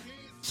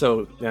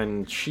 So,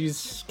 and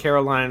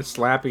Caroline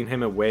slapping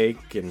him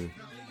awake, and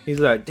he's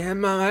like,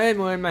 damn, my head,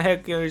 wearing my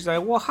headgear. He's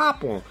like, what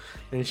happened?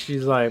 And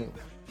she's like,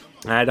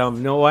 I don't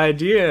have no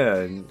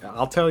idea. And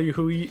I'll tell you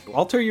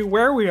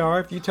where we are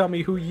if you tell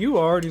me who you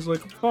are. And he's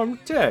like, I'm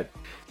Ted.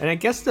 And I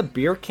guess the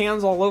beer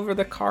cans all over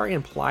the car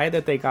imply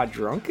that they got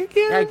drunk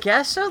again? I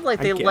guess so.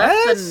 Like, they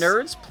left the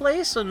nerd's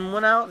place and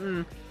went out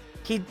and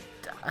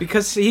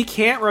because he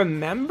can't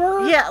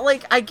remember? Yeah,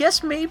 like, I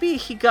guess maybe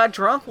he got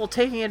drunk while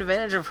taking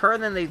advantage of her,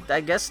 and then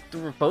I guess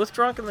they were both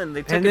drunk, and then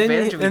they took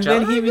advantage of each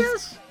other, I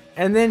guess?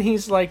 And then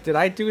he's like, did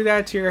I do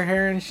that to your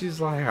hair? And she's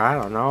like, I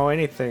don't know.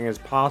 Anything is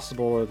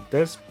possible at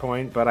this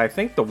point. But I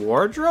think the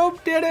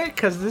wardrobe did it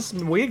because this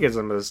wig is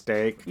a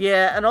mistake.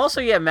 Yeah, and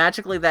also,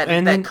 magically that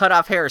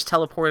cut-off hair is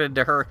teleported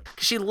to her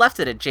because she left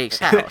it at Jake's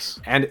house.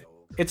 And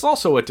it's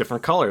also a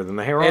different color than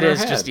the hair on her head. It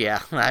is just,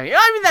 yeah. I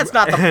mean, that's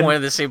not the point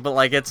of the scene, but,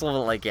 like, it's a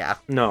little like, yeah.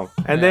 No.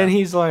 And then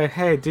he's like,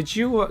 hey, did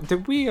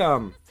we...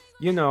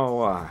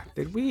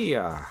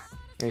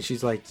 And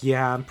she's like,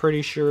 yeah, I'm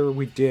pretty sure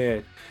we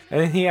did. And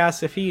then he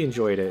asks if he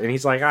enjoyed it. And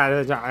he's like,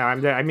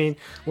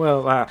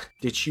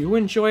 did you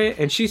enjoy it?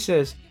 And she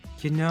says,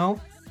 I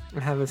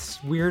have a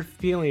weird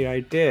feeling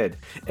I did.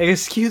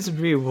 Excuse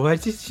me,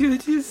 what did you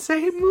just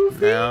say,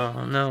 movie? No.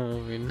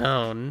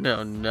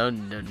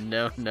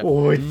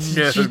 What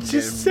did you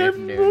just say,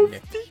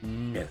 movie?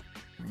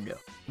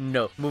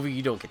 No. Movie,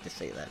 you don't get to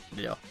say that.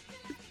 No.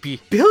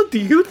 Bill, do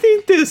you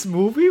think this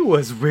movie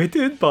was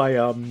written by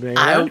a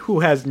man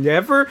who has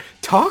never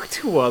talked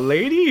to a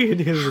lady in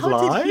his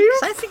life?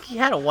 I think he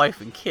had a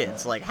wife and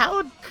kids. Like,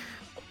 how...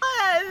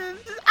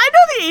 I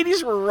know the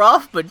 80s were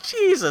rough, but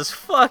Jesus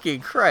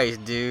fucking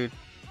Christ, dude.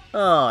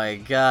 Oh my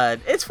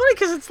god. It's funny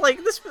because it's like,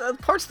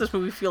 parts of this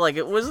movie feel like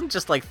it wasn't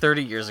just like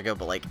 30 years ago,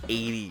 but like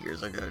 80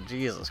 years ago.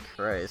 Jesus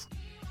Christ.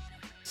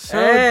 So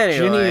anyway.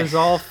 Ginny is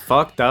all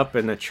fucked up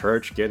in the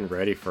church getting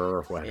ready for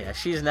her wedding. Yeah,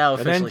 she's now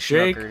officially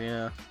snookered,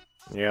 yeah.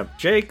 Yep.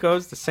 Jake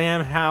goes to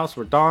Sam's house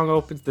where Dong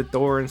opens the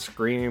door and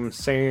screams,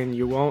 saying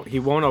he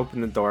won't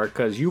open the door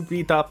because you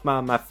beat up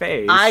my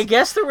face. I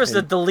guess there was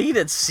a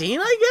deleted scene,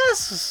 I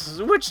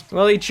guess?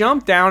 Well, he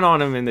jumped down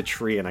on him in the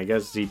tree, and I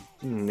guess he...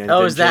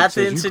 is that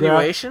the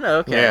insinuation?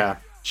 Okay. Yeah.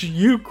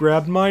 You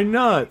grabbed my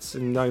nuts,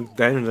 and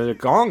then the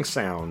gong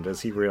sound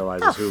as he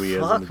realizes who he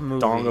is. And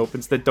Dong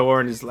opens the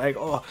door and is like,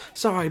 "Oh,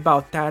 sorry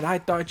about that. I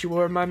thought you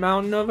were my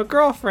mountain of a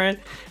girlfriend."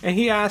 And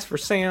he asked for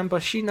Sam,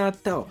 but she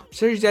not though.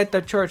 She's at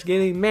the church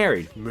getting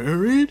married.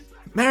 Married?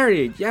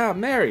 Married? Yeah,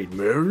 married.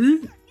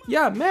 Married?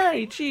 Yeah,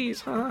 married.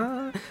 Jeez,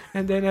 huh?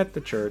 And then at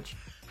the church,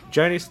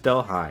 Jenny's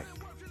still high.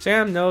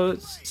 Sam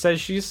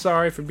says she's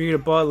sorry for being a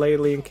butt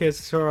lately and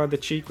kisses her on the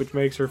cheek, which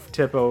makes her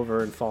tip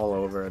over and fall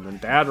over. And then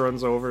Dad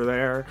runs over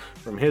there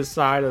from his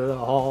side of the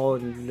hall,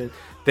 and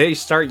they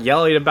start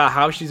yelling about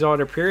how she's on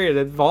her period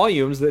at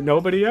volumes that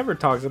nobody ever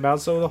talks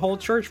about. So the whole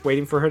church,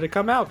 waiting for her to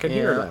come out, can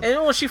hear them.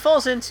 And well, she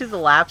falls into the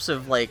laps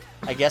of, like,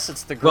 I guess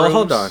it's the grooms.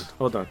 Well,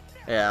 hold on.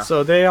 Yeah.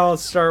 So they all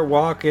start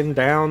walking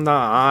down the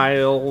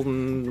aisle,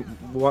 and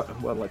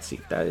let's see.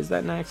 Is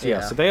that next?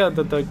 Yeah. So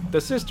the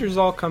sisters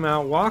all come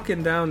out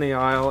walking down the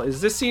aisle.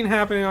 Is this scene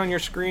happening on your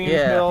screen,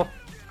 Bill?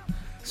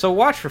 So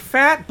watch for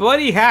Fat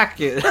Buddy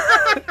Hackett.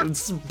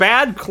 It's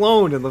bad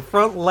clone in the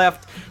front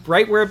left,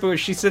 right where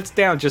she sits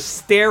down. Just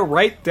stare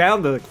right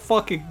down the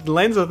fucking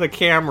lens of the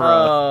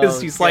camera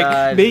as he's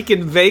like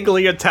making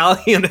vaguely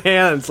Italian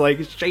hands,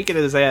 like shaking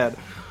his head.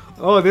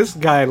 Oh, this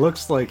guy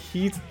looks like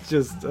he's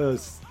just a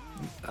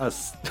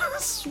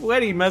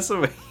sweaty mess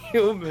of a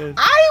human.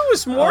 I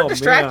was more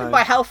distracted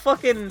by how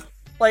fucking,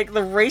 like,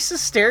 the racist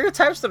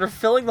stereotypes that are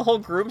filling the whole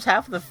groom's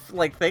half of the,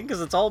 thing,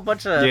 because it's all a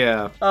bunch of...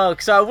 Yeah. Oh,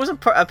 so I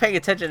wasn't paying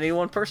attention to any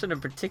one person in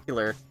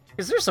particular,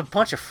 because there's a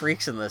bunch of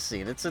freaks in this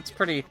scene. It's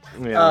pretty...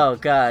 Yeah. Oh,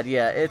 God,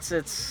 yeah, it's...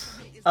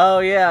 Oh,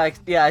 yeah, I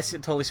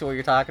totally see what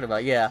you're talking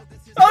about, yeah.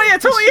 Oh, yeah,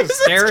 totally. He's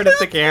staring at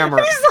the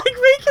camera. He's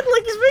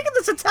making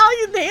this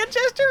Italian hand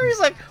gesture. He's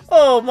like,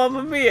 "Oh,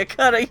 Mamma Mia,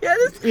 kinda."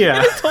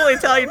 Yeah, it's totally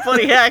Italian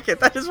Buddy Hackett.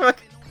 That is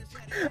fucking.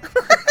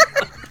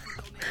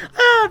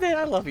 Oh man,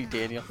 I love you,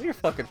 Daniel. You're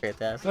fucking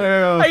fantastic.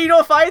 You know,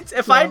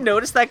 if I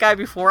noticed that guy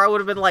before, I would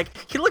have been like,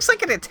 he looks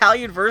like an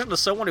Italian version of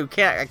someone who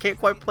I can't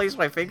quite place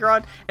my finger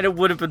on, and it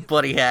would have been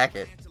Buddy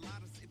Hackett.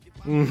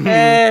 Mm-hmm.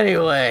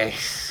 Anyway.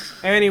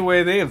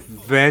 Anyway, they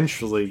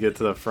eventually get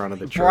to the front of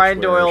the church. Brian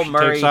where Doyle she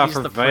Murray, takes off he's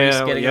her the priest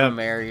veil, getting yep. him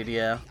married,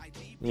 yeah.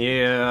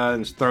 Yeah,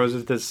 and throws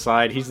it to the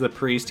side. He's the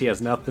priest. He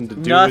has nothing to do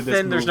with this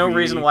Nothing, there's no movie.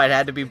 reason why it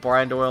had to be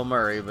Brian Doyle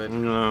Murray, but...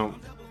 No.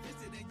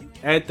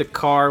 At the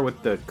car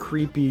with the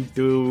creepy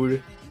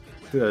dude.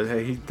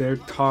 They're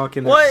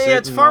talking. Well, yeah,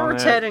 it's sitting Farmer on it.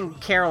 Ted and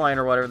Caroline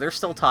or whatever. They're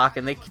still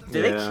talking. Did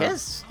they Yeah.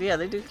 kiss? Yeah,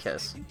 they do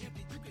kiss.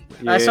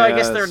 Yeah, So I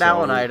guess they're now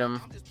so- an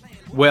item.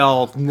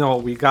 Well, no,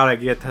 we gotta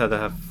get to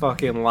the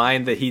fucking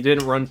line that he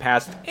didn't run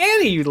past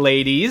any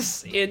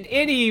ladies in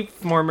any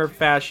form or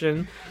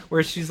fashion,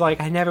 where she's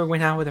like, I never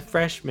went out with a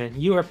freshman.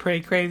 You were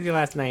pretty crazy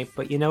last night,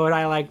 but you know what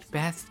I liked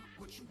best?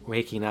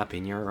 Waking up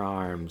in your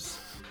arms.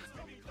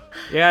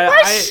 Yeah,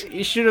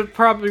 you should have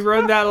probably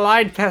run that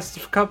line past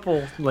a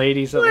couple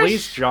ladies at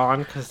least, John,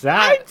 because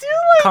that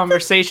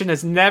conversation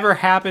has never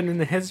happened in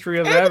the history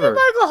of Anthony ever.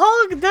 Michael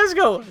Hall does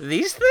go,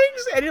 these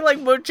things? And he, like,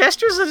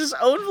 gestures at his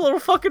own little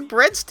fucking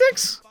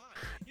breadsticks?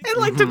 And,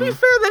 like, to be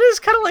fair, that is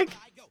kind of like...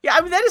 Yeah,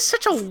 I mean, that is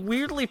such a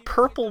weirdly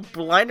purple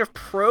line of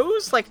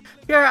prose. Like,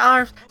 your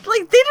arms... Like,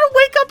 they didn't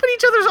wake up in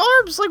each other's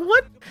arms. Like,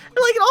 what? And,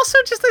 like, also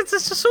just...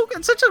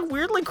 It's such a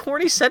weirdly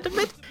corny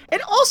sentiment.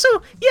 And also,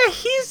 yeah,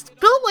 he's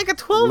built like a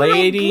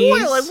 12-year-old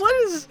boy. Like, what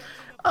is...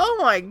 Oh,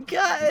 my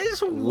God.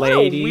 What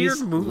a weird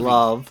movie.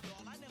 Love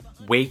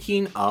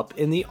waking up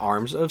in the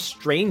arms of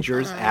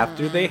strangers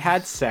after they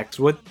had sex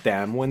with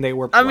them when they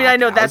were I mean, I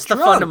know that's the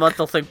drunk.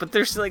 fundamental thing, but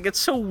there's like it's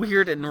so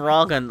weird and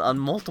wrong on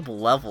multiple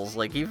levels.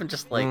 Like even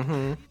just like,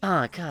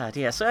 oh god,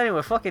 yeah. So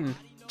anyway, fucking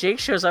Jake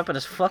shows up in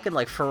his fucking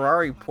like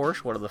Ferrari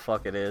Porsche, whatever the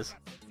fuck it is.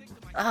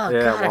 Oh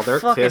Yeah, god, while I they're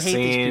fucking hate these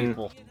kissing.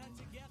 people.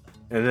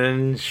 And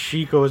then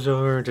she goes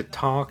over to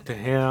talk to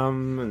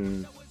him,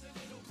 and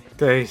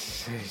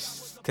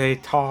they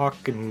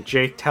talk, and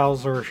Jake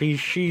tells her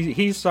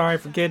he's sorry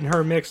for getting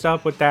her mixed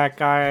up with that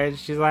guy. And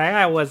she's like,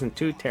 I wasn't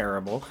too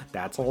terrible.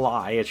 That's a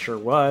lie. It sure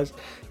was.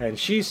 And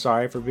she's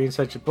sorry for being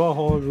such a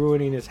butthole and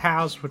ruining his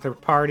house with her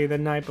party the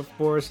night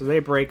before. So they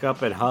break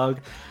up and hug.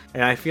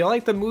 And I feel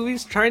like the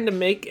movie's trying to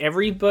make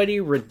everybody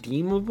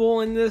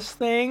redeemable in this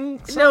thing.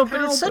 No, but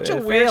somehow, it's such a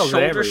it weird fails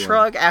shoulder everyone.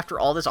 shrug after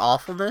all this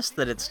awfulness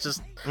that it's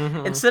just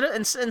instead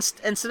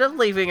of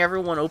leaving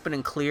everyone open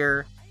and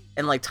clear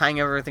and like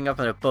tying everything up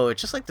in a bow, it's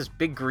just like this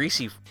big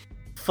greasy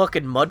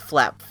fucking mud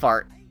flap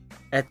fart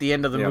at the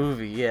end of the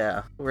movie.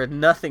 Yeah, where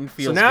nothing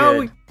feels so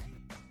now good.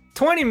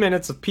 20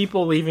 minutes of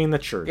people leaving the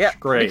church. Yeah,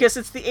 Great. because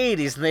it's the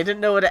 80s and they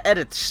didn't know how to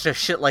edit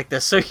shit like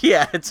this. So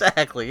yeah,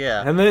 exactly.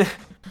 Yeah. And then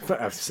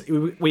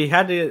we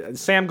had to.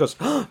 Sam goes,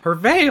 oh, her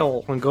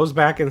veil, and goes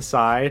back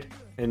inside.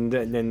 And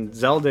then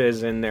Zelda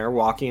is in there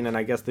walking, and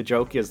I guess the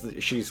joke is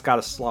that she's got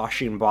a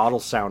sloshing bottle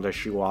sound as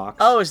she walks.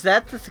 Oh, is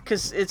that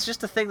because it's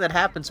just a thing that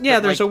happens? Yeah,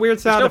 but, there's like, a weird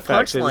sound there's no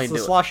effect. punchline It's the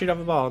to it. sloshing of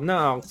a bottle.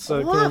 No,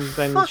 so What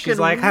then fucking she's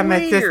like, my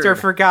sister weird.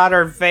 forgot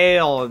her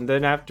veil, and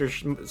then after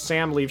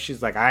Sam leaves,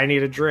 she's like, I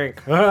need a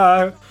drink.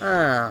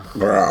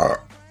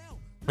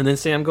 And then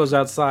Sam goes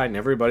outside, and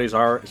everybody's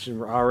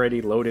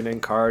already loading in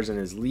cars and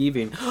is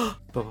leaving.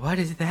 But what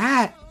is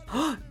that?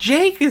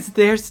 Jake is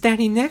there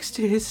standing next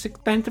to his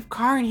expensive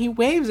car, and he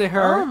waves at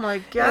her. Oh my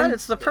god, And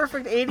it's the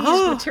perfect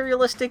 80s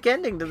materialistic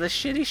ending to this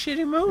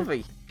shitty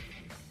movie.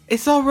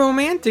 it's all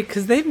romantic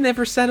because they've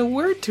never said a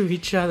word to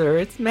each other.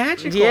 It's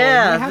magical.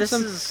 Yeah, And they have this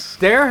some, is...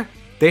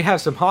 They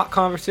have some hot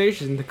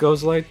conversation that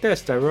goes like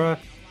this.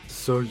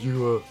 So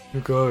you I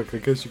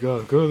guess you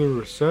gotta go to the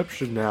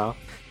reception now.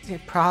 Yeah,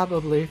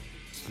 probably.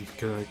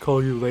 Can I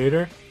call you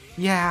later?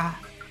 Yeah.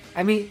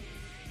 I mean,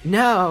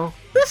 no.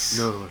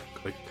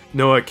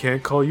 No, I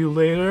can't call you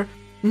later?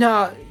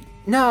 No,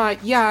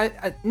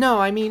 yeah, no,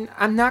 I mean,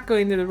 I'm not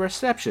going to the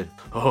reception.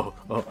 Oh,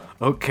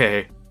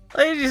 okay.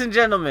 Ladies and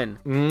gentlemen,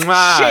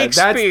 Mwah,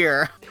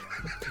 Shakespeare.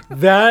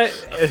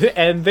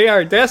 And they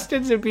are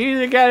destined to be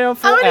together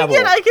forever. I mean,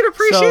 again, I can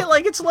appreciate, So-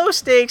 like, it's low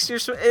stakes.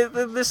 This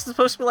is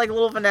supposed to be, like, a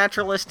little of a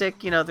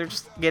naturalistic, you know, they're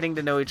just getting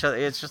to know each other.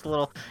 It's just a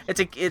little,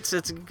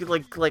 it's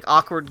like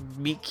awkward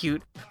meet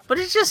cute. But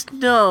it's just,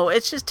 no,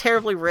 it's just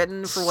terribly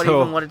written for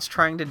what it's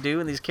trying to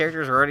do, and these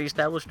characters are already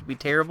established to be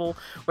terrible,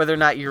 whether or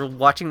not you're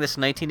watching this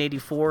in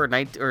 1984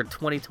 or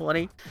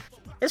 2020.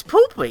 It's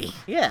poopy,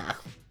 yeah.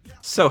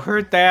 So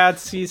her dad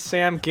sees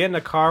Sam get in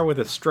a car with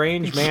a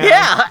strange man.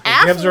 Yeah,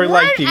 and gives her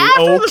like the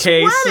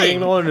okay wedding.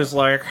 signal and is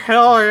like,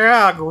 hell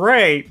yeah,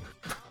 great.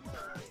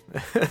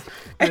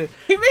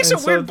 He makes a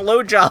And weird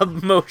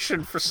blowjob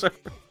motion for some.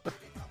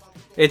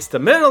 It's the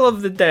middle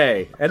of the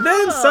day, and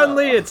then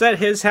suddenly it's at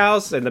his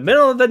house in the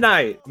middle of the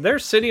night. They're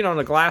sitting on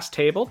a glass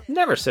table.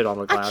 Never sit on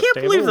a glass table. I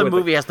can't believe the with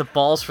movie has the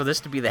balls for this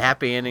to be the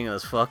happy ending of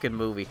this fucking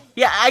movie.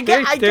 Yeah, I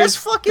guess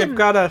fucking they've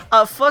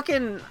got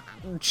fucking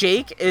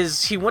Jake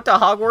he went to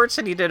Hogwarts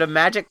and he did a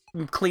magic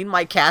clean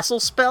my castle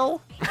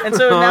spell, and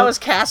so now his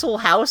castle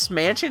house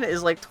mansion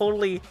is like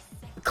totally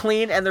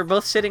clean, and they're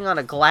both sitting on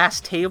a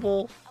glass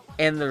table,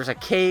 and there's a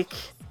cake,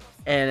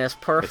 and it's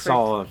perfect. It's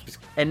all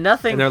and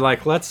nothing. And they're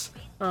like, let's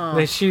Oh.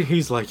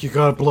 He's like, you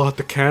gotta blow out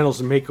the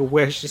candles and make a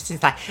wish.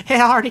 She's like, it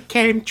already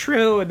came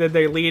true. And then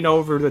they lean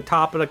over the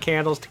top of the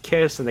candles to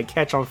kiss, and they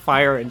catch on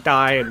fire and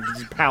die, and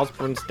his house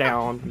burns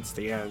down. It's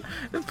the end.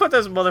 Let's put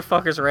those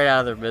motherfuckers right out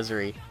of their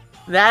misery.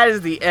 That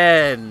is the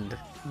end.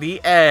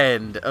 The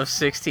end of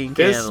 16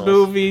 Candles. This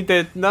movie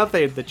did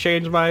nothing to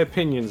change my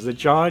opinions that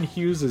John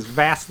Hughes is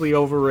vastly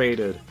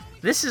overrated.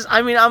 This is,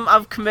 I mean,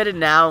 I'm committed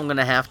now. I'm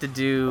gonna have to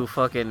do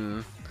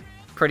fucking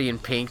Pretty in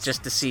Pink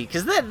just to see,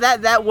 because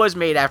that was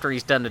made after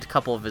he's done a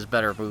couple of his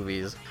better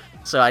movies,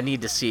 so I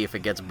need to see if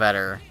it gets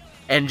better.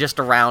 And just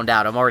to round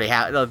out, I'm already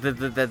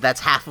that's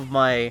half of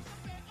my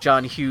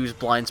John Hughes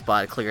blind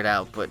spot cleared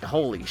out. But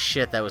holy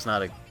shit, that was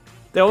not a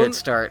good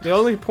start. The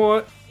only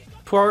part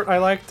I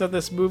liked of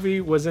this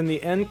movie was in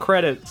the end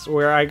credits,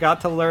 where I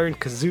got to learn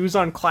Kazoos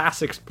on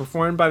Classics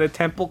performed by the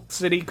Temple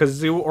City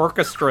Kazoo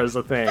Orchestra is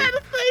a thing. Is that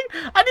a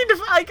thing? I need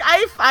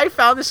to I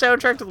found the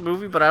soundtrack to the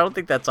movie, but I don't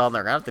think that's on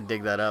there. I have to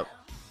dig that up.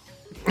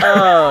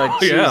 Oh,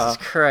 Jesus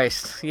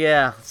Christ.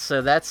 Yeah,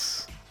 so that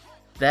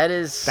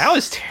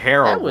was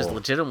terrible. That was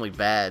legitimately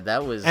bad.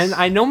 That was And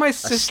I know my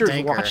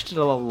sisters watched it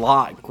a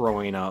lot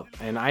growing up,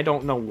 and I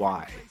don't know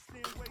why.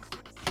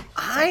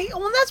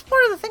 Well, that's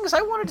part of the things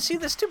I wanted to see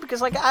this too, because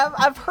like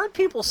I've heard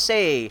people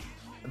say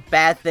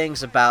bad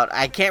things about,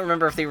 I can't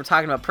remember if they were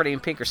talking about Pretty in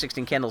Pink or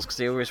 16 Candles, because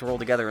they always roll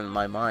together in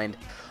my mind.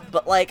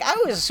 But like, I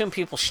always assume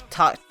people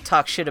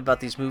talk shit about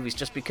these movies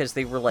just because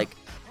they were like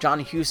John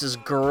Hughes'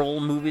 girl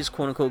movies,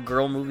 quote-unquote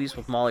girl movies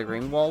with Molly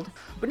Ringwald.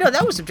 But no,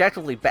 that was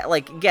objectively bad.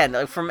 Like, again,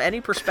 like, from any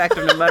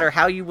perspective, no matter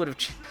how you would have,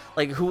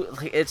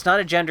 it's not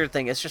a gender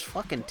thing, it's just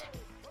fucking,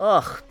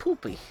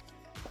 poopy.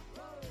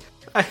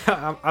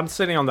 I'm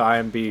sitting on the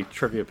IMDb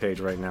trivia page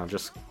right now,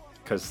 just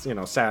because,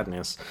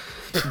 sadness.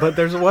 But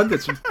there's one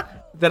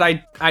that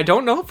I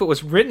don't know if it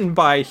was written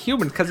by a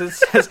human, because it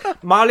says,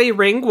 Molly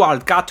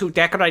Ringwald got to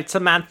decorate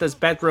Samantha's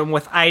bedroom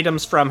with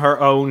items from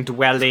her own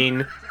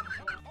dwelling.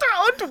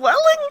 Her own dwelling?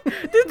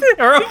 You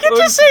can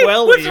just say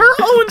with her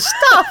own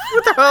stuff.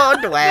 With her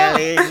own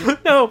dwelling.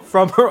 No,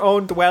 from her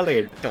own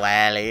dwelling.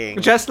 Dwelling.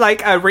 Just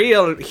like a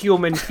real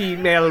human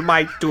female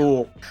might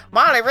do.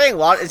 Molly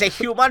Ringwald is a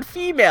human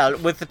female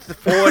with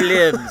 4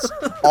 limbs,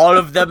 all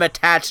of them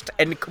attached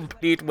and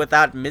complete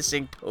without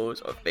missing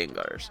toes or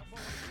fingers.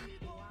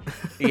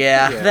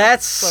 Yeah,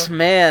 that's,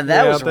 man,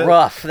 that was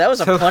rough. That was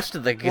a punch to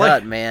the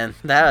gut, man.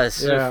 That was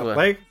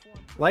super.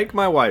 Like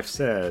my wife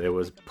said, it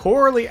was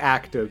poorly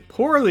acted,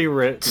 poorly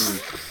written,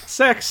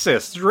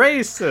 sexist,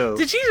 racist,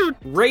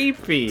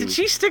 rapey. Did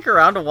she stick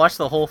around to watch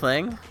the whole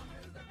thing?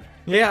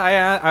 Yeah,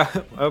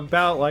 I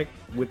about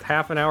with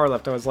half an hour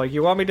left, I was like,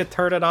 "You want me to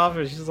turn it off?"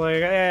 And she's like,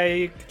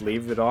 "Hey, you can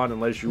leave it on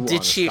unless you want."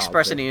 Did she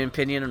express any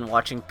opinion in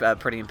watching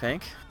Pretty in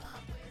Pink?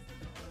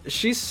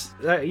 She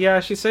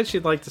said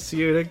she'd like to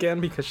see it again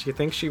because she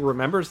thinks she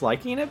remembers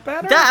liking it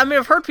better.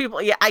 I've heard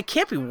people. Yeah, I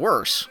can't be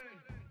worse.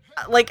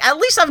 Like, at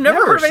least I've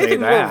never heard of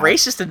anything more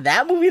racist in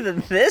that movie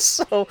than this.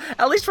 So,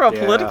 at least from a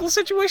political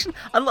situation,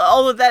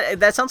 although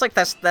that sounds like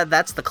that's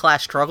the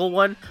class struggle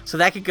one. So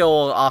that could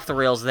go off the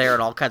rails there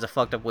and all kinds of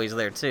fucked up ways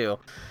there too.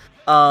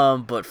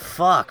 But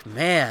fuck,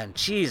 man,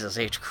 Jesus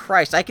H.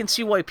 Christ, I can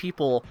see why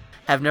people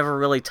have never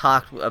really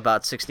talked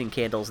about 16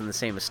 Candles in the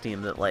same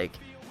esteem that like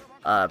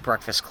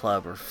Breakfast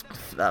Club or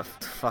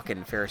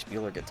fucking Ferris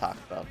Bueller get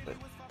talked about. But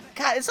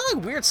God, it's not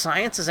like Weird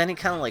Science is any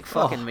kind of like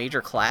fucking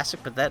major classic,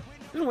 but that.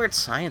 Even Weird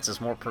Science is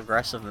more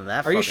progressive than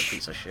that fucking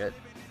piece of shit.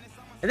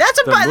 And that's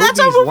a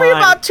movie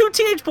about 2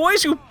 teenage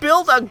boys who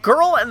build a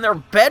girl in their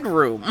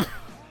bedroom.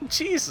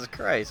 Jesus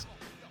Christ.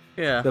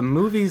 Yeah. The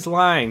movie's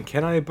line,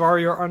 "Can I borrow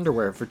your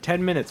underwear for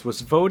 10 minutes,"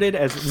 was voted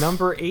as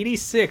number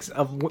 86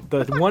 of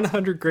the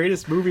 100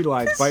 greatest movie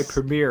lines by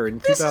Premiere in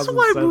 2007. This is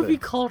why movie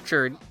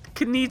culture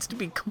needs to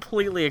be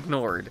completely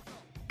ignored.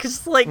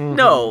 Because, like, Mm-hmm.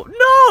 no,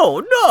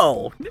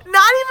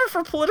 not even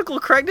for political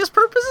correctness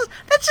purposes,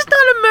 that's just not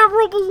a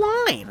memorable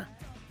line.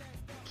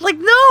 Like,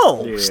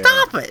 no,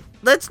 stop it.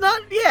 That's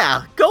not,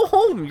 go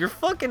home. You're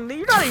not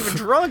even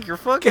drunk. You're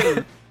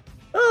fucking,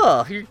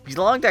 you're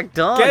Long Duck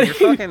Dong. You're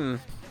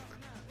fucking...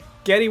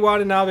 Getty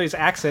Watanabe's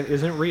accent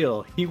isn't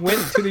real. He went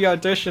to the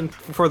audition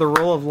for the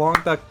role of Long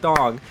Duck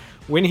Dong.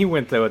 When he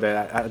went to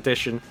the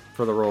audition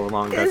for the role of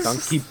Long Duck Dong,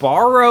 he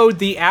borrowed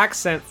the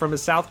accent from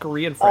his South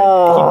Korean friend. He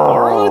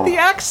borrowed the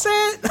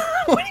accent?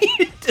 What are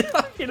you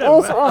talking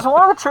about? Also,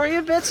 one of the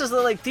trivia bits is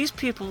that, like, these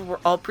people were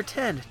all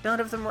pretend. None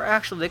of them were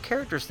actually the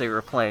characters they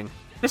were playing.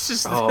 This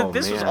was all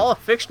a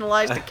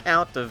fictionalized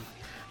account of...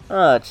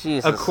 Oh,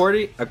 Jesus.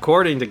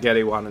 According to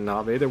Getty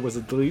Watanabe, there was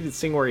a deleted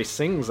scene where he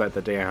sings at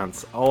the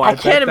dance. Oh, I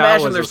can't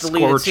imagine there's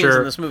deleted scenes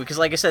in this movie, because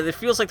like I said, it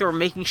feels like they were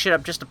making shit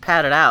up just to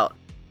pad it out.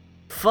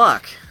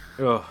 Fuck.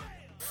 Oh,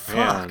 fuck.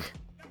 Man.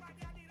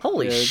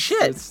 Holy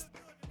shit.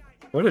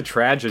 What a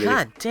tragedy.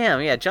 God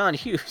damn, yeah, John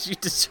Hughes, you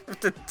deserve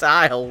to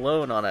die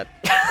alone on it.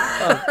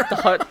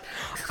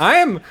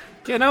 I'm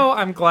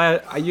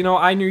glad,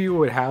 I knew you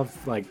would have,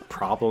 like,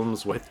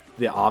 problems with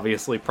the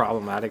obviously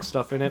problematic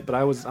stuff in it, but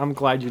I'm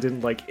glad you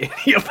didn't like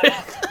any of it.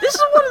 This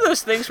is one of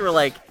those things where,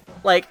 like,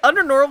 Like,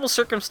 under normal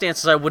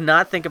circumstances, I would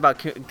not think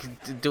about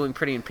doing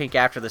Pretty in Pink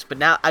after this, but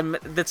now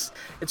it's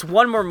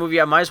one more movie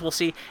I might as well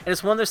see, and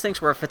it's one of those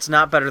things where if it's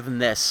not better than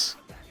this,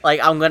 like,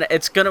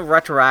 it's gonna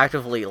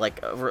retroactively,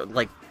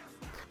 like,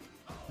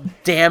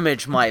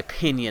 damage my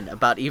opinion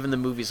about even the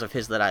movies of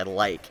his that I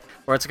like.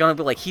 Or it's gonna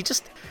be like, he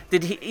just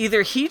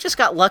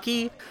got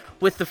lucky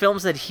with the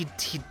films that he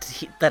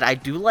that I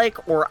do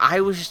like, or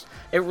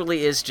it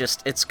really is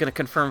just, it's going to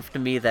confirm to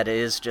me that it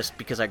is just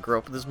because I grew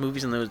up with those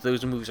movies, and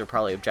those movies are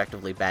probably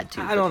objectively bad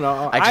too. I don't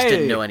know. I just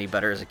didn't know any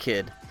better as a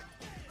kid.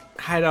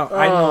 I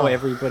know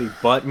everybody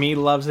but me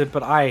loves it,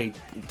 but I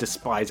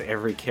despise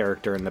every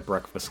character in The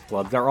Breakfast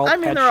Club. They're all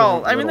they're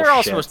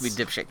all supposed to be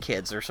dipshit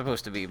kids. They're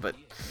supposed to be, but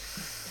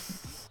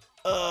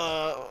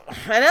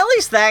and at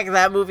least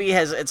that movie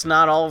it's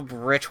not all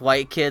rich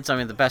white kids. I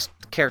mean, the best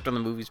character in the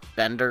movie's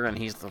Bender, and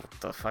he's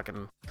the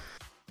fucking...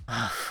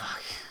 Oh,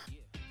 fuck.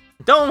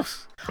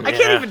 I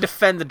can't even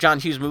defend the John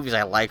Hughes movies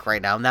I like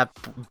right now. I'm that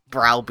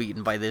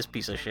browbeaten by this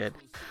piece of shit.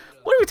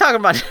 What are we talking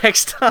about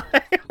next time?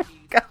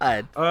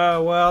 God.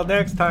 Well,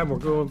 next time we're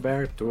going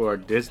back to our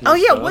Disney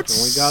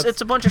stuff. It's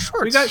a bunch of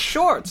shorts. We got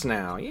shorts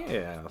now,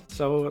 yeah.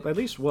 So at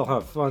least we'll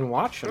have fun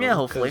watching them. Yeah,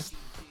 hopefully.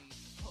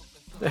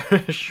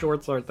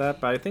 Shorts aren't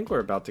that, but I think we're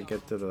about to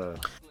get to the...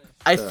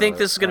 I think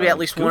this is going to be at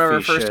least one of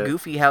our first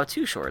Goofy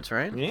how-to shorts,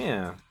 right?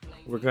 Yeah.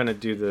 We're going to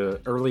do the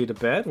Early to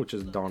Bed, which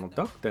is Donald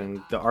Duck,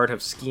 then The Art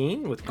of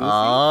Skiing with Goofy.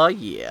 Oh,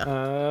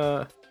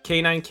 yeah.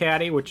 Canine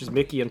Caddy, which is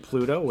Mickey and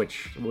Pluto,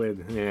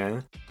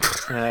 yeah.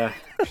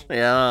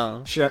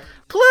 Yeah. Chef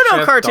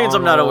cartoons Donald.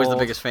 I'm not always the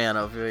biggest fan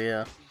of,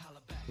 yeah.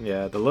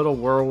 Yeah, The Little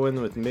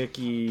Whirlwind with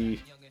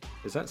Mickey...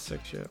 Is that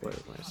 6 yet? Wait,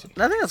 let me see.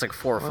 I think that's like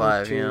 4 or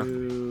 5,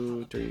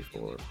 2, 3,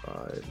 4,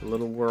 5. The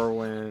Little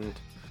Whirlwind...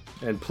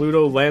 And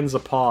Pluto lends a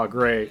paw,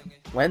 great.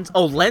 Lends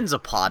a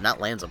paw,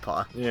 not lands a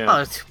paw. Yeah.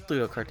 Oh, it's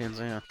Pluto cartoons,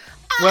 yeah.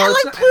 Well, I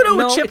like Pluto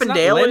with Chip and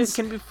Dale. It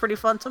can be pretty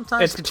fun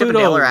sometimes. It's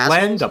Pluto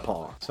lend a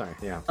paw. Sorry,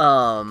 yeah.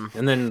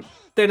 And then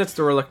it's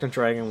the Reluctant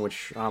Dragon,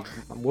 which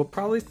we'll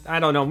probably...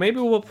 I don't know. Maybe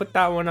we'll put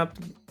that one up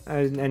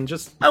and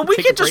just... we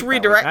could just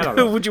redirect.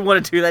 Would you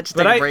want to do that? Just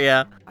take a break,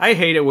 yeah. I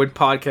hate it when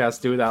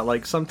podcasts do that.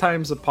 Like,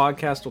 sometimes a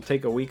podcast will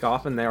take a week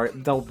off and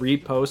they'll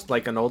repost,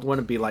 like, an old one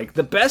and be like,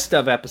 the best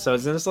of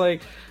episodes. And it's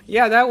like,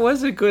 yeah, that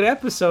was a good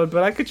episode,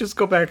 but I could just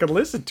go back and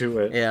listen to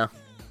it. Yeah.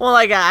 Well,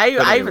 like,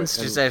 I even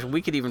suggested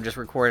we could even just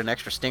record an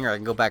extra stinger. I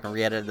can go back and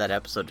re-edit that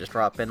episode, just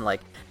drop in,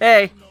 like,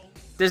 hey,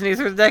 Disney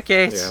through the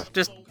decades,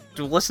 just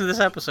listen to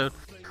this episode.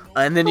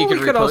 And then you can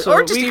repost,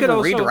 or just even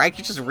redirect.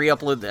 You just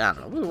re-upload. I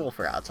don't know. We'll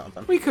figure out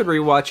something. We could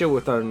rewatch it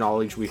with our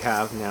knowledge we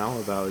have now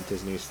about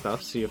Disney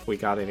stuff. See if we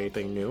got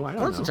anything new. I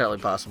don't know. That's entirely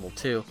possible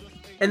too.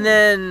 And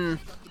then,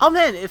 oh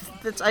man,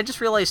 I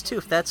just realized too,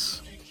 if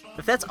that's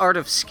Art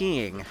of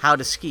Skiing, How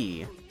to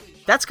Ski,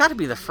 that's got to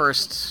be the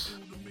first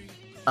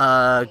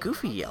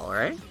Goofy yell,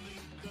 right?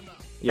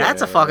 Yeah,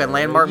 that's a fucking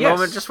landmark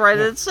moment just right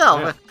in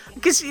itself.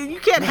 Because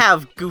you can't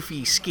have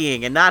Goofy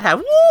skiing and not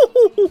have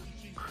woo.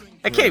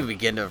 I can't even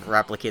begin to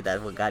replicate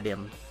that with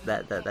goddamn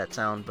that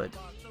sound, but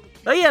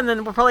oh yeah, and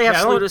then we'll probably have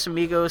Saludos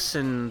Amigos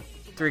and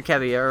Three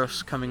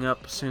Caballeros coming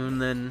up soon.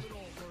 Then,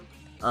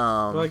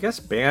 well, I guess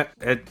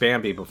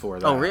Bambi before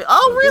that. Oh,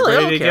 really?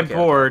 Ready to get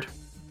bored.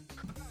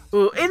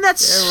 Ooh, and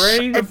that's get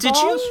ready to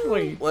fall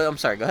asleep. Well, I'm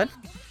sorry. Go ahead.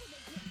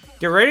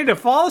 Get ready to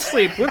fall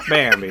asleep with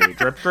Bambi.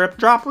 Drip, drip,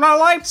 drop my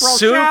light, bro.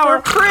 Super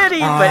shower. pretty,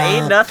 but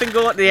ain't nothing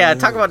going. Yeah,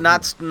 talk about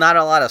not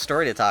a lot of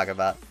story to talk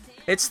about.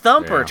 It's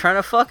Thumper trying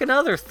to fuck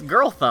another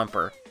girl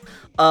Thumper.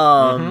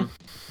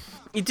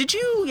 Did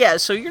you? Yeah.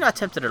 So you're not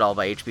tempted at all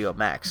by HBO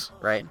Max,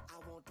 right?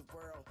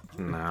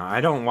 No,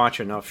 I don't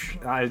watch enough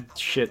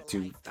shit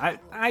to.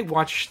 I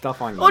watch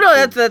stuff on YouTube. Oh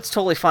no, that's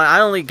totally fine. I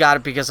only got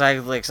it because I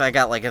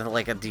got like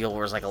a deal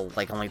where it's like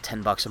only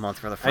 $10 a month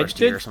for the first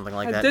year or something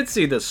like that. I did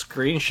see the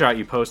screenshot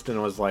you posted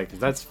and was like,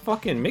 that's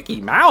fucking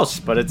Mickey Mouse,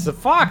 but it's a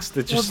fox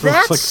that just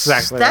looks like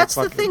exactly. That's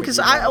the thing, because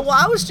I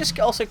was just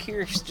also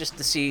curious just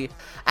to see.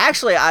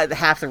 Actually,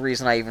 half the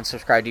reason I even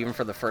subscribed even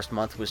for the first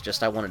month was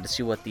just I wanted to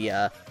see what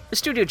the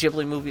Studio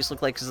Ghibli movies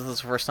look like, because this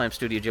is the first time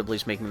Studio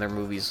Ghibli's making their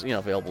movies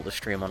available to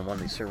stream on one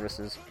of these services.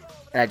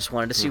 And I just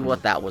wanted to see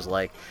what that was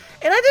like.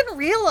 And I didn't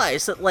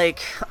realize that, like,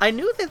 I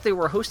knew that they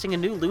were hosting a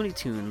new Looney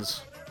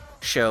Tunes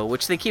show,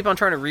 which they keep on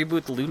trying to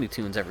reboot the Looney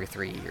Tunes every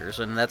 3 years.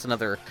 And that's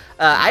another...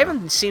 I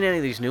haven't seen any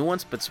of these new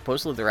ones, but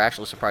supposedly they're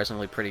actually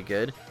surprisingly pretty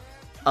good.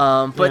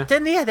 But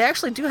then, they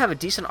actually do have a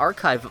decent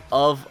archive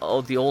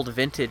of the old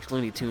vintage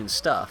Looney Tunes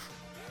stuff.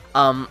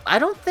 I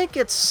don't think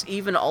it's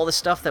even all the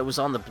stuff that was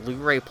on the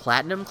Blu-ray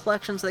Platinum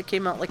collections that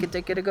came out like a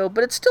decade ago,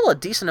 but it's still a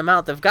decent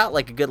amount. They've got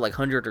like a good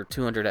 100 or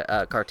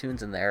 200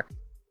 cartoons in there.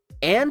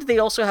 And they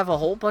also have a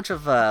whole bunch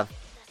of,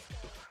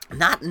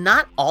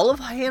 not all of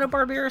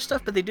Hanna-Barbera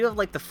stuff, but they do have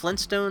like the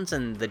Flintstones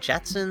and the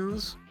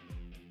Jetsons.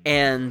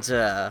 And,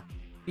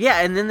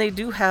 and then they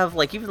do have,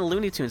 like, even the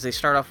Looney Tunes, they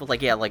start off with,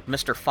 like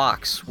Mr.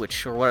 Fox,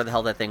 or whatever the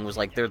hell that thing was,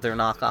 like, their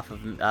knockoff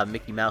of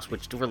Mickey Mouse,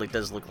 which really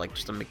does look like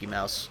just a Mickey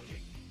Mouse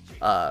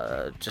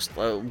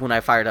When I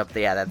fired up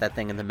that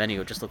thing in the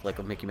menu, it just looked like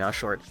a Mickey Mouse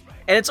short.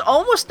 And it's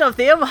almost enough.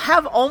 They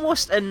have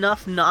almost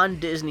enough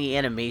non-Disney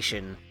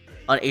animation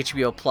on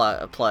HBO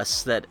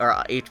Plus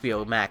or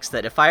HBO Max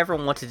that if I ever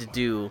wanted to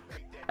do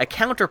a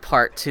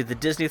counterpart to the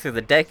Disney Through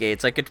the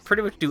Decades, I could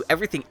pretty much do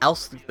everything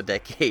else through the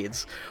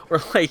decades.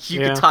 Or like you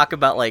could talk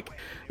about like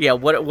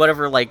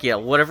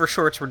whatever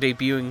shorts were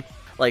debuting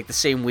like the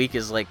same week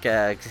as like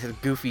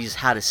Goofy's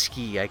How to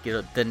Ski. I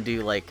could then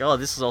do like, oh,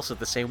 this is also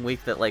the same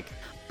week that like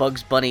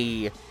Bugs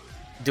Bunny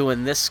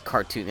doing this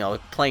cartoon,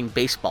 playing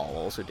baseball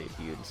also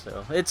debuted.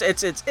 So it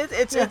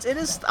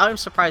is. I'm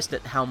surprised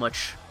at how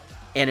much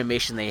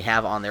animation they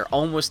have on there.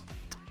 Almost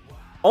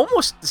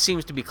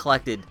seems to be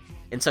collected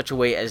in such a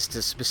way as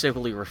to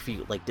specifically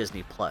refute like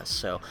Disney Plus.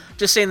 So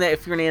just saying that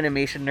if you're an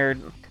animation nerd,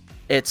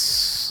 it's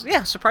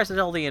surprised at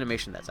all the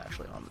animation that's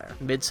actually on there.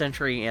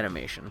 Mid-century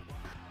animation.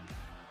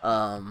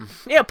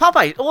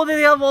 Popeye. Well,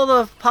 they have all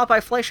the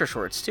Popeye Fleischer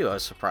shorts too. I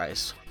was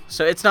surprised.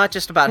 So it's not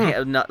just about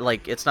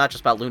it's not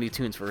just about Looney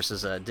Tunes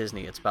versus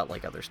Disney. It's about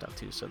like other stuff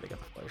too. So they got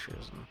the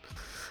Fleischers.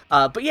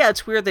 But yeah,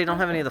 it's weird they don't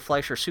have any of the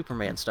Fleischer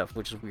Superman stuff,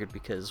 which is weird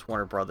because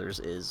Warner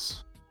Brothers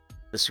is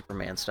the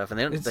Superman stuff, and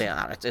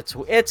it's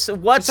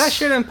what's that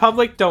shit in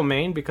public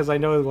domain? Because I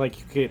know like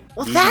you get.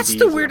 Well, that's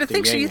the weird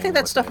thing. So you think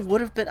that stuff would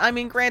have been? I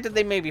mean, granted,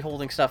 they may be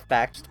holding stuff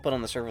back just to put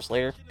on the service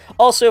later.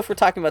 Also, if we're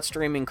talking about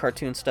streaming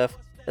cartoon stuff,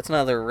 that's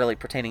not really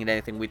pertaining to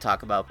anything we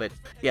talk about. But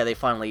yeah, they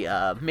finally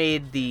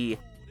made the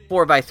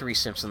 4x3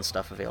 Simpsons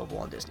stuff available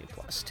on Disney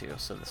Plus too.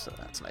 So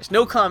that's nice.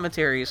 No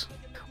commentaries.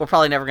 We're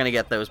probably never gonna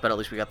get those, but at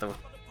least we got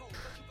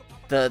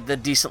the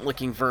decent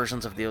looking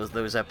versions of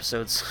those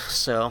episodes.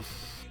 So.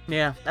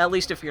 Yeah, at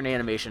least if you're an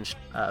animation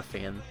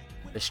fan,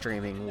 the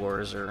streaming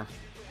wars are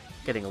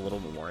getting a little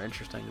bit more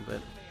interesting, but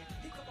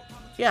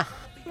yeah.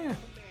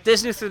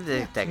 Disney Through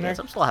the Decades,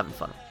 I'm still having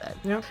fun with that.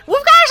 Yeah. We've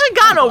actually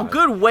gotten a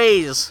good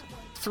ways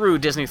through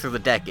Disney Through the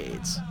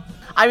Decades.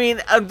 I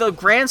mean, the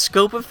grand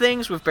scope of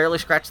things, we've barely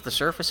scratched the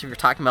surface if you're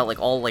talking about like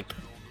all like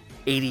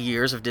 80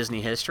 years of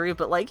Disney history,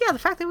 but like, yeah, the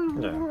fact that we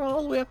were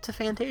all the way up to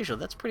Fantasia,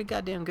 that's pretty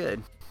goddamn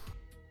good.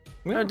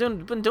 Yeah. I've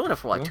been doing it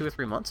for like 2 or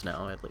 3 months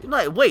now, at least.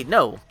 No, wait,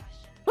 no.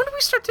 When did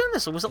we start doing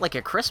this? Was it like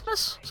at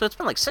Christmas? So it's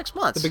been like 6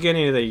 months. The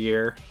beginning of the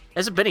year.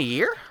 Has it been a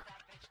year?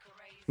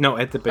 No,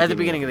 at the beginning. At the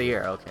beginning of the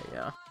year. Okay,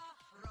 yeah.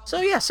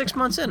 So yeah, 6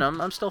 months in,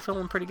 I'm still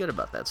feeling pretty good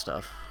about that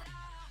stuff.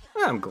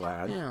 I'm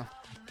glad. Yeah.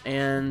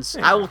 And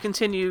I will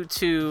continue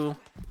to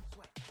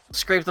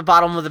scrape the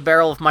bottom of the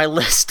barrel of my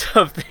list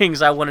of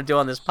things I want to do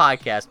on this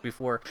podcast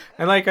before.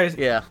 And like I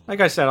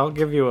said, I'll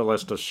give you a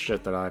list of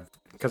shit that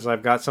because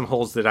I've got some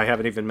holes that I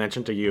haven't even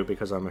mentioned to you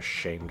because I'm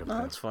ashamed of them.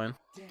 That's fine.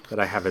 That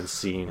I haven't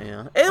seen.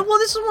 Yeah. And, well,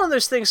 this is one of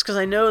those things because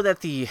I know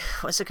that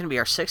what's it going to be?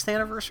 Our 6th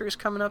anniversary is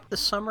coming up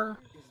this summer.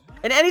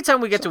 And anytime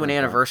we get to an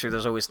anniversary,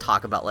 there's always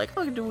talk about like,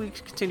 oh, do we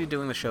continue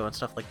doing the show and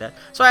stuff like that.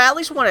 So I at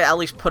least want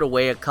to put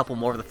away a couple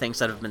more of the things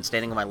that have been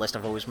standing on my list.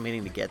 I've always been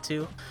meaning to get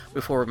to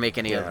before we make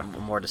any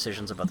more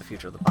decisions about the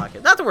future of the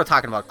podcast. Not that we're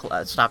talking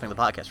about stopping the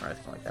podcast or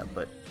anything like that,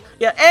 but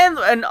yeah.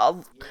 And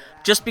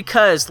just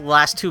because the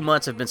last 2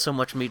 months have been so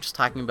much me just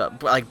talking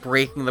about like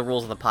breaking the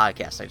rules of the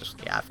podcast,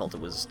 I felt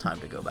it was time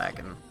to go back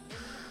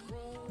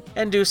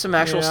and do some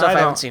actual stuff I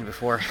haven't seen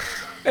before.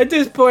 At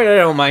this point, I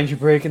don't mind you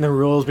breaking the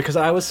rules because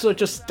I was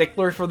such a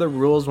stickler for the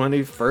rules when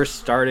they first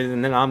started,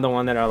 and then I'm the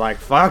one that are like,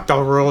 fuck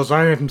the rules,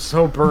 I am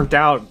so burnt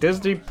out.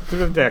 Disney Through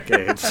the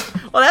Decades.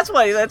 Well, that's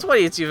why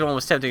it's even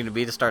almost tempting to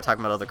be to start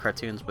talking about other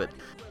cartoons, but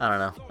I don't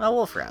know.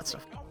 We'll figure out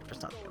stuff.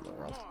 Just not the end of the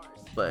world.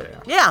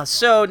 But yeah,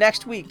 so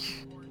next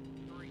week.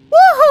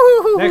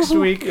 Woohoo! Next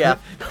week,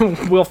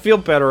 we'll feel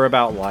better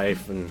about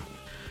life and.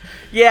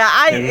 Yeah,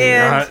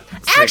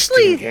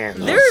 actually,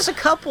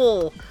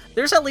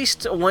 there's at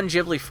least one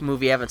Ghibli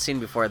movie I haven't seen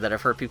before that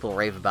I've heard people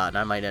rave about, and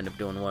I might end up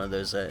doing one of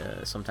those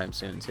sometime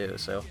soon too.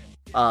 So,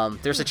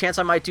 there's a chance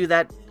I might do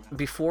that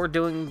before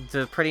doing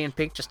the Pretty in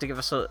Pink, just to give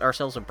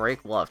ourselves a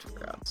break. We'll have to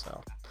figure out.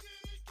 So,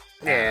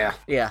 yeah,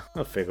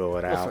 we'll figure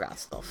it out. We'll figure out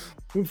stuff.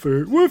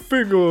 We'll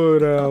figure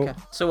it out. Okay.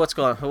 So what's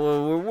going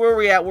on? Where are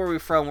we at? Where are we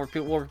from? Where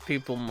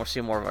people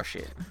see more of our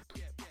shit?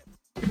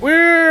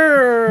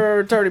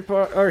 We're Tardy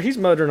he's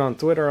muttering on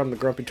Twitter. I'm the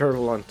Grumpy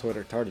Turtle on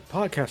Twitter. Tardy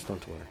Podcast on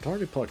Twitter.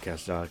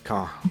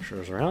 TardyPodcast.com. Show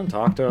us around.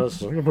 Talk to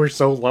us. We're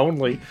so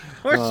lonely.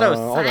 We're so sad.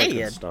 All that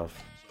good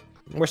stuff.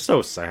 We're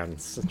so sad.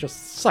 It's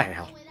just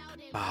sad.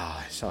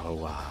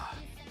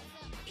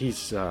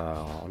 He's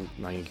now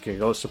you can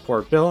go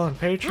support Bill on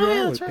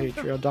Patreon with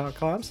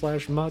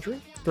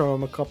patreon.com/Madrid. Throw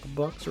him a couple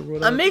bucks or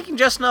whatever. I'm making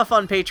just enough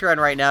on Patreon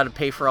right now to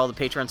pay for all the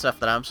Patreon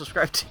stuff that I'm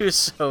subscribed to,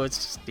 so it's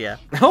just, yeah.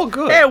 Oh,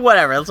 good. Hey,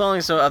 whatever. It's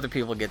only so other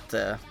people get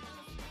their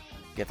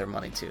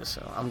money, too,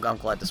 so I'm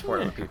glad to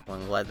support other people.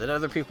 I'm glad that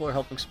other people are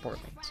helping support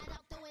me. So.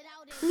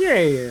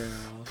 Yeah.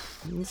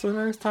 So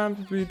next time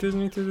to be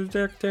Disney Through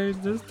the Decades,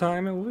 this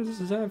time it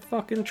was that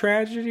fucking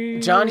tragedy.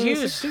 John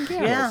Hughes.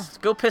 Yeah.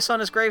 Go piss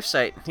on his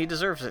gravesite. He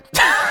deserves it.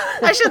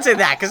 I should say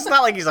that, because it's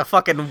not like he's a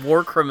fucking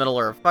war criminal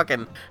or a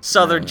fucking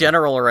Southern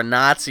general or a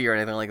Nazi or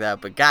anything like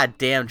that, but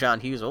goddamn, John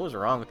Hughes, what was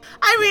wrong with...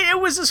 I mean, it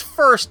was his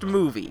first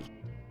movie.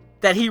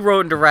 that he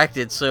wrote and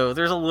directed, so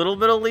there's a little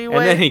bit of leeway.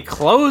 And then he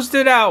closed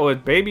it out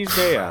with Baby's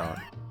Day Out.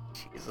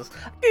 Jesus.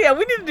 Yeah, we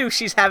need to do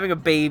She's Having a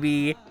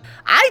Baby.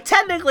 I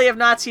technically have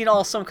not seen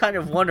All Some Kind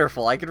of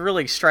Wonderful. I could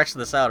really stretch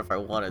this out if I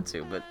wanted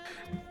to, but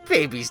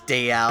Baby's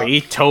Day Out.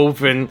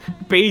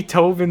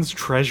 Beethoven's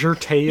Treasure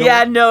Tale.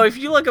 Yeah, no, if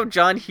you look up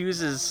John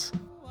Hughes's...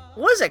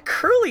 What is it,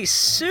 Curly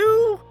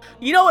Sue?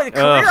 You know,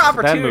 career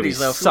opportunities,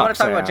 though, if you want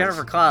to talk about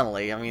Jennifer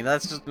Connelly. I mean,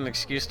 that's just an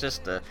excuse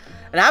just to...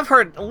 And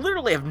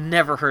I've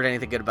never heard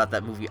anything good about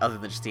that movie other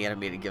than just the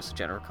animated gifts of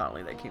Jennifer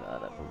Connelly that came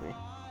out of that movie.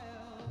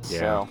 Yeah.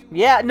 So,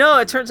 yeah, no,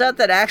 it turns out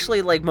that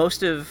actually, like,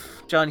 most of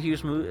John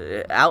Hughes'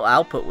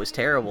 output was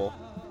terrible.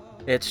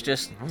 It's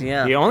just,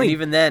 yeah,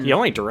 even then... He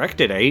only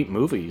directed 8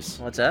 movies.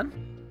 What's that?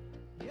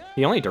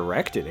 He only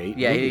directed 8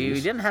 yeah, movies.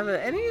 he didn't have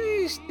and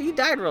he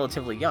died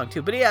relatively young,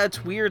 too. But yeah,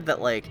 it's weird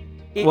that, like...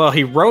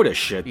 he wrote a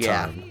shit ton.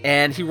 Yeah,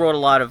 and he wrote a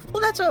lot of...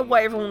 Well, that's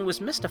why everyone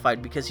was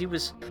mystified, because he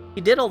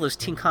did all those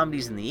teen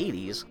comedies in the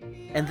 80s,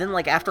 and then,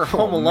 like, after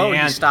Home Alone,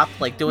 he stopped,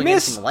 like, doing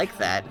anything like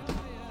that.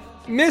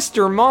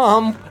 Mr.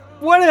 Mom,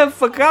 what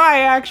if a guy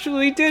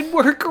actually did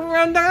work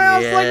around the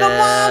house like a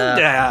mom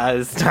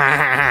does?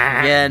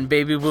 Yeah, and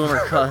Baby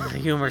Boomer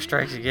humor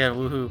strikes again,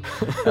 woohoo.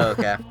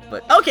 Okay,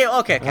 but... Okay.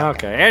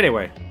 Okay,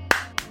 anyway.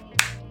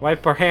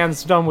 Wipe our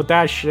hands done with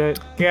that shit.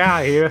 Get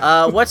out of here.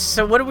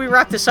 So what do we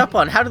wrap this up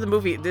on? How did the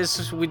movie...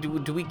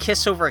 Do we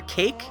kiss over a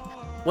cake?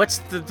 What's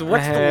the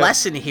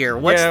lesson here?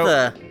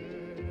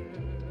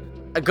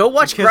 Go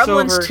watch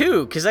Gremlins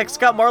 2, because that's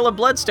got Marla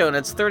Bloodstone.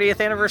 It's 30th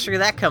anniversary of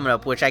that coming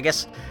up, which I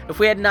guess if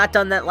we had not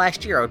done that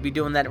last year, I would be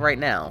doing that right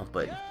now,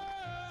 but...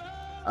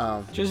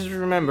 Just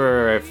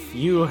remember, if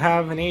you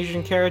have an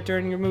Asian character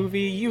in your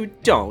movie, you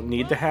don't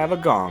need to have a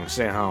gong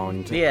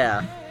sound.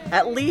 Yeah.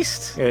 At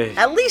least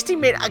he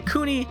made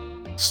Akuni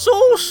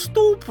so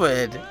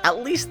stupid.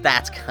 At least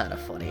that's kind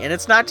of funny. And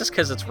it's not just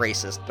because it's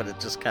racist, but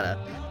it's just kind of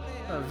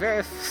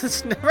very...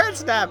 Red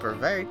Snapper,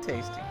 very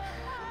tasty.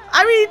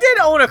 I mean, he did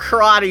own a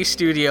karate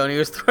studio, and he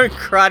was throwing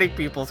karate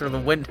people through the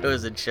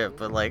windows and shit,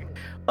 but, like,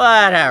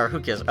 whatever. Who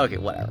cares? Okay,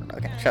 whatever.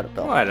 Okay, shut up,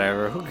 Bill.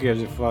 Whatever. Who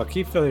gives a fuck?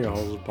 Keep filling your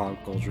holes with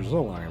pop culture.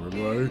 So long,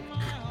 everybody.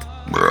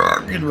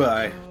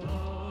 Goodbye.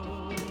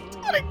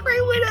 What a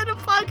great way to end a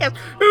podcast.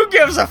 Who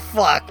gives a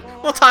fuck?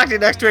 We'll talk to you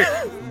next week.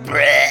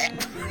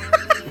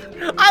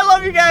 I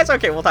love you guys.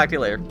 Okay, we'll talk to you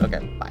later.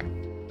 Okay, bye.